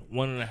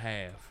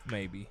 1.5,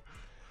 maybe.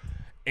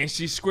 And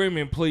she's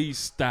screaming, "Please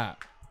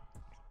stop."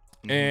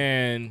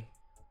 And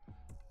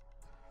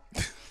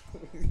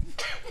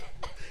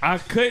I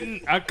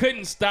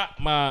couldn't stop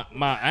my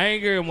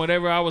anger and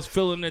whatever I was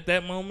feeling at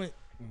that moment.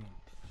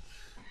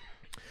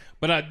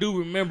 But I do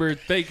remember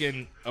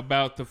thinking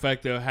about the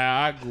fact of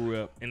how I grew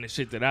up and the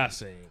shit that I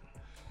seen.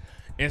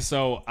 And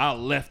so I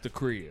left the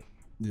crib.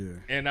 Yeah.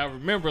 And I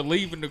remember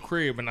leaving the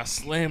crib and I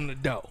slammed the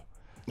door.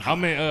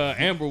 I'm in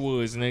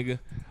Amberwoods, nigga.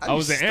 I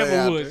was in used to stay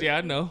out Amberwoods. there. Yeah,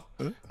 I know.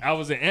 I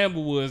was in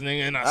Amberwoods,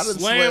 nigga, and I I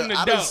slammed the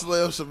done door.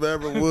 slammed some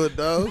Everwood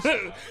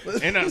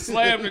doors. And I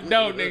slammed the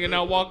door, nigga, and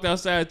I walked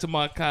outside to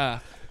my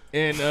car.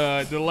 And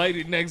the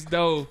lady next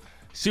door,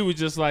 she was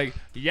just like,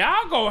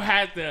 y'all gonna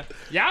have to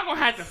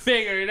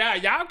figure it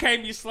out. Y'all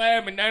can't be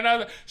slamming that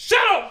other. Shut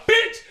up,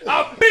 bitch!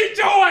 I'll beat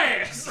your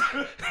ass.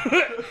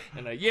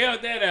 And I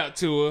yelled that out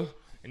to her.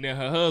 And then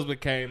her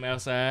husband came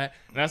outside,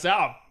 and I said,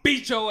 I'll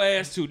beat your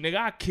ass too, nigga.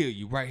 I'll kill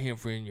you right here in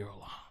front of your lawn.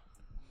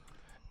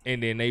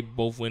 And then they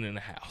both went in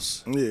the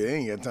house. Yeah,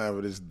 ain't got time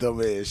for this dumb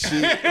ass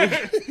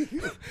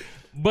shit.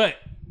 But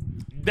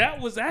that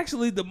was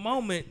actually the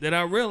moment that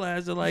I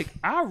realized that, like,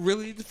 I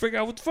really need to figure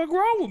out what the fuck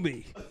wrong with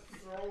me. What's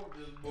wrong with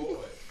this boy?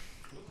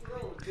 What's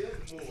wrong with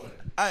this boy?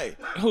 Hey,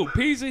 Who,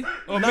 Peasy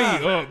or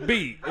me or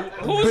B?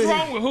 Who's B.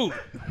 wrong with who?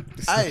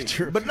 hey,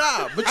 but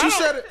you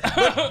said it.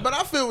 But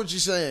I feel what you're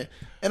saying.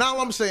 And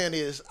all I'm saying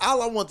is,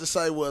 all I want to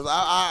say was,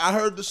 I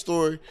heard the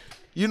story,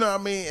 you know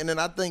what I mean? And then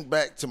I think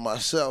back to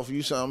myself,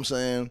 you see what I'm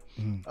saying?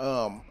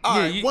 All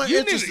right,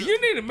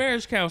 you need a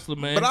marriage counselor,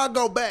 man. But I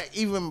go back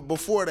even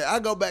before that. I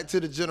go back to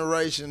the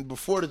generation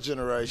before the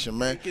generation,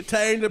 man.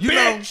 Contain the You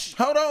bitch.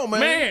 know, hold on, man.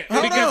 Man,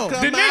 hold because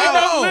on. the nigga Hold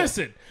don't on.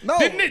 listen. No.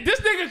 This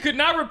nigga could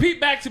not repeat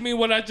back to me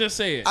what I just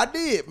said. I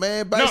did,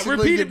 man. Basically,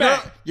 repeat it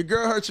back. Your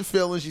girl hurt your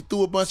feelings. You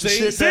threw a bunch of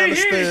shit down the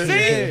stairs.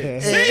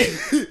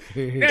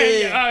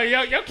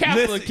 Your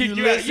counselor Listen, kicked you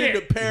you out. listen Yeah.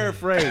 to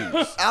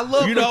paraphrase. I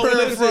love You the don't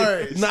listen.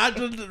 paraphrase. Not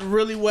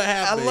really what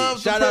happened. I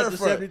love the Shout out to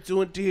paraphrase.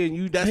 72 and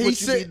 10. That's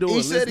what you be doing.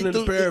 Listening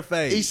to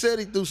paraphrase. He said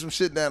he threw some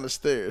shit down the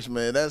stairs,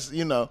 man. That's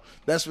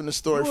that's been the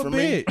story You a for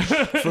me.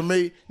 bitch. For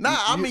me,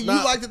 I mean, you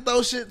like to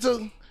throw shit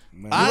too.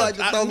 You like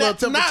to throw a little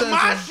temper Not my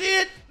tantrum?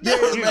 shit. Yeah,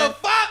 What man. the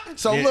fuck?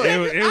 So Yeah, look,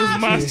 it was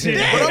my shit.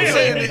 what I'm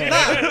saying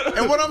is,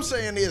 and what I'm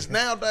saying is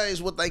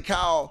nowadays what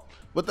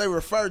they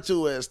refer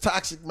to as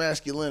toxic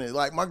masculinity.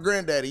 Like my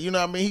granddaddy, you know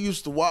what I mean? He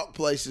used to walk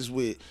places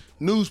with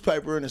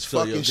newspaper in his So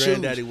fucking your shoes.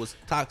 granddaddy was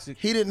toxic.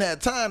 He didn't have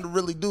time to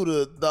really do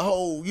the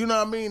whole, you know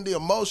what I mean, the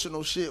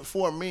emotional shit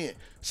for men.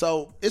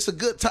 So it's a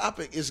good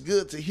topic. It's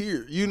good to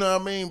hear. You know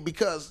what I mean?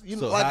 Because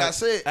So like how- I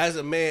said, as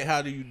a man,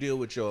 how do you deal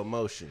with your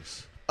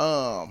emotions?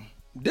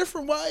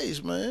 Different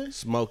ways, man.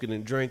 Smoking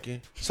and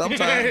drinking.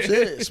 Sometimes,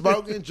 yeah,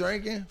 smoking,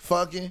 drinking,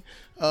 fucking,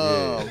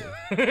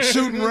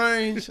 shooting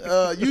range.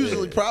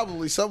 Usually,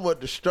 probably somewhat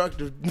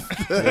destructive,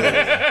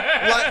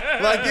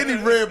 like any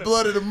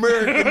red-blooded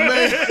American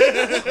man,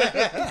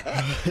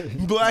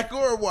 black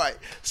or white.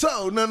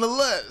 So,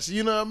 nonetheless,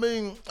 you know what I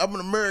mean. I'm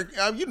an American.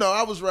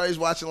 I was raised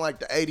watching like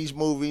the '80s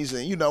movies,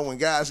 and when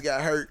guys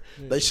got hurt,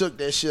 they shook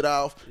that shit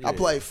off. I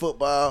played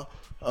football.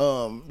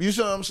 You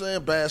see what I'm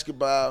saying?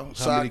 Basketball,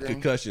 soccer. How many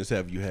concussions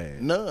have you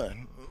had?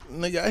 None.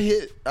 Nigga, I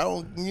hit. I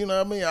don't, you know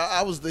what I mean?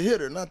 I was the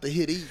hitter, not the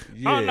hitty.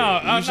 Yeah. No,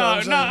 I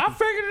figured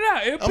it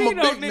out. I'm a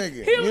big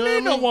nigga. He don't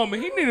need no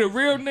woman. He need a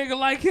real nigga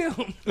like him.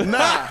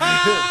 Nah.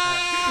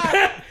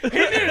 he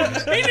need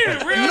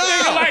a real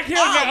nigga like him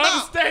that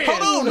understands.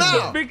 Hold on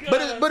now.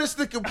 But it's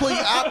the complete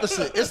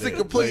opposite. It's the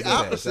complete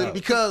opposite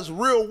because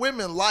real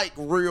women like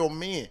real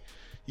men.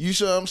 You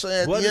see what I'm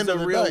saying? What is a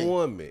real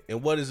woman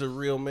and what is a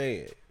real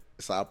man?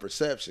 It's our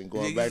perception,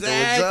 going back to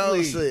what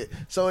John said.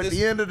 So at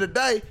the end of the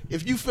day,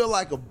 if you feel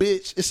like a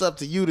bitch, it's up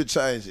to you to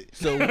change it.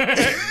 So, hey,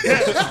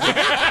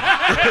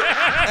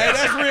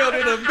 that's real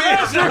than a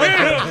bitch. That's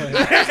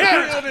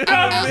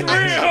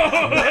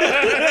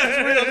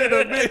real than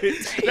a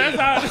bitch. That's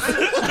how.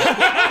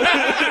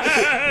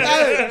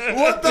 Hey,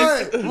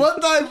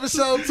 one thing for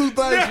sure, two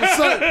things for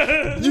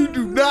certain. You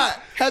do not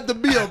have to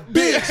be a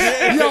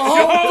bitch your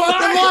whole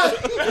fucking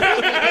life.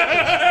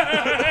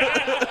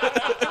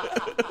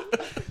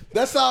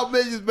 That's all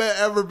Millions Man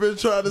ever been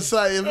trying to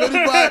say. If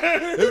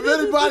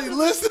anybody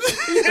listening,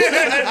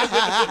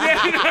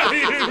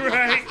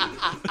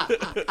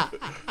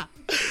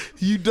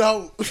 you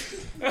don't.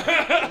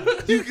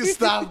 You can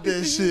stop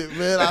that shit,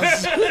 man. I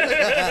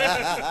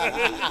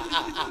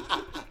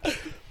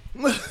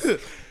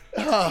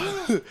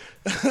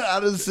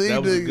done seen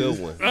that was niggas. A good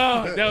one.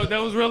 Oh,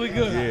 that was really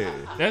good. Yeah.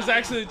 That's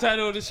actually the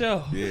title of the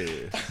show. Yeah.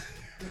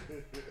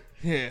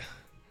 Yeah.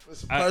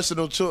 It's a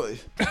personal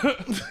choice.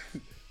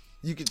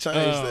 You can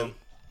change them.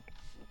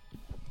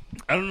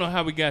 I don't know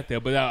how we got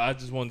there, but I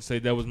just wanted to say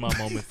that was my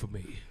moment for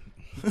me.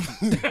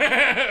 Get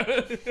out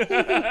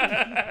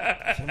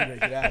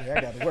of here.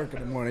 I got to work in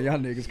the morning. Y'all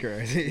niggas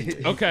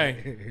crazy.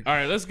 Okay. All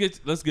right, let's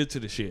get to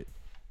the shit.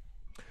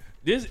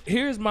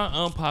 Here's my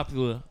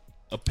unpopular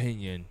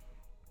opinion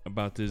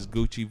about this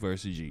Gucci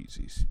versus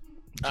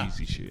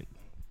Jeezy shit.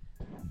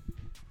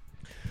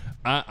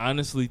 I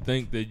honestly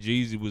think that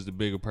Jeezy was the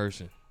bigger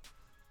person.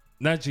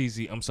 Not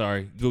Jeezy, I'm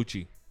sorry,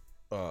 Gucci.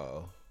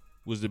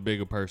 Was the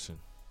bigger person.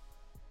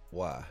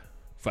 Why?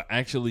 For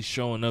actually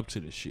showing up to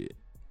the shit.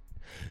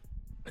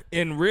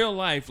 In real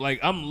life,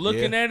 like I'm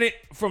looking at it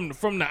from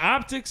the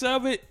optics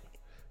of it.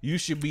 You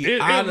should be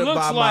honored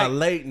by my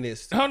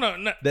lateness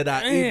that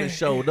I even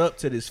showed up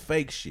to this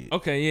fake shit.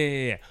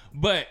 Okay, yeah.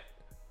 But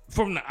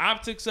from the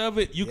optics of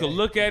it, you can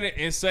look at it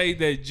and say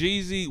that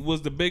Jeezy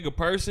was the bigger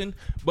person.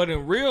 But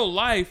in real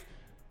life,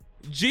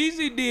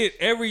 Jeezy did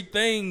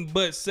everything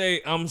but say,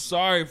 I'm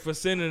sorry for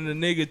sending a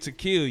nigga to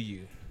kill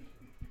you.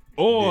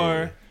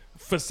 Or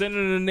for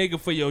sending a nigga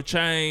for your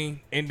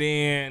chain and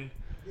then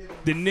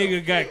the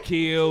nigga got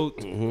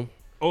killed.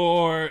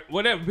 Or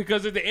whatever.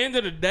 Because at the end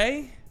of the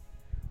day,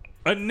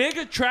 a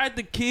nigga tried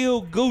to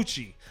kill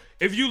Gucci.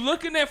 If you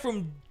looking at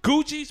from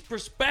Gucci's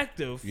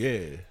perspective,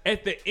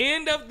 at the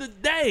end of the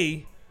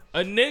day, a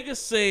nigga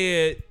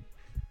said,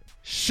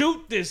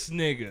 shoot this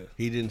nigga.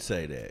 He didn't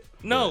say that.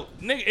 No,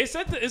 nigga, it's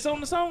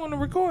on the song on the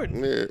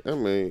recording. Yeah, I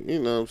mean, you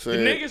know what I'm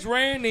saying? The niggas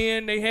ran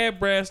in, they had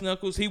brass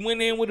knuckles. He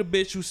went in with a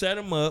bitch who set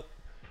him up.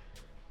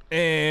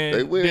 And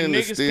they went in to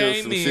niggas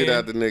steal some shit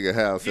out the nigga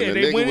house. And the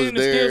nigga was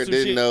there,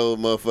 didn't know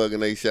motherfucking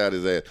they shot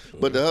his ass.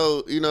 But the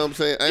whole, you know what I'm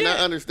saying? And I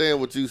understand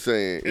what you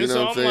saying. You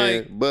know what I'm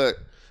saying? But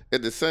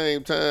at the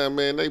same time,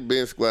 man, they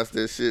been squashed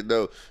that shit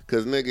though.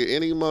 Cause nigga,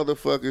 any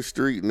motherfucking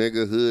street,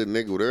 nigga, hood,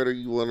 nigga, whatever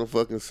you wanna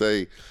fucking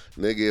say,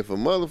 nigga, if a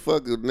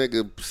motherfucker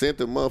nigga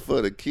sent a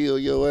motherfucker to kill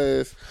your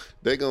ass,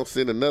 they gonna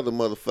send another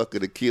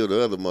motherfucker to kill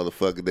the other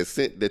motherfucker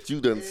that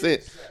you done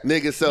sent.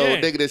 Nigga, so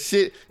nigga, the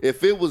shit,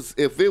 if it was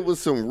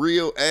some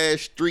real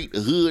ass street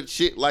hood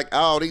shit like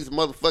all these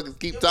motherfuckers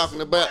keep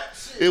talking about,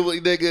 it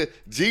was nigga,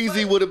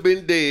 Jeezy would have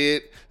been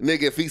dead.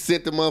 Nigga, if he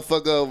sent the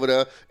motherfucker over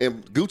there,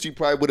 and Gucci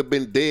probably would have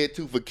been dead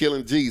too for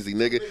killing Jeezy,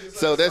 nigga.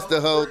 So that's the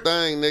whole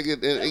thing,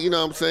 nigga. And you know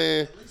what I'm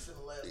saying?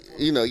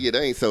 You know, they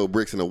ain't sold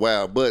bricks in a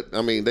while, but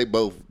I mean, they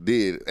both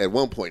did at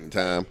one point in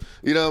time.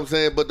 You know what I'm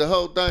saying? But the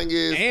whole thing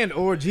is,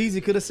 or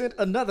Jeezy could have sent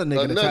another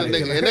nigga, and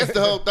that's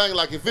the whole thing.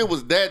 Like if it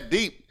was that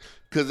deep,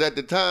 because at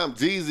the time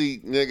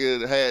Jeezy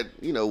nigga had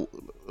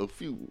a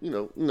few, I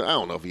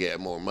don't know if he had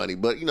more money,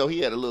 but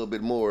he had a little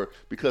bit more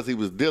because he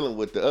was dealing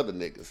with the other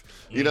niggas.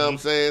 You know what I'm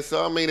saying?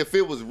 So I mean, if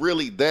it was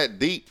really that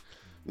deep,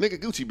 nigga,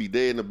 Gucci be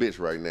dead in the bitch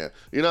right now.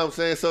 You know what I'm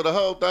saying? So the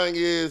whole thing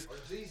is,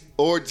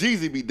 or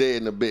Jeezy be dead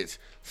in the bitch.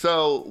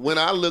 So when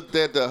I looked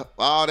at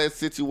all that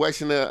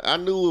situation there, I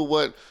knew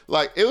it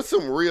was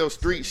some real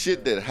street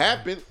shit that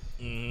happened.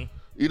 You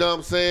You know what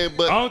I'm saying?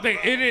 But I don't think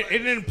it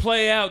didn't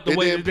play out the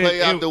way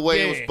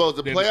it was supposed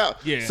to play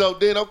out. Yeah. So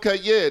then, okay,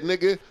 yeah,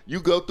 nigga, you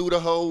go through the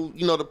whole,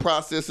 the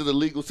process of the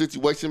legal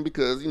situation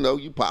because,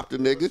 you popped a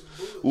nigga.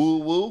 Woo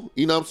woo.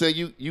 You know what I'm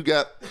saying? You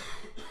got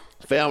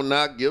found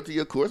not guilty,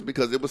 of course,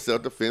 because it was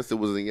self-defense. It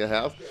was in your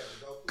house.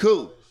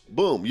 Cool.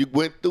 Boom. You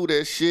went through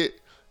that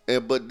shit.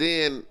 But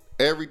then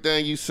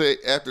everything you said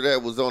after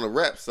that was on a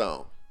rap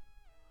song.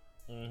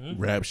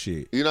 Rap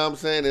shit. You know what I'm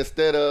saying?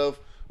 Instead of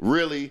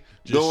really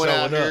just going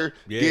out here,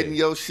 getting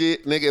your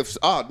shit, nigga.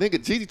 Nigga,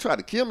 Jeezy tried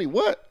to kill me.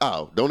 What?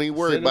 Oh, don't even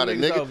worry about it,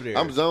 nigga.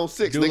 I'm zone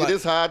 6, nigga.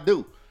 This how I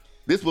do.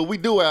 This what we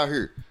do out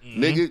here,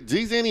 nigga.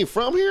 Jeezy ain't even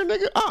from here,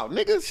 nigga. Oh,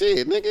 nigga,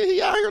 shit, nigga.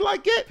 He out here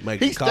like that.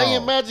 He stay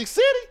in Magic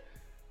City.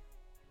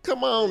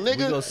 Come on,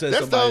 nigga.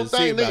 That's the whole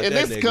thing, nigga. And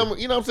this coming,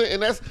 you know what I'm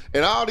saying?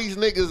 And all these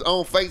niggas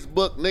on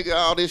Facebook, nigga,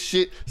 all this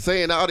shit,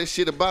 saying all this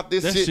shit about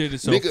this shit. That shit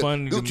is so nigga,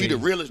 funny to Gucci me. the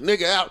realest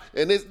nigga out.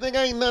 And this nigga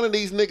ain't none of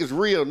these niggas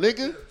real,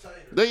 nigga.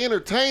 They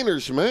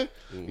entertainers, man.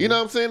 You know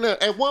what I'm saying?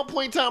 At one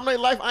point in time in their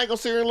life, I ain't gonna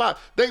sit here and lie.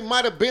 They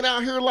might have been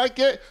out here like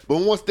that, but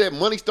once that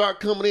money start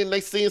coming in,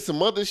 they seeing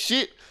some other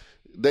shit.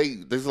 They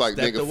like,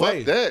 nigga,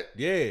 fuck that.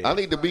 Yeah. I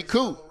need to be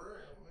cool.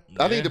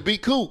 I need to be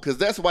cool, cause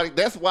that's why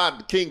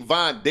King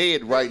Von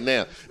dead right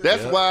now.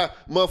 That's why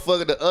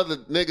motherfucker the other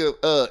nigga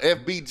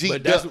FBG.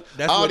 But that's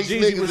all what these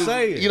Jeezy niggas was is,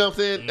 saying. You know what I'm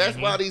saying? That's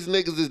why these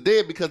niggas is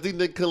dead, because these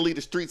niggas couldn't leave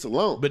the streets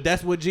alone. But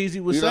that's what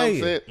Jeezy was you know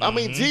saying. what I'm saying? I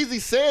mean, Jeezy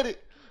said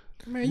it,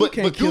 Man, you but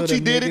can't kill Gucci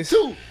them did niggas. it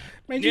too.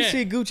 Man, you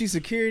see Gucci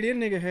security? That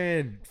nigga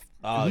had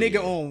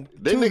nigga on.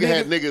 That nigga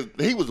had niggas.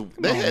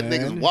 They had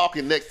man. niggas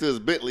walking next to his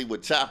Bentley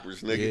with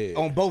choppers, nigga.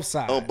 On both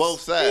sides. On both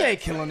sides. He ain't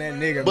killing that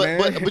nigga,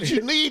 man. But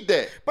you need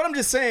that. But I'm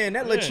just saying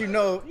that lets you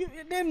know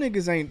them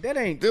niggas ain't. Them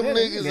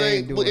niggas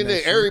ain't. doing And that then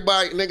shit.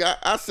 everybody, nigga,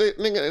 I said,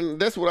 nigga, and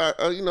that's what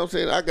I, you know what I'm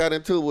saying? I got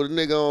into it with a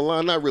nigga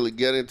online. Not really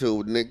get into it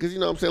with a nigga, because, you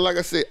know what I'm saying? Like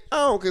I said, I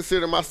don't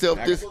consider myself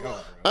this.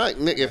 I ain't,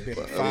 nigga,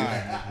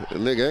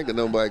 nigga, ain't got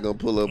nobody gonna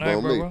pull up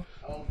on me. Bro.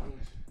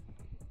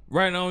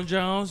 Right on,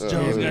 Jones.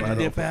 Jones got to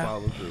dip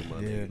out.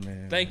 Yeah,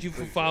 man. Thank you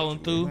for following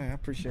through. Man, I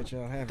appreciate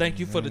y'all having Thank me,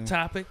 you for the man.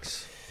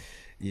 topics.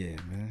 Yeah,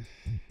 man.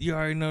 You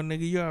already know,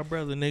 nigga. You our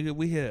brother, nigga.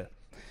 We here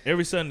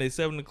every Sunday,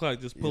 7:00.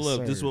 Just pull Yes,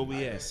 up. This is sir. where we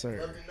at. Yes, sir.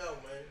 Let me know,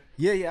 man.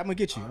 Yeah, I'm gonna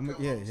get you.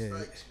 Yeah.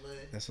 Man.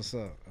 That's what's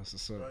up. That's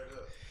what's up.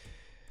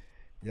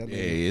 Yeah,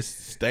 it's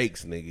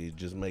steaks, nigga.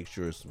 Just make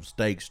sure it's some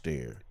steaks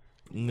there.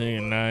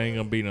 Nigga, nah, ain't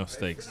gonna be no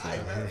steaks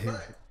there.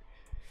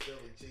 Philly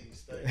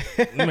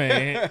cheesesteak.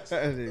 Man, that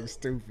nigga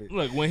stupid.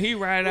 look, when he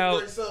ride out,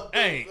 bring something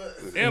hey,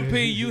 good.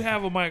 MP, you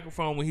have a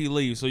microphone when he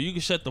leaves, so you can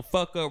shut the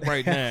fuck up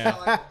right now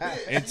Like a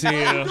bitch. until.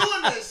 Doing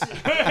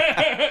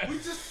that shit. We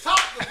just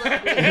talked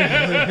about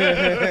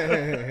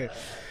it.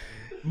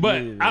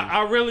 But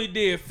I really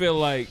did feel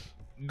like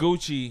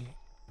Gucci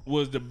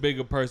was the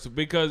bigger person,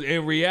 because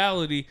in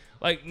reality,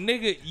 like,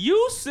 nigga,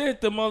 you sent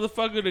the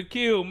motherfucker to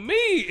kill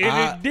me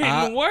and it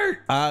didn't work.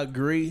 I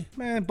agree.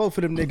 Man, both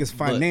of them niggas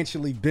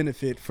financially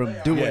benefit from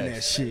doing Yes.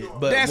 that shit.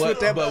 But That's what- what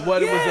that. but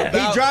what it was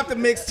about- He dropped the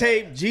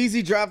mixtape.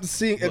 Jeezy dropped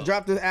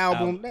dropped the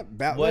album.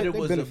 What it they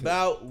was benefit.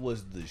 about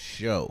was the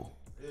show.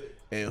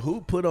 And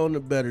who put on the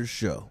better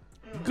show?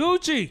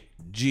 Gucci.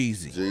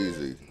 Jeezy.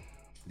 Jeezy.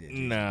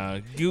 Nah,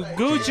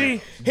 Gucci.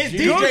 His Gucci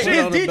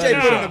DJ on the put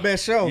better on the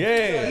best show.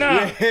 Yeah.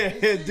 Nah,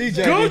 His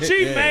DJ.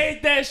 Gucci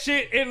made that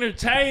shit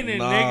entertaining,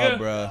 Nah, nigga.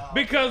 bruh.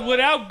 Because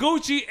without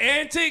Gucci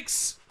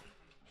antics,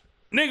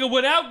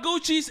 without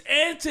Gucci's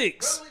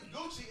antics,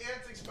 Gucci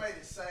antics made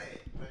it sad,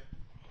 man.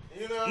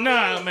 You know what I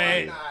nah, mean?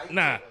 man, Like,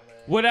 nah.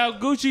 Without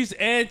Gucci's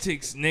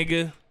antics,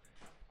 nigga,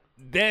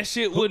 that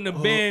shit wouldn't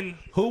have been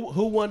Who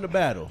won the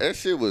battle? That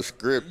shit was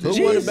scripted.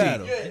 Who won the Jeezy.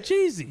 battle?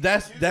 Jeezy.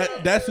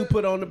 That's who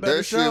put on the better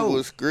That shit show.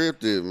 was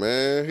scripted,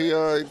 man. He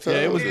already told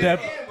it was me.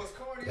 definitely.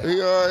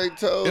 He already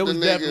told It the was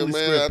nigga, definitely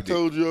man, I scripted.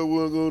 told you I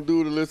wasn't gonna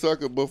do it unless I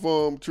could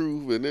perform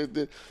truth. And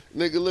this.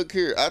 Nigga, look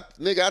here. I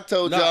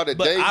told y'all the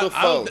day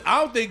before. I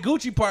don't think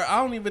Gucci part. I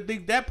don't even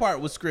think that part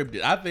was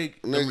scripted. I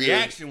think the Nigga,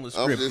 reaction was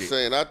scripted. I'm just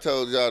saying, I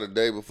told y'all the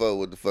day before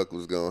what the fuck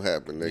was gonna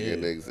happen, nigga.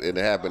 And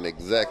it happened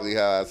exactly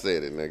how I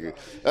said it, nigga.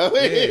 I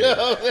mean, you know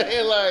what I'm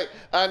saying? Like,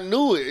 I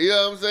knew it. You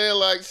know what I'm saying?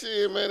 Like,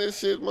 shit, man, this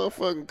shit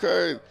motherfucking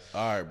crazy.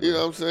 All right, bro. You know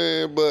what I'm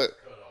saying?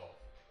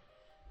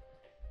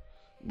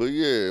 But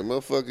yeah,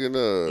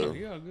 motherfucking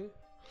You all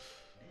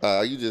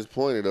good? you just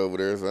pointed over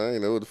there, so I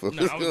ain't know what the fuck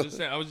No, was I going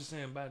was just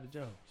saying by the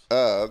Jones.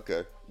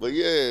 okay. But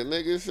yeah,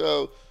 nigga,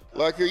 so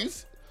like here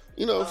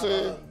you know what I'm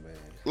saying?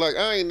 Like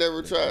I ain't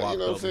never tried, Walked you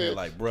know what I'm over here saying?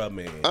 like, bruh,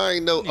 man. I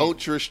ain't no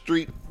ultra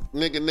street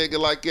nigga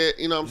like that,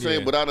 you know what I'm saying?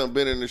 Yeah. But I done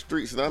been in the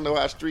streets and I know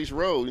how streets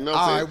roll, you know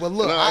what All I'm right, saying? well,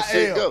 look, I know how I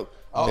shit am go.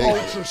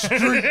 ultra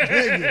street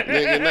nigga.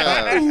 Nigga,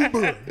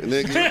 nah.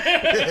 Nigga.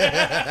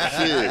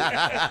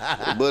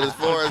 Shit. But as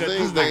far as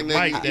anything,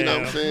 nigga, you know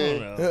what I'm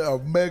saying? A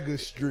mega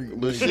street.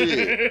 But nigga.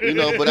 shit, you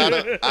know, but I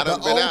done The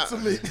been out.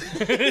 ultimate.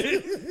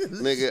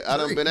 Nigga, I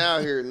done been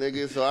out here,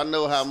 nigga, so I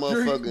know how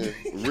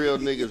motherfucking real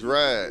niggas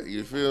ride.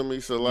 You feel me?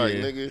 So like,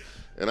 Yeah. nigga,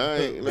 and I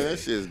ain't, man, that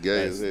shit's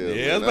gay as hell.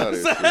 Yeah, man. All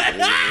that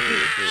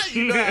shit, man.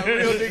 You know how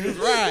real niggas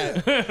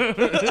ride.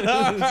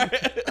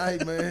 Hey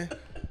man,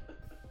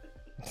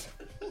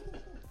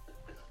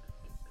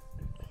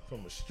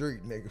 from a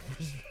street nigga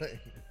perspective.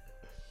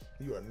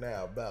 You are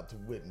now about to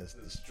witness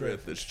the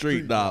strength The of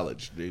street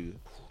knowledge, nigga.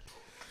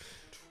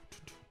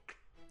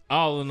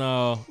 All in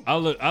all, I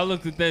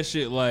looked at that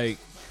shit like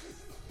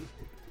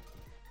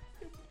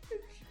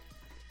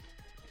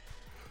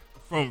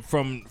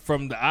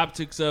from the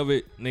optics of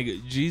it,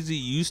 nigga. Jeezy,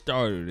 you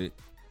started it.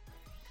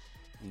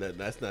 No,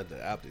 that's not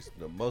the optics.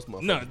 Most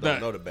motherfuckers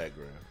don't know the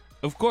background.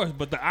 Of course,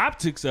 but the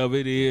optics of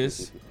it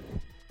is,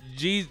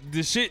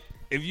 the shit.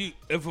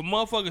 If a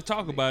motherfucker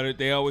talk about it,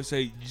 they always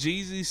say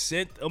Jeezy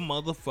sent a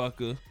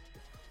motherfucker.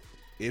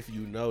 If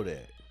you know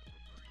that.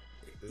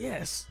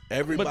 Yes.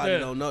 Everybody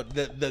don't know.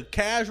 The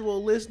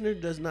casual listener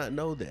does not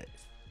know that.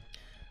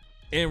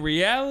 In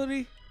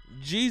reality,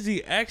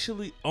 Jeezy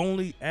actually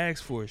only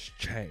asked for his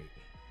chain.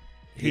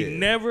 He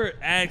never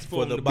asked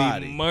for him the to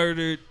body. be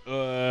murdered,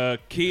 killed.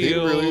 He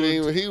really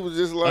didn't. He was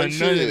just like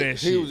none of shit. that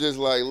He shit. was just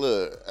like,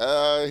 look,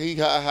 he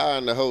high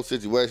in the whole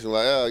situation.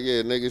 Like, oh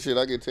yeah, nigga, shit,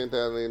 I get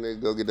 10,000, nigga,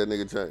 go get that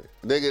nigga chain.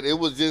 Nigga, it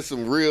was just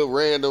some real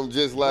random,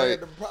 just like,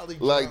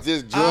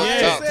 just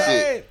drunk talk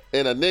shit.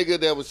 And a nigga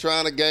that was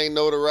trying to gain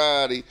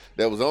notoriety,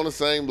 that was on the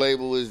same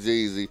label as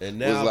Jeezy, And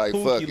now was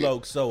like, fuck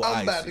it. so I'm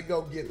icy. about to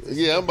go get this.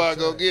 Yeah, I'm about to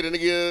go get it.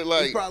 Nigga, He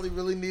like, probably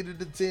really needed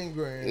the 10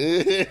 grand.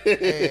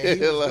 And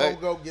he was like, gonna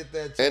go get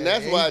that chain. and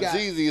that's he why got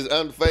Jeezy is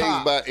unfazed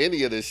popped. by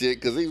any of the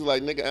shit, because he was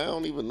like, nigga, I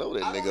don't even know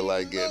that I don't nigga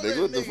like even that. know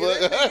Nigga, what the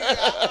that fuck?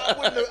 nigga. I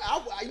wouldn't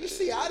have- you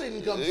see, I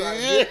didn't come trying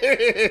to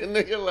get Yeah,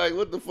 nigga, like,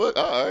 what the fuck?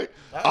 All right.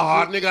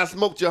 Oh, nigga, I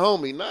smoked your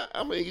homie. Nah,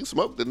 I mean, you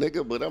smoked the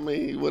nigga, but I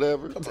mean,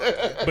 whatever.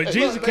 But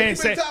Jeezy Look, man, can't you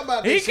say been talking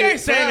about he this can't shit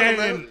say forever,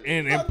 that man.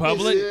 in Fuck this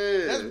public.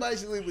 shit. That's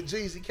basically what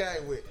Jeezy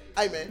came with.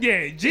 Hey, man. Yeah,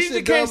 this Jeezy shit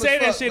can't dumb say as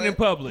that fuck, shit in man.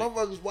 public.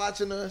 Motherfuckers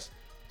watching us.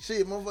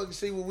 Shit, motherfuckers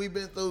see what we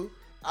been through.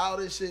 All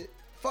this shit.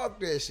 Fuck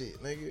that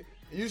shit, nigga.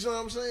 You see what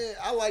I'm saying?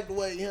 I like the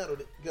way he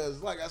handled it.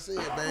 Because, like I said,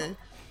 man,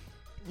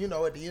 you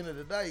know, at the end of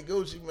the day,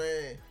 Gucci,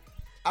 man,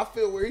 I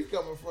feel where he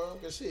coming from.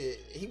 Because, shit,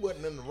 he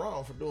wasn't in the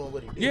wrong for doing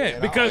what he did. Yeah,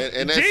 at because all.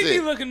 And that's Jeezy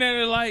it. looking at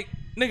it like,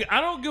 nigga,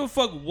 I don't give a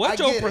fuck I what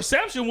your get it.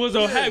 perception was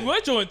or Yeah.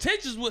 what your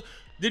intentions was.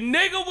 The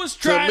nigga was To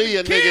trying me,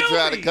 a to nigga kill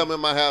tried me. to come in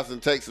my house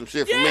and take some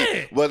shit from Yeah.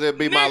 me, whether it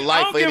be my Nigga, I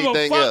life don't or give a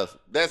anything fuck else.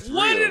 That's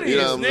what real. it You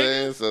know is, what I'm nigga.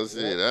 saying? So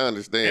shit, I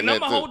understand And that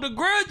I'ma too. hold a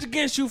grudge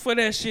against you for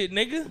that shit,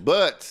 nigga.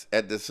 But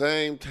at the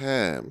same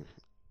time,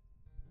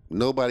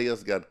 nobody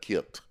else got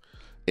killed.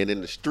 And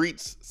in the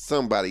streets,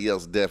 somebody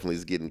else definitely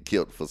is getting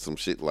killed for some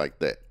shit like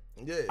that.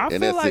 Yeah. I And feel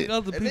that's like it.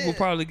 other And people then-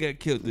 probably got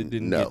killed that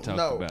didn't No. get talked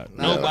No. about.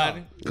 No.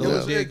 Nobody.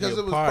 Go dig Because your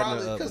it was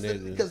partner probably up,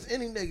 nigga. because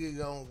any nigga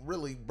gonna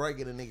really break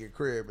in a nigga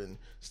crib and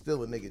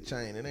steal a nigga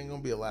chain. It ain't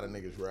gonna be a lot of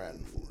niggas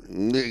riding for it.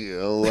 Nigga,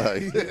 I'm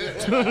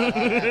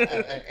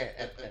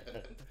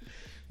like,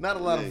 Not a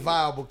lot of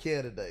viable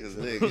candidates.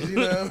 niggas, You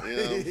know what I you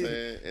know what I'm mean?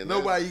 saying? And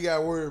Nobody you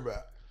gotta worry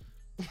about.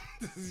 You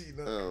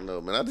I know? don't know,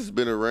 man. I just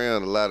been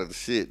around a lot of the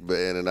shit,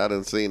 man, and I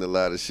done seen a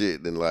lot of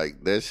shit, and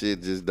like that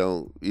shit just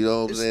don't, you know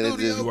what I'm It's saying? It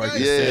studio just, You worked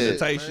Yeah. at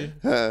sanitation.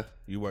 huh?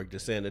 You worked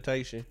at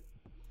sanitation.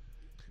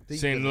 Deep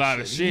Seen in a the lot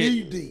of Knee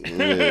shit. deep Yeah,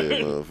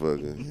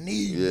 motherfucker.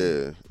 Knee deep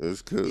Yeah,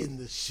 it's cool. in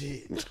the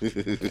shit.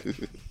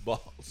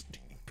 Balls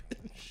deep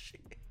in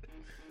shit.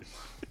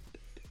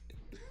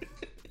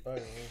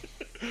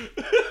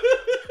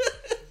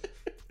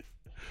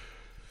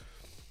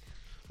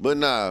 But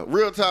nah,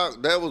 real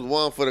talk, that was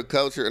one for the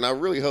culture, and I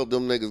really hope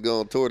them niggas go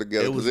on tour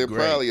together It because was it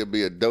great. probably would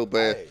be a dope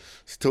ass Hey.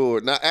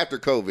 tour. Not after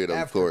COVID, of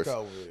After course.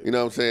 COVID. You know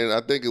what I'm saying?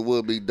 I think it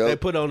would be dope. They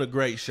put on a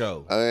great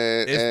show.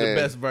 And, It's the and-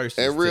 best verses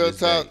And to real this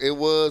talk, day. it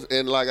was.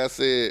 And like I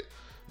said,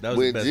 That was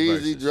when the best Jeezy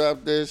verses.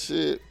 dropped that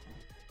shit,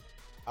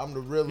 I'm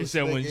the realest. You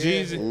said when nigga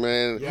Jeezy- ever.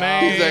 man, Y'all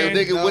he's like,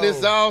 nigga, when know.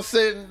 it's all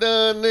said and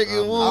done,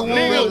 nigga, woo, I'm the woo.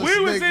 Nigga, realest we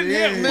was nigga in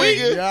here. in.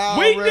 Nigga. Y'all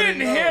We already didn't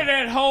know. hear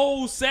that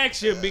whole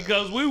section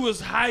because we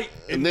was hyped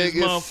in this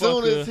Nigga, as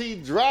soon motherfucker. as he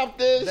dropped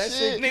that, That shit,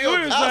 shit Nigga,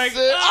 we was I like,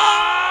 said,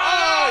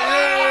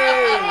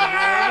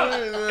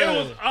 It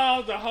was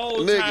all the whole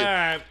Nigga,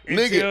 time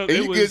nigga, until and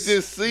it you was could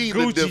just see the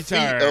Gucci defeat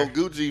turn. on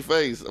Gucci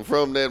face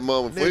from that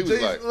moment. He Then was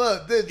Jeezy, like,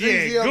 look, then Yeah,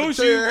 Jeezy on the Gucci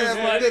chair was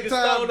having like, a good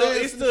time He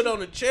dancing. stood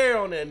on a chair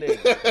on that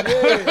nigga.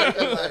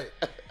 Yeah, like,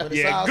 when it's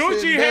Yeah, all Gucci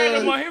said and had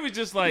done, him on. He was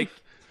just like,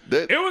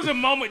 that, it was a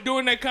moment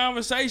during that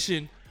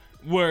conversation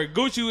where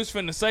Gucci was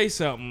finna say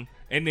something,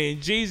 and then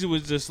Jeezy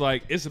was just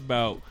like, it's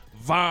about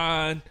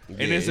Von, and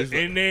he's like-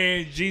 and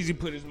then Jeezy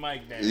put his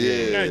mic down.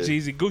 Yeah. Not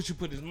Jeezy, Gucci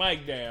put his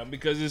mic down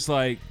because it's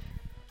like,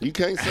 you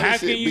can't say how shit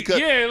can you? because,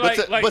 Yeah,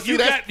 but see, you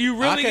that's- got you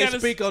I really can't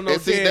got speak on no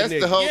And see, dead that's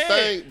nigga. the whole Yeah.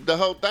 thing. The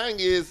whole thing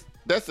is,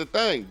 that's the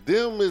thing.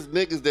 Them is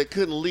niggas that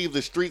couldn't leave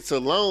the streets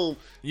alone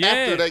Yeah.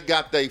 after they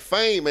got their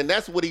fame, and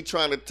that's what he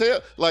trying to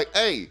tell. Like,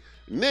 hey,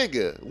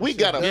 nigga, we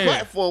got a Yeah.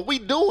 platform. We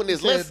doing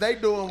this. said they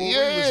doing what we was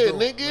yeah, doing,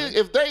 nigga. man.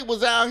 If they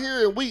was out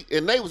here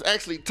and they was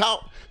actually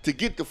taught to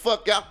get the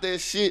fuck out that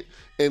shit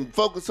and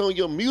focus on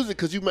your music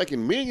because you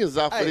making millions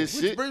off Hey, of this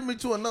which shit. brings me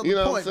to another You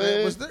know what point, I'm man.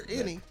 saying? Was there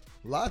any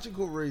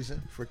logical reason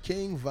for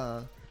King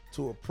Von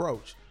to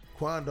approach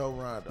Quando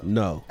Rondo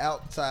No.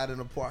 outside in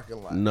the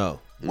parking lot? No.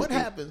 What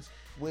happens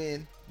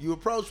when you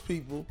approach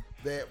people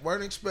that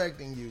weren't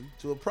expecting you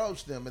to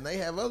approach them, and they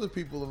have other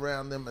people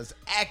around them as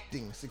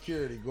acting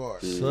security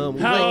guards. Some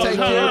Hold take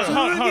care of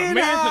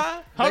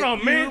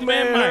on, man,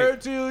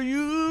 Mike. till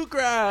you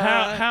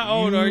cry. How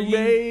old are you?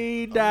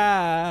 May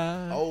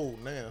die.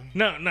 Old now.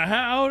 No,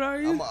 how old are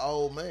I'm you? an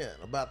old man,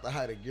 about the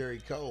height of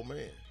Gary Cole,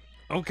 man.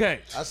 Okay.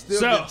 I still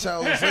So- get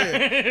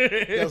chosen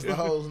because the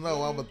hoes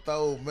know I'm a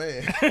throw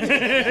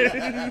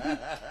man.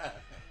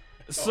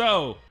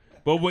 So,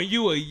 but when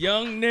you a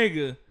young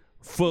nigga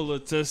full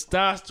of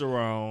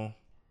testosterone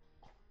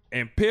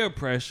and peer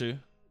pressure,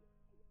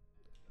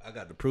 I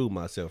got to prove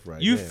myself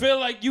right you now. feel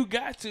like you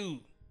got to.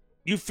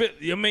 You feel.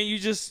 I mean, you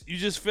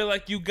just feel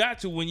like you got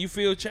to when you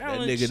feel that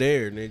challenged. nigga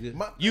there, nigga.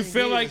 My You thing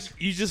feel is,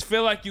 like you just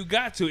feel like you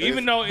got to,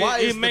 even though why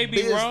it is may the be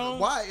business- wrong.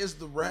 Why is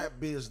the rap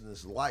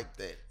business like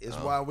that? Is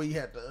why we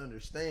have to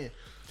understand.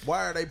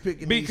 Why are they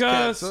picking these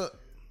Because- cats up?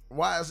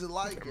 Why is it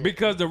like that?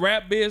 Because the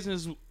rap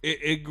business,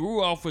 it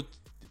grew off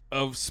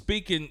of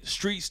speaking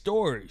street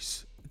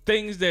stories,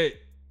 things that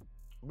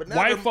But now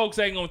white them- folks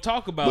ain't gonna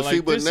talk about. But like see,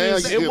 but this now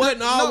is, you It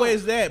wasn't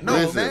always that, bro. No,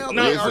 Listen,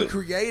 now they listen. are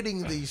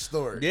creating these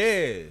stories.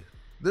 Yeah.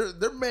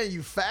 They're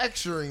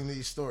manufacturing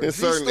these stories. In these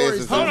certain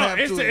stories instances- don't hold on, have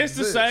it's to the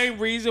exist. same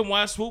reason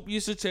why Swoop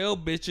used to tell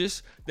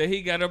bitches that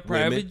he got a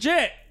private Women.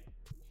 jet.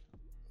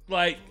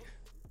 Like,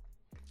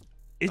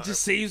 it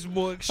just seems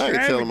more I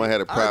extravagant. didn't tell him I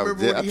had a private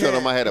remember jet. when I he told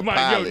had- him I had a My- yo,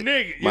 pilot.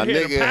 nigga, you My had a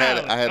nigga had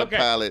pilot. I had Okay. a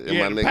pilot, and You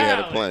my had a nigga had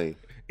a pilot. plane.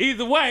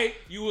 Either way,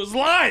 you was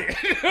lying.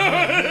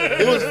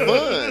 It was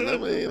fun. I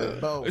mean,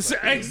 No,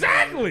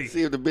 Exactly.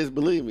 see if the bitch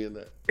believe me or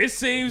not. It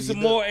seems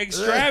more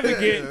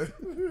extravagant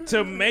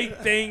to make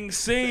things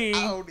seem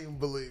I don't even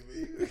believe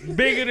me.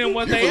 bigger than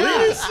what they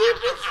are.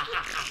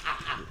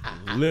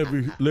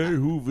 Larry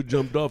Hoover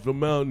jumped off the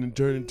mountain and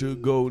turned into a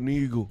golden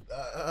eagle.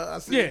 I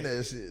seen Yeah.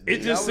 that shit.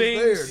 It Nigga. just I was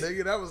seems- there,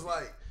 nigga. That was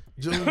like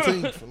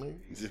Juneteenth for me.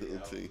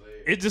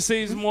 It just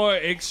seems more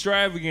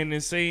extravagant.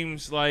 It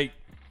seems like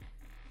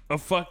a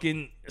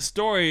fucking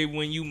story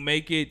when you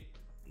make it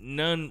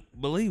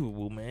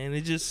non-believable, man.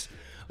 It just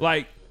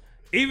like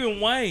even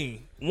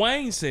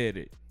Wayne said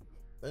it.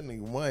 That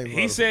nigga Wayne. He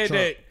voted said for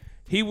Trump. that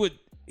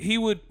he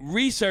would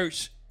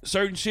research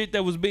certain shit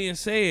that was being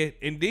said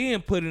and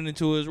then put it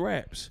into his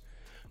raps.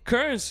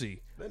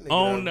 Currency That nigga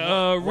on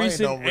Wayne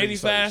recent don't research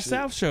 85 shit.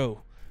 South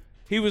show.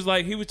 He was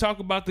like, he would talk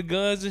about the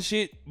guns and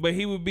shit, but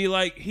he would be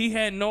like, he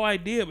had no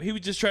idea, but he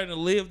was just trying to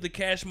live the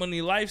cash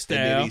money lifestyle.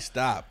 And then he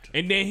stopped.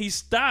 And then he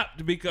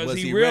stopped because Was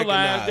he he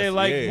realized that recognized?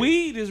 like Yeah.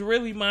 weed is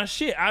really my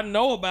shit. I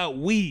know about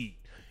weed.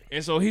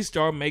 And so he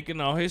started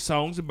making all his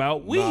songs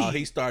about weed. Nah,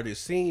 he started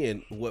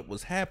seeing what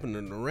was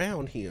happening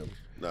around him.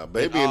 Nah,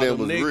 baby all and that them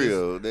was niggas-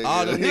 real. Nigga.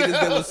 All the niggas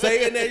that was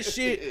saying that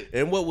shit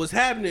and what was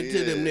happening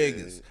to them Yeah.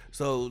 niggas.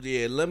 So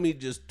yeah, let me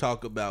just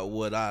talk about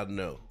what I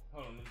know.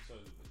 Hold on, let me show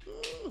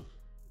you.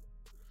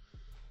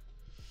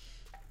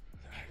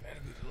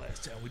 That'll be the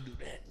last time we do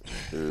that.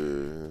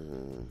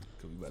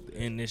 We about to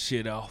End this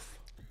shit off.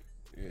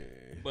 Yeah.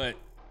 But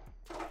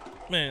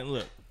man,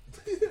 look.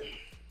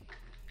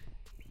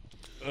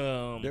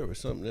 There was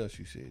something else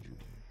you said.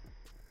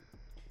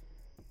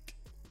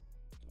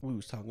 We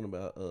was talking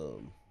about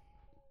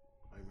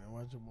Hey man,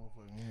 watch your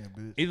motherfucking hand,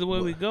 bitch. Either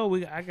way we go,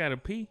 I gotta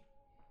pee.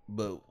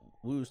 but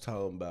we was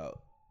talking about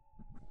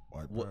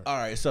White well, pride. all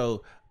right,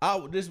 so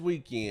this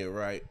weekend,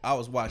 right? I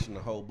was watching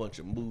a whole bunch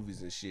of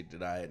movies and shit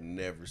that I had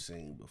never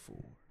seen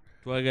before.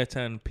 Do I got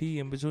time to pee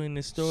in between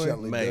this story?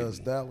 Shelly maybe. does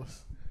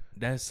Dallas.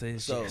 That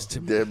says So- yes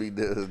to me. Debbie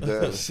does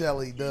that.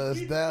 Shelly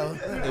does Dallas.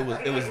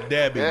 It was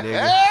Debbie,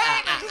 nigga.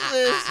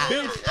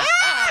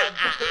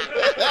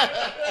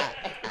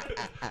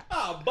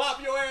 I'll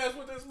bop your ass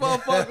with this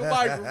motherfucking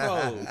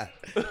microphone.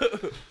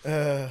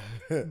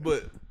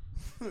 But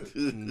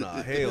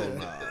nah, hell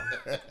nah.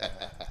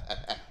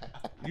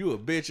 You a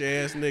bitch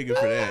ass nigga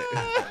for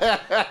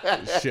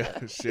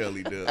that.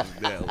 Shelly does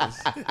Dallas.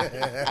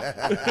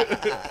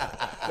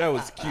 That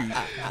was cute.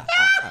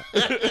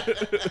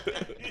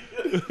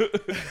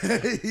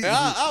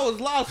 I was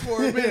lost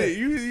for a minute.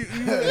 You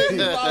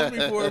lost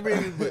me for a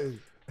minute, but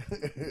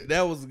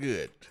that was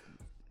good.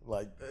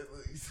 Like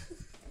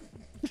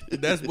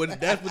That's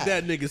what that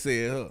nigga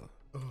said, huh?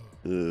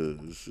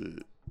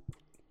 Shit.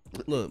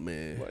 Look,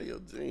 man. Why your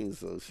jeans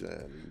so shiny,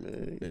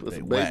 man? You They put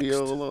some baby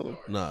waxed. oil on them.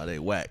 Nah, they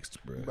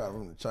waxed, bro. about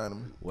from the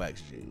Chinaman.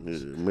 Wax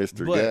jeans.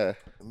 Mr. But- Guy.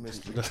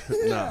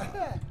 Mr. Nah,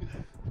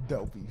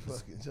 Dopey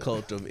fucking China.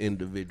 cult of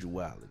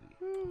individuality.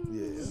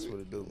 Yeah, that's what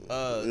it do.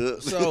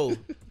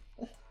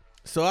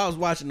 So I was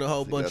watching a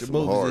whole bunch got of some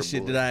movies and hard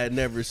shit boy. that I had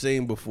never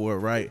seen before,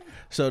 right?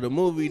 So the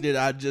movie that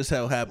I just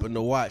happened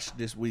to watch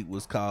this week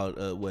was called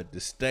the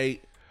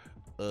State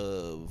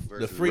of the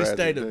Versus Free Razzie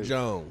State of Davis.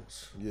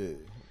 Jones. Yeah.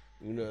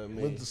 You know what I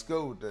mean? Went to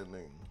school with that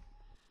nigga.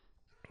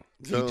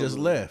 He just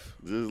left.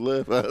 Just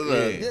left. I was Yeah.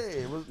 like,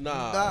 Yeah, it was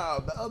Nah.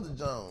 the other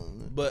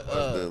Jones. But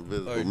the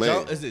Invisible or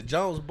Man. Is it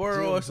Jonesboro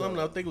or Jones. something?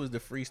 I think it was the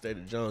Free State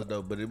of Jones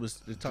though. But it was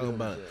they're talking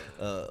about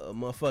a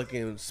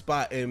motherfucking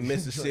spot in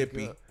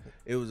Mississippi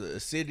It was a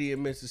city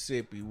in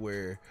Mississippi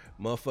where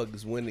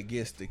motherfuckers went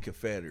against the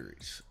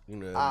Confederates. You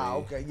know what I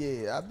mean? Okay,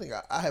 yeah. I think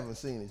I haven't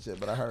seen it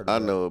yet, but I heard. I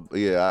know.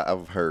 Yeah,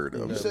 I've heard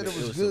of You it. said it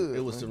was good. It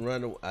was some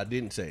runaway. I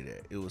didn't say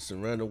that. It was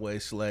some runaway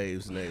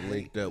slaves, and they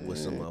linked up with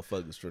some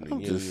motherfuckers from the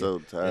I'm Union. just so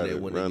tired and they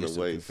of went against the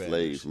runaway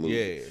Confederates. slave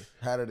movies.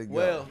 Yeah. How did it go?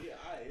 Well,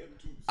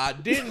 I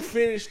didn't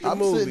finish the I'm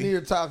movie. sitting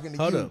here talking to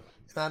Hold you, up.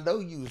 and I know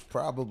you was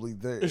probably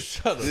there.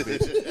 Shut up,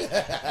 bitch.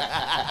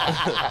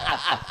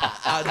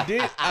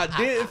 I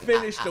didn't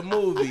finish the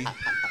movie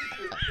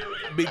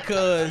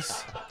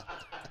because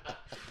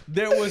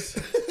there was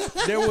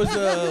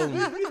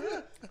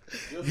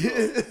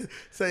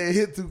Saying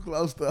hit too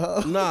close to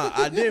her. Nah,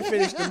 I didn't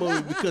finish the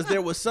movie because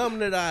there was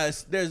something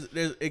that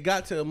it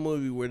got to a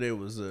movie where there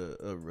was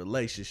a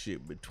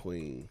relationship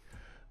between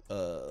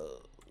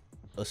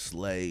a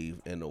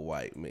slave and a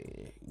white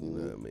man. You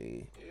know what I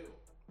mean?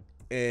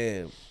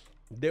 And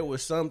there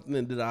was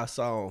something that I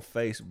saw on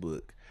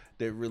Facebook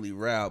that really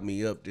riled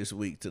me up this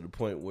week to the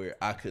point where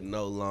I could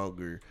no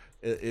longer.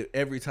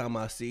 Every time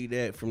I see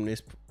that from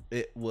this,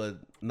 it was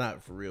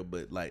not for real,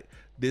 but like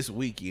this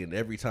weekend,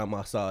 every time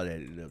I saw that,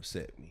 it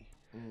upset me.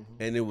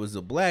 And it was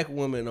a black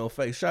woman on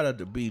Facebook. Shout out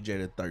to BJ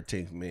the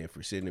 13th man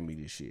for sending me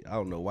this shit. I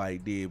don't know why he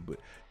did, but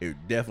it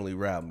definitely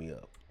riled me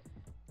up.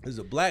 There's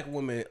a black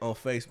woman on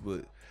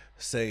Facebook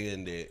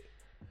saying that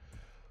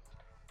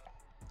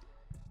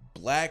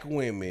black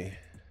women,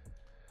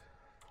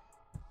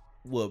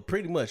 well,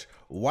 pretty much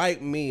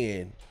white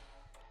men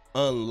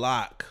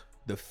unlock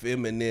the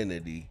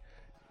femininity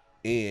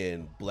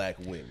in black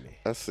women.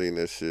 I seen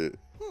that shit.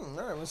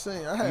 I haven't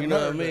seen. I haven't You know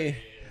heard what I mean?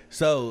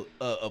 So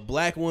a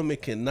black woman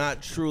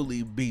cannot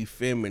truly be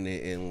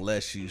feminine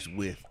unless she's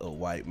with a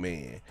white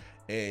man.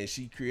 And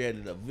she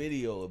created a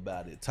video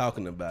about it,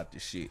 talking about the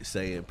shit,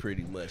 saying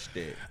pretty much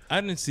that. I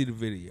didn't see the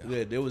video.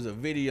 Yeah, there was a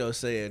video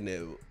saying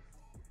that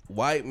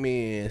white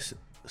men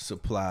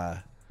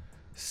supply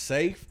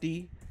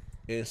safety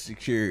and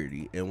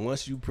security, and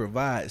once you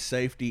provide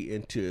safety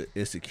and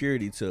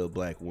security to a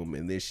black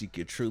woman, then she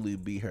could truly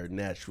be her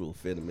natural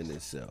feminine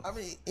self. I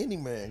mean, any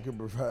man can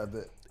provide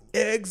that.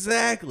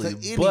 Exactly, To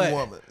any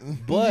woman.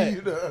 But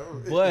You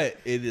know? but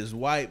it is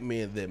white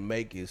men that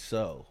make it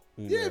so.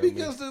 You know Yeah, what I mean?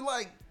 because they're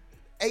like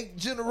 8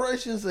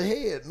 generations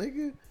ahead,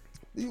 nigga.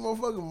 These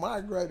motherfuckers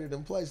migrated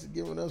in place of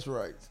giving us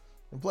rights,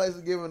 in place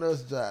of giving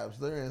us jobs.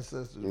 Their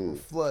ancestors were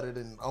flooded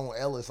on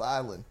Ellis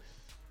Island.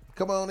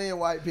 Come on in,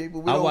 white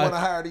people. We don't want to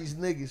hire these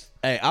niggas.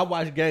 Hey, I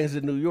watch gangs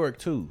in New York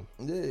too.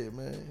 Yeah,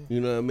 man.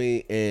 You know what I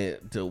mean? And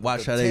to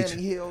watch how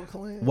Tanny Hill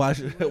Clan.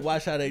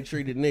 watch how they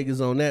treated niggas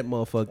on that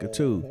motherfucker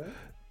too.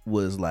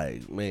 Was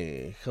like,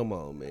 man, come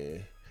on,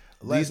 man.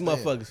 These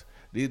motherfuckers,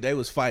 they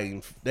was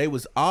fighting. They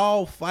was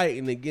all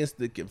fighting against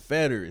the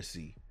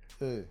Confederacy,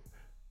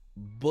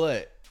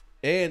 but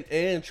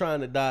and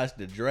trying to dodge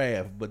the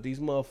draft. But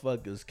these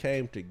motherfuckers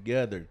came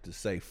together to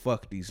say,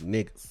 "Fuck these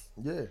niggas."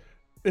 Yeah,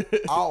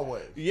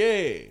 always.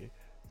 Yeah,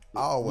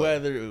 always.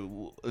 Whether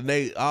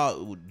they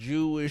all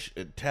Jewish,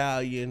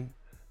 Italian,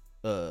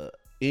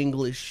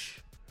 English.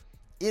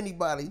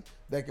 Anybody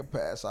that could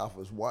pass off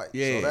as white.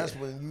 Yeah. So that's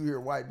when you hear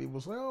white people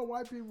say, oh,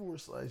 white people were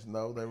slaves.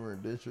 No, they were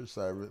indentured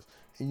servants.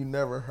 And you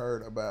never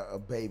heard about a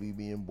baby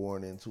being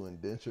born into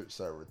indentured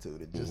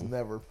servitude. It just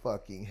never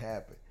fucking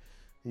happened.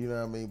 You know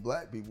what I mean?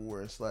 Black people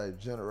were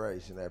enslaved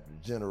generation after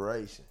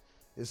generation.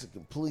 It's a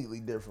completely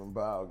different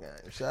ball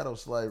game. Shadow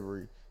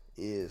slavery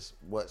is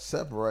what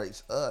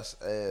separates us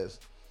as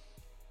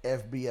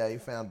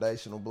FBA,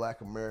 Foundational Black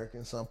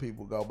Americans. Some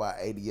people go by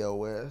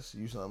ADOS,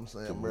 you know what I'm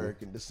saying,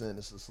 American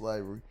Descendants of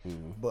Slavery.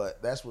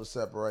 But that's what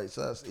separates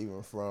us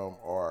even from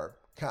our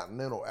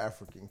continental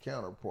African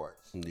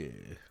counterparts. Yeah.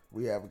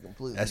 We have a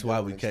completely That's why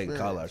we different can't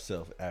call experience.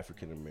 ourselves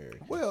African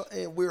American. Well,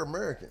 and we're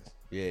Americans.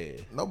 Yeah.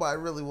 Nobody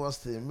really wants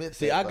to admit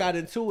See, that. I like, got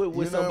into it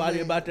with you know what somebody I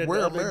mean? about that We're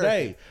the other American.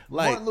 day.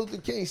 Like, Martin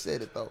Luther King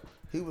said it though.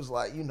 He was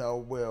like, you know,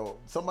 well,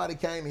 somebody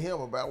came to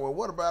him about, well,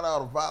 what about all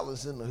the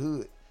violence in the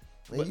hood?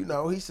 And you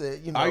know, he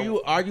said, you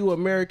know, are you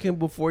American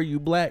before you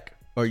black?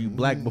 Or you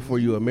black before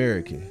you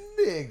American?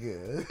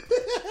 nigga.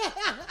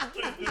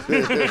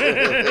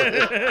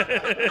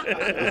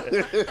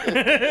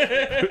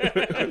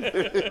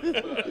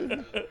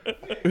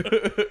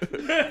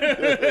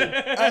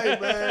 Hey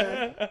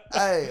man,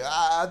 hey,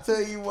 I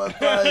tell you one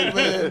thing,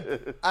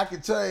 man. I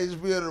can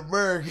change being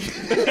American. I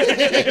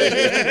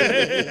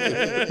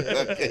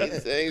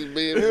can't change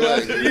being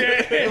black.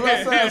 If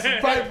I sign some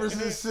papers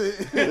and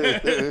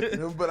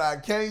shit, but I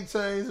can't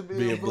change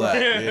being black.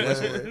 Yeah,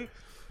 that's right.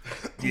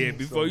 Yeah,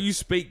 before you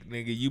speak,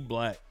 nigga, you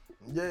black.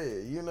 Yeah,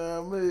 you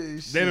know what I mean.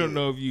 They Shit. don't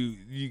know if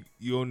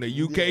you on the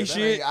UK that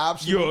shit. ain't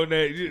optional. You on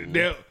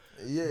that?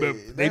 Yeah,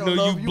 but they don't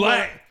know you if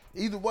black. white.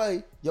 Either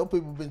way, your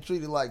people been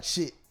treated like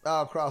shit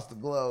all across the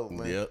globe,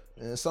 man. Yep.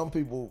 And some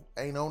people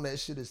ain't on that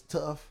shit as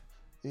tough.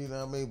 You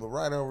know what I mean? But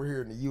right over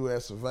here in the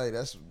US of A,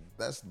 that's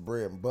the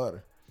bread and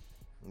butter.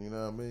 You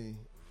know what I mean?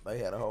 They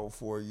had a whole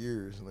 4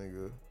 years,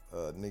 nigga.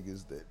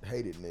 Niggas that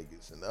hated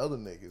niggas and other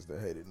niggas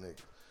that hated niggas.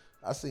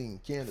 I seen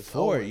Candace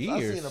 4 Owens.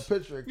 years? I seen a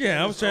picture of Yeah, I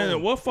Candace was trying to.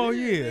 Owens. What 4 Nigga,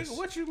 years?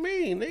 what you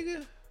mean,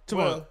 nigga?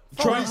 Trump?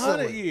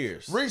 100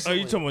 years. Recently.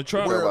 Oh, you talking about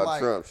Trump? Where, About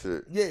like, Trump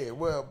shit. Yeah,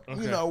 well,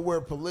 you know,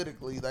 where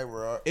politically they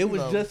were. It you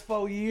was know, just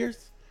 4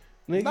 years.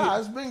 Nigga. Nah,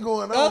 it's been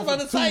going on. I was about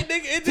to for say,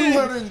 nigga, it did.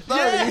 230. Yeah,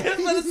 I was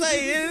about to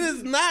say, it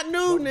is not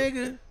new,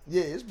 nigga.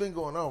 Yeah, it's been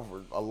going on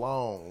for a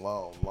long,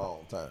 long,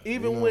 long time.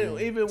 Even You know when,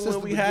 what I mean? even Since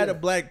when the we had a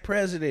beginning. black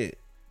president.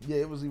 Yeah,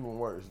 it was even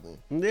worse then.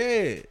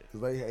 Yeah.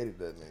 Because they hated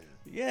that nigga.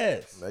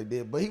 Yes. They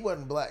did. But he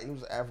wasn't black. He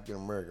was an African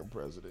American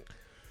president.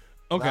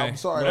 Okay. Nah, I'm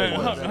sorry. Hey, that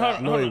hold, wasn't.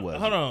 hold, No, hold he on,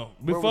 wasn't. hold on.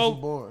 Where was Before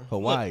he born?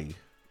 Hawaii.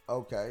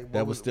 Okay.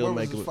 That was still where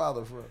making- was his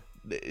father from?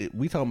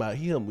 We talking about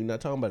him. We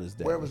not talking about his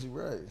dad. Where was he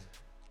raised?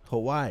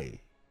 Hawaii.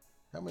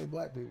 How many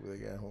black people they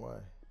got in Hawaii?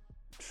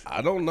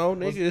 I don't know,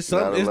 nigga. It's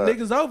Not a it's lot.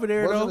 niggas over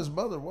there Wasn't though. his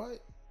mother white?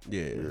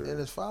 Yeah. And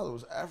his father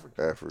was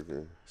African.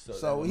 African.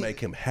 So Make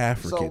him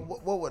African. So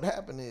what would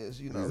happen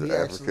is, you know, He's he an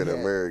actually African had-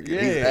 American.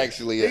 Yeah. He's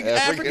actually an African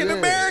African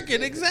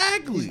American,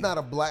 exactly. He's not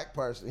a black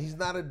person. He's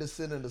not a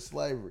descendant of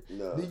slavery.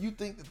 No. Do you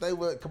think that they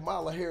would,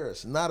 Kamala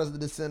Harris, not as a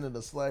descendant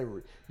of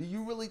slavery, do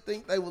you really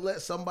think they would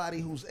let somebody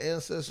whose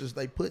ancestors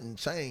they put in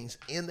chains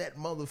in that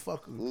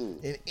motherfucker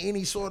in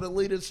any sort of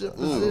leadership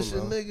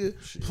position, nigga?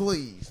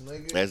 Please,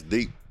 nigga. That's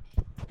deep.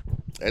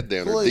 That's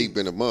down there Please. deep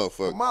in the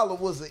motherfucker. Kamala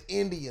was an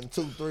Indian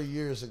 2-3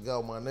 years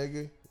ago, my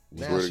nigga.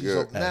 Swear to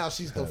God. Now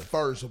she's the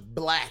first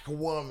black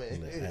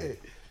woman. Hey,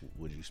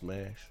 would you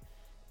smash?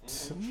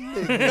 Is a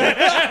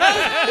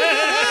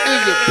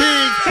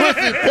pig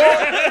pussy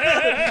pork?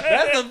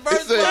 That's the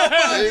first Say,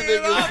 hey,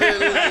 nigga, say,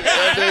 look at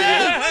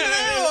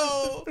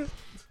that nigga.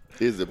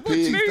 Is a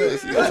pig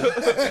pussy?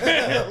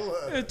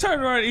 turn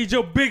around and eat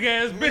your big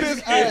ass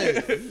biscuit.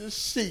 Hey,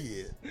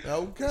 shit.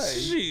 Okay.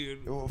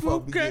 Shit. Them motherfuckers be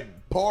Okay. getting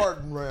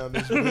pardoned around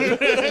this bitch.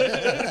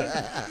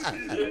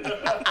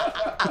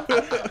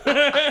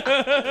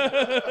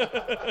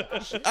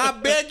 I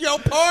beg your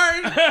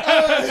pardon.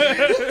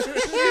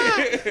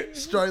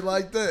 Straight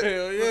like that.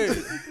 Hell yeah.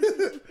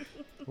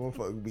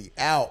 Motherfucker be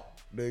out,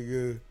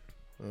 nigga.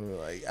 I'm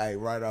like, hey,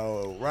 right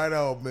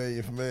on,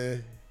 millionth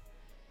man.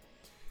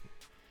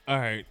 All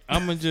right,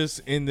 I'm gonna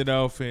just end it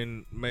off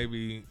and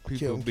maybe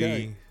people Kim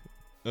be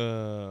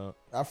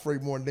I free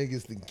more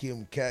niggas than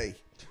Kim K.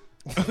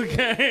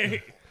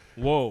 okay.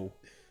 Whoa,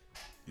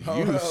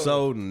 You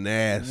so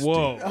nasty.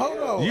 whoa. Hold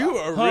on. You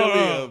are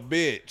really a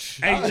bitch.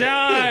 Hey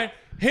John,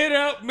 hit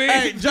up me.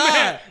 Hey,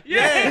 John.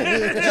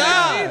 Yeah.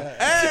 John.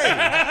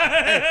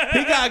 Hey.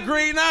 He got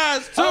green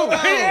eyes too. Hold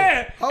on.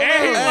 Yeah, Hold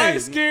and he's on.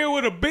 light skinned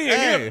with a beard.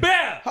 Hey. He a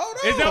bear. Hold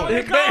Is that on. what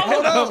they He call him?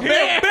 Hold on. He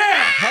a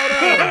bear. Hold on.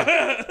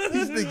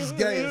 These niggas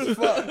gay as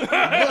fuck. But,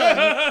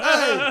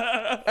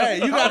 hey, Hey,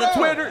 you got a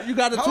Hold on. Twitter? You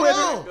got a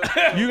Hold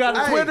Twitter? You got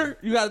a Hey. Twitter?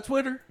 You got a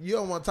Twitter? you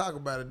don't want to talk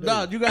about it, do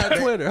No, you got a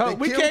Twitter. Huh, And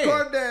we Kim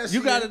can't. Kardashian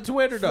You got a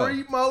Twitter though.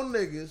 Free more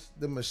niggas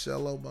than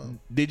Michelle Obama.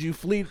 Did you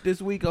fleet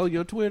this week on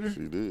your Twitter?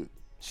 She did.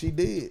 She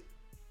did.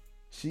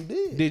 She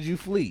did. Did you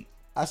fleet?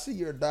 I see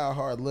you're a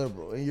diehard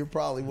liberal, and you're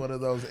probably one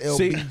of those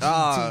See,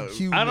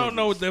 LGBTQ. I don't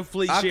know what niggas. that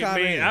fleet I shit kinda-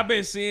 mean. I've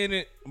been seeing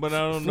it, but I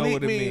don't know Fleet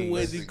what it mean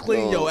when means. you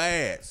clean your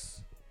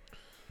ass.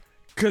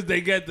 Cause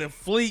they got the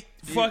fleet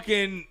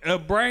fucking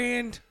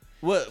brand.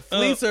 What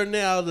fleets are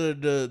now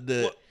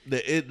the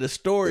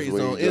stories That's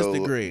when on you go-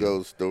 Instagram.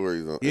 Those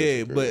stories on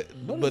Yeah,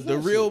 Instagram. but the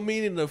real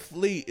meaning of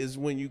fleet is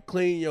when you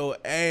clean your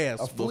ass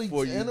A fleet's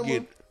before you enema?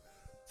 get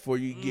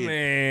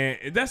Man,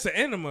 that's an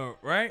enema,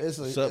 right? It's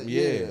a Something,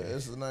 yeah. yeah.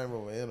 It's the name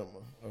of an enema.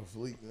 A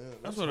fleet. Yeah,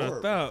 That's that's what horrible.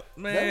 I thought,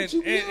 man. what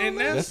you be on, And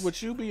man? That's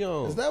what you be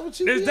on. Is that what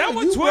you? Is be that on?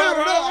 what You Twitter brought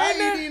it up. on right I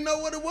didn't now? even know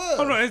what it was.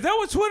 hold on, is that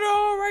what Twitter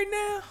on right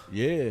now?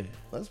 Yeah.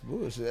 That's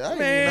bullshit. I Man,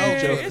 didn't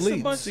even know. your it's fleets.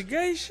 a bunch of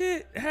gay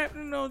shit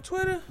happening on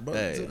Twitter. Brother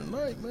Hey. to the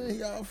night, man.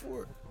 He all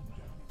for it.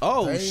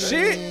 Oh Damn.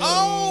 shit!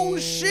 Oh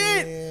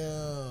shit!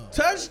 Damn.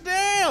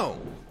 Touchdown!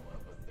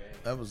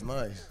 That was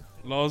nice.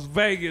 Las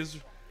Vegas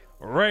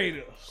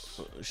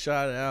Raiders.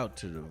 Shout out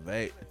to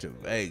to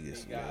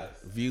Vegas, man.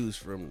 Views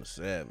from the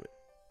 7th,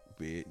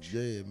 bitch.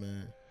 Yeah,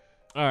 man.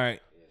 All right.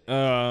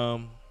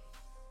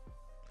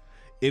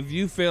 If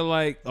you feel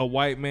like a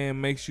white man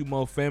makes you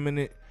more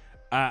feminine,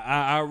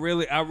 I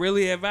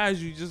really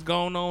advise you just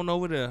going on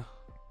over there.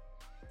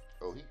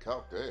 Oh, he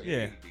caught that.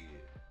 Yeah.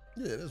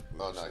 Yeah, that's Oh,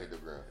 bullshit. no, hit the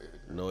ground. Hit the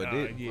ground. No, it Nah,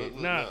 didn't. yeah, Look,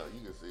 nah. nah,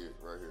 you can see it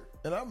right here.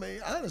 And I mean,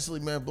 honestly,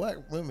 man, black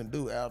women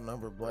do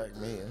outnumber black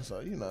men. So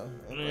you know,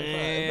 if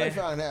they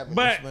find happiness,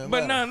 But man,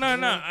 but man,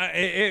 no.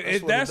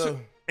 If That's that's what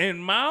it in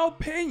my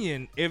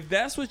opinion, if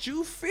that's what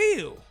you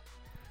feel,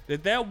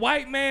 that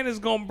white man is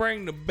gonna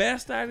bring the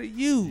best out of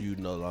you. You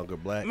no longer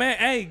black. Man,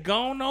 hey,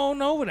 going on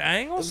over there. I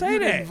ain't gonna If say you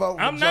didn't that. vote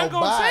with I'm not Joe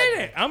gonna say Biden,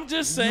 that. I'm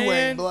just You ain't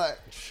saying, black.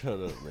 Shut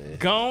up, man.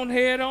 go on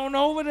head on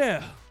over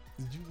there.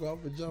 Did you vote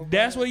for Joe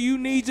That's where you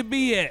need to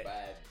be at.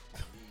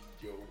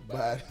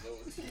 Biden?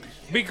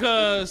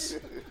 Because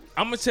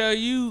I'm gonna tell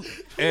you,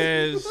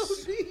 as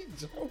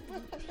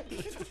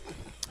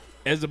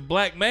a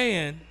black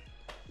man,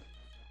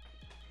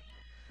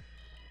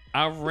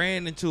 I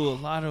ran into a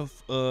lot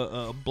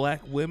of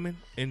black women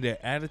and their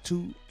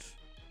attitudes,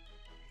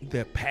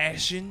 their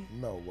passion,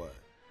 No what?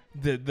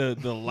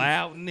 the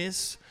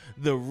loudness,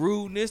 the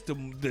rudeness,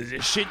 the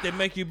shit that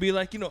make you be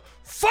like,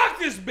 fuck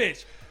this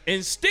bitch.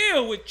 and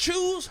still would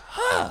choose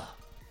her.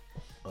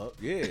 Oh,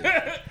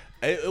 yeah.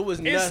 It was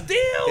And nothing.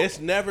 still, It's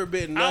never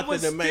been I nothing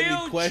would to make me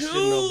still question a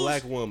choose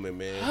black woman,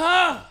 man.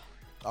 Her.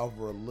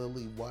 Over a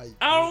lily white.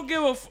 I don't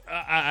give a.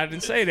 I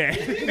didn't say that.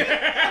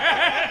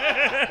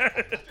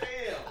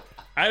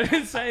 I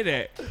didn't say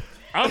that.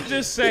 I'm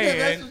just Yeah, saying.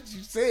 that's what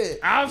you said.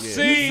 I've You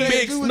seen said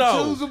Big you would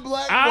Snow. choose a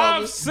black I've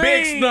woman seen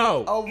Big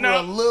Snow. over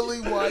No. a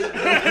lily white.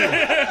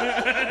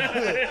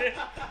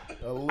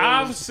 A lily-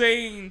 I've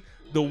seen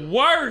the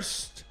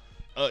worst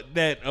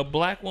that a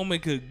black woman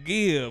could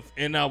give,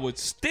 and I would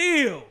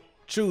still.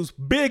 Choose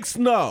Big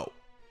Snow.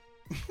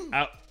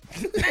 I,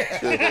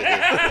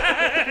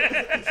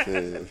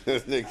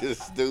 This nigga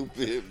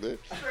stupid, man.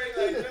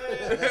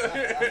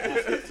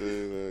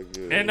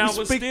 and I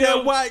would Speak still.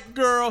 that white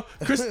girl,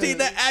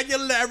 Christina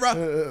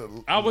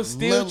Aguilera. I would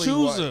still Lily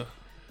choose white. her.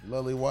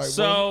 Lily white. woman.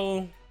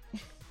 So,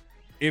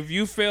 if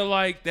you feel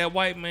like that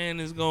white man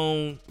is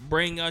gonna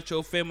bring out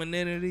your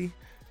femininity,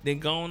 then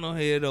go on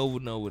ahead over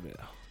and over there.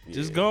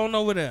 Just go on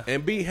over there.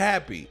 And be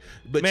happy.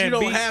 But Man, you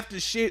don't be- have to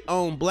shit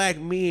on black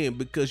men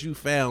because you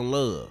found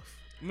love.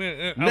 Man,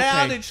 okay.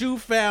 Now that you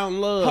found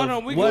love, Hold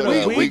on, what can't-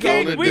 are we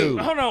can't- gonna do?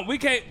 Hold on, we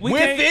can't. We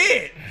With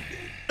can't,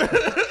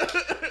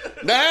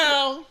 it.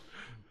 Now.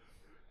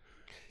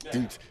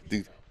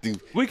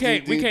 We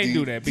can't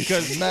do that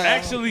because Now.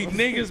 actually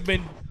niggas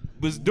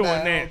was doing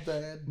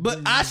that.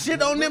 But I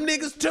shit on them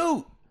niggas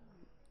too.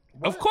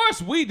 Of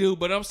course we do,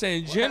 but I'm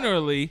saying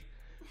generally,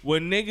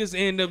 when niggas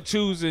end up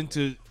choosing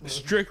to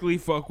strictly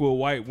fuck with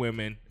white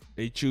women,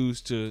 they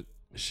choose to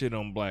shit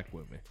on black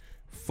women.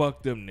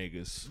 Fuck them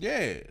niggas.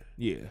 Yeah.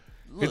 Yeah.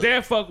 Cause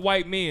they'll fuck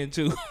white men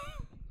too.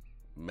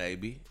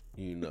 Maybe.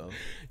 You know.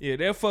 Yeah,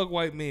 they'll fuck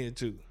white men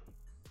too.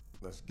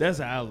 That's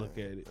how I look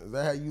at it. Is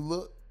that how you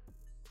look?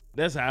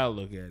 That's how I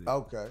look at it.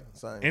 Okay,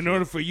 same. In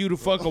order for you to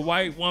fuck a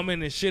white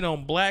woman and shit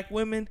on black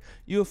women,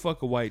 you'll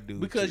fuck a white dude.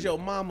 Because too. your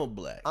mama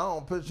black. I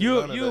don't picture You'll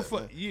none of that,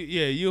 man.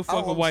 you'll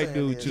fuck a I'm white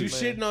saying dude is, too. You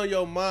man. shitting on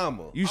your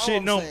mama. You All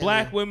shitting I'm on saying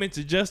black is- women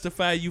to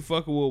justify you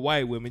fucking with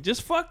white women.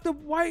 Just fuck the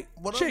white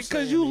What I'm chick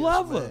because saying you is,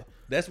 love man, her.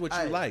 That's what you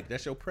Hey. like.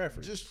 That's your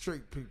preference. Just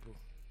treat people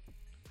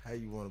how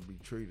you want to be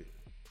treated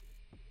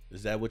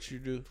Is that what you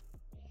do?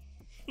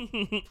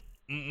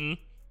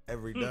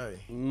 every day.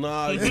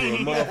 Nah, you a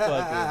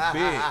motherfucking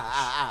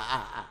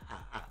bitch.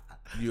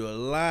 You a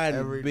lying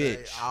Every day,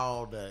 bitch.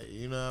 all day.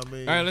 You know what I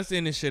mean? All right, let's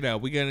end this shit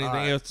out. We got anything All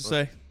right. else to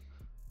say?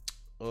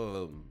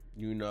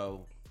 You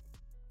know.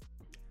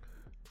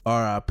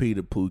 R.I.P.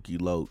 to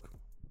Pookie Loke.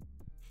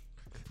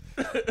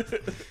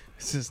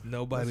 Since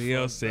nobody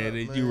else said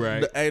it, man. you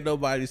right. Ain't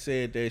nobody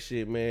said that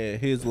shit, man.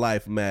 His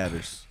life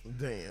matters.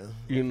 Damn.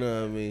 You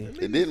know what I mean?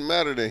 It didn't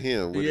matter to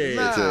him. What Yeah. he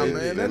Nah, said,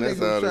 man. and That that's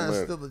nigga all was that trying to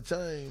matters. steal a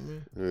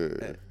chain, man.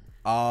 Yeah.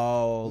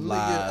 All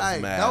lives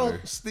Hey, matter.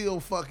 don't steal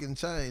fucking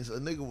chains. A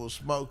nigga will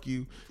smoke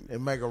you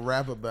and make a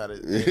rap about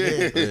it.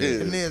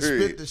 And then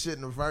spit the shit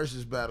in the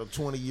versus battle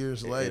 20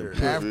 years later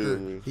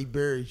after he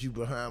buried you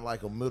behind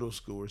like a middle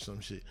school or some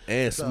shit.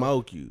 And So,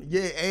 smoke you.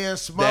 Yeah, and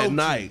smoke That you.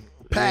 night.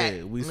 Pack,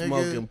 Yeah, we nigga.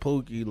 smoking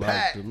Pookie like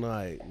Pack.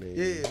 tonight,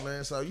 nigga. Yeah,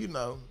 man. So, you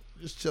know,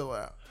 just chill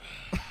out.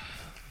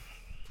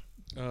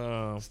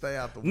 Stay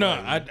out the way. No,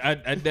 man.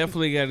 I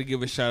definitely got to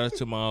give a shout out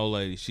to my old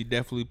lady. She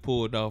definitely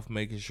pulled off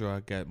making sure I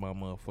got my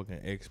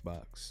motherfucking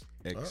Xbox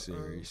X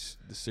Series,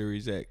 the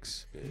Series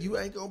X. You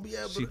ain't gonna be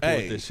able She to. pulled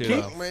Hey, that shit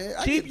keep- off. Man,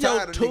 I Keep get tired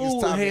your of tool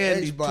niggas talking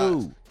handy, Xbox.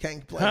 too.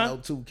 Can't play Huh? no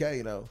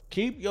 2K though.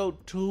 Keep your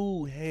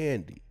tool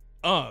handy.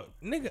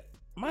 Nigga,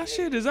 my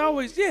shit is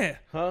always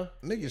Huh?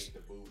 Niggas.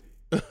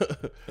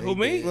 Who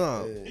me?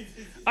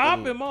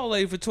 I've been my old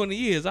lady for 20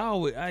 years. I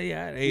always, ate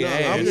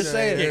ass. I'm just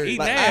saying. Yeah, eating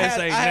like, ass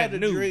ain't I had nothing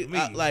to new drink. to me.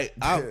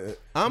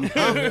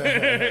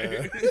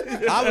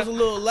 I was a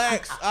little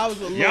lax. Y'all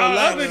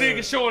other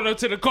niggas showing up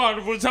to the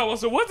carnival talking,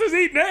 so what's this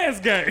eating ass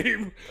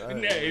game?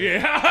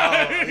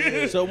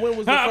 Yeah. So when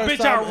was the How first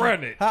bitch time? I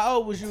run it? How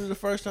old was you the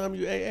first time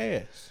you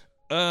ate ass?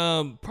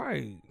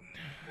 Probably.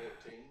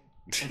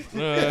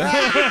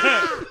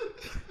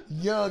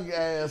 Young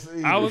ass.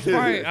 I was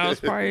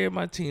probably in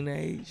my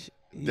teenage.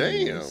 Damn.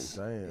 years.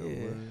 Damn, Yeah.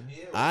 man.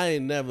 I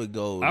ain't never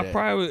go. I that.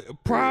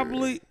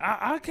 probably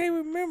I can't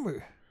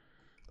remember.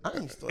 I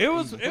ain't started It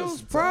was eating pussy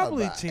till I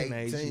probably about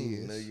teenage 18,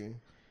 years. nigga.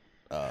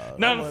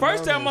 Now the wasn't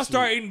first on time that I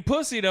started shit. eating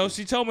pussy though,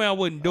 she told me I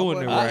wasn't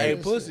doing it wasn't I right.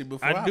 ate pussy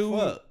before I, I do.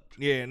 fucked.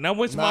 Yeah, and I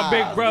went to Nah, my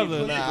big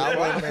brother. Nah, I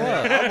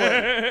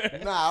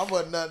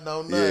wasn't nothing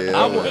on nothing. Yeah.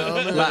 I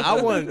wasn't like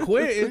I wasn't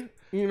quitting.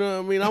 You know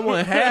what I mean? I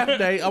want half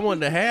day. I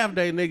want the half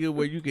day nigga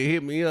where you can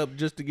hit me up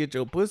just to get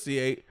your pussy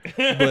ate. But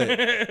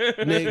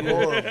nigga,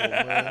 Horrible,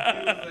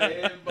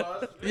 man.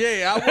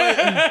 yeah,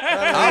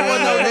 I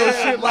wasn't on no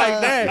shit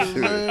like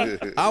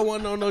that. I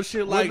wasn't on no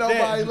shit like When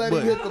nobody that. let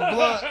but him hit the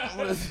blunt.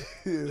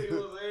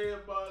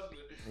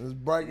 It's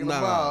breaking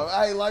them Nah. out.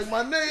 Hey, like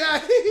my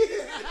nigga.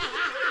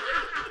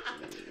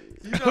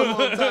 You know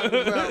what I'm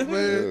talking about,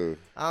 man.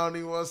 I don't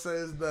even want to say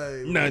his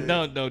name. No,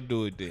 man. don't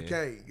do it then.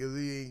 Can't, because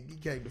he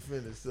can't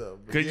defend himself.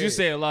 But Cause yeah, you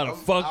say a lot of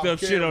I'm fucked off up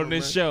shit camera, on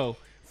this man. show.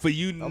 For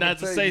you not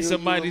to say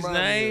somebody's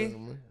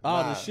name.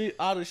 All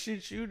the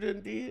shit you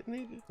done did,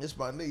 nigga. It's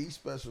my knee. He's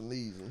special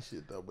needs and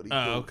shit though. But he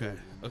Okay.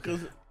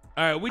 Because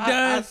All right, we I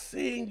done.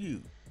 seen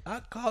you. I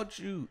caught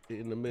you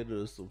in the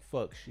middle of some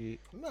fuck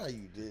shit. No,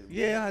 you didn't.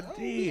 Yeah, I don't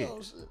did. be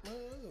on shit, man.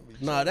 I don't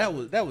be Nah,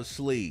 tripping. that was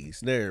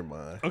sleaze. Never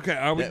mind. Okay,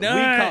 are we We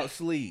done? caught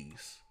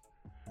sleaze.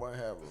 What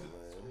happened,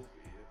 man?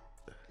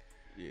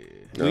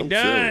 Yeah. We I'm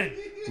done.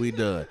 chilling. We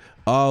done.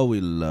 Oh, we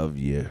love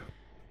you.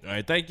 All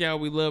right, thank y'all.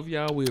 We love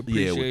y'all. We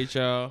appreciate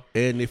y'all.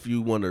 And if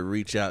you want to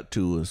reach out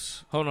to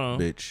us, Hold on.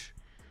 bitch.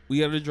 We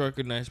got a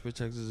Drunken Nights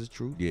protects us the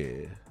truth.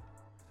 Yeah.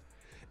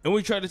 And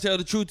we try to tell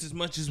the truth as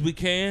much as we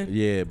can.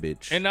 Yeah,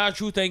 bitch. And our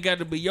truth ain't got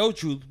to be your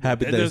truth.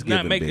 Happy That does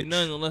not Thanksgiving, make it bitch.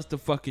 none unless the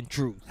fucking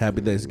truth.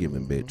 Happy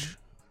Thanksgiving, bitch.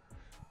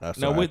 I'm Now,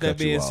 sorry I with that cut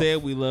you being off.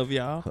 said, we love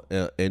y'all.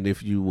 And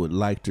if you would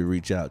like to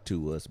reach out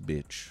to us,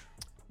 bitch,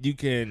 You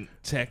can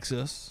text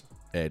us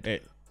at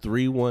at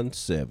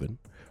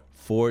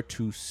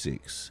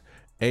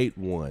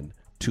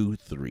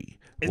 317-426-8123.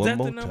 Is One that the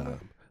more number?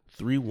 time.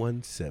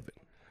 317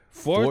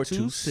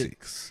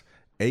 426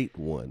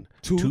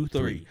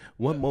 8123.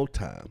 One more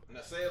time.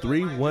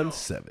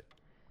 317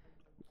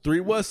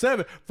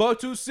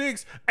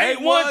 426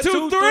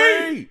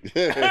 8123.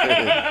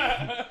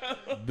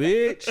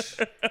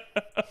 Bitch.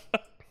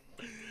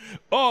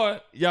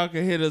 Or y'all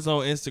can hit us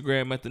on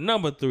Instagram at the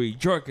number 3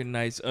 Drunken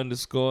Nights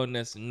 _ and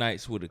that's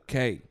Nights with a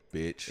K.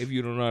 Bitch. If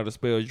you don't know how to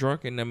spell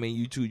drunken, that means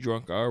you too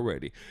drunk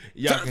already.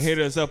 Y'all can hit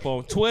us up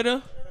on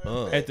Twitter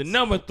at the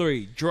number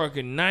 3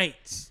 Drunken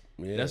Nights.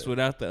 Yeah. That's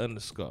without the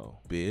 _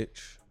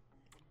 Bitch.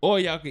 Or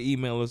y'all can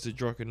email us at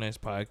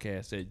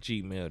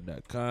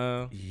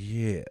drunkennightspodcast@gmail.com.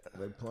 Yeah.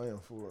 They playing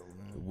for it,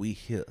 man. We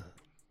here.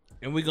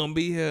 And we gonna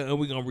be here and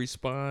we gonna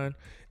respond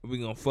and we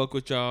gonna fuck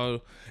with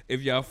y'all.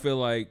 If y'all feel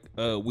like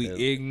we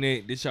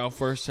ignorant, this y'all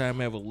first time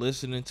ever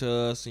listening to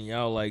us and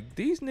y'all like,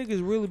 these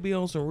niggas really be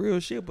on some real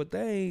shit, but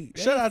they ain't.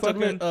 Shout out to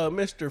fucking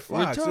Mr.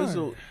 Fox. This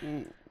retarded.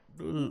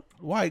 a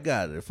white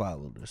guy that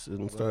followed us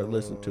and started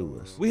listening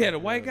to us. We had a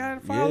white guy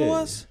to follow Yeah.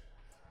 us.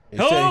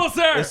 And Hello, say,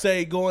 sir. And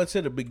say going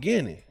to the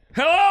beginning.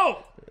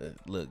 Hello.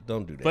 Look,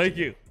 don't do that. Thank to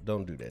him. you.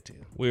 Don't do that to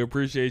him. We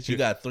appreciate you. You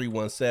got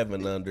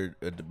 317 under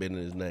at the beginning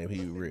of his name.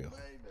 He real.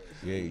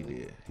 Yeah, he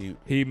did.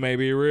 He may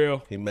be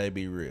real, He may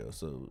be real.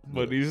 So,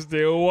 but look, he's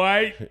still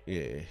white.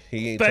 yeah,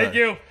 he ain't. Thank trying,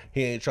 you.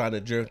 He ain't trying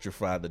to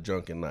gentrify the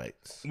Drunken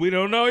Nights. We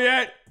don't know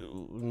yet.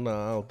 No,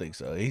 I don't think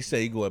so. He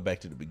said he going back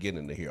to the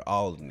beginning to hear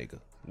all the nigga.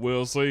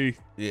 We'll see.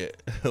 Yeah,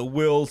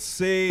 we'll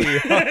see. We'll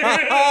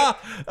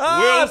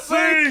Thank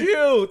see.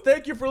 you.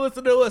 Thank you for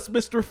listening to us,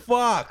 Mr.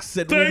 Fox.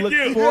 And Thank we look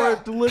you.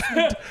 forward to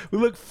listening. We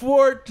look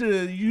forward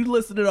to you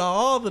listening to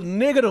all the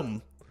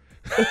niggadom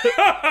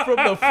from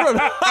the front.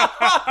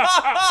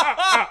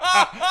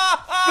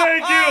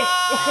 Thank you.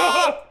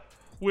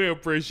 We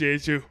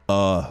appreciate you.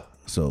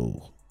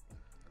 So,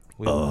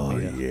 We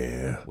love you.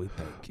 yeah. We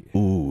thank you.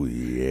 Oh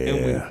yeah.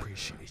 And we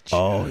appreciate you.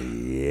 Oh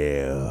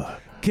yeah.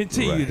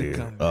 Continue Right to here.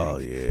 come back. Oh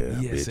yeah.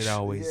 Yes, bitch. it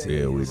always is.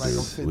 Yeah, we Like do.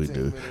 a We 15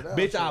 do. minute out.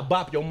 Bitch, I'll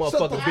bop your Shut the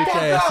motherfucking bitch fuck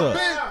ass up,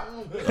 up.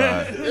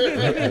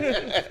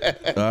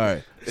 bitch. All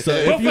right. So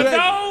But if for you had-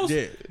 those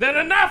yeah. that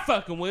are not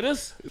fucking with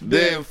us,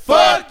 Then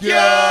fuck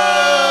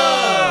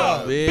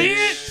y'all.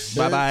 bitch.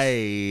 Bye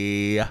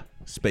bye.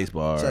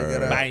 Spacebar. Check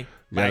it out. Bye.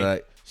 Bye.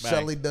 Bye.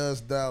 Shelly does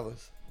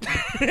Dallas.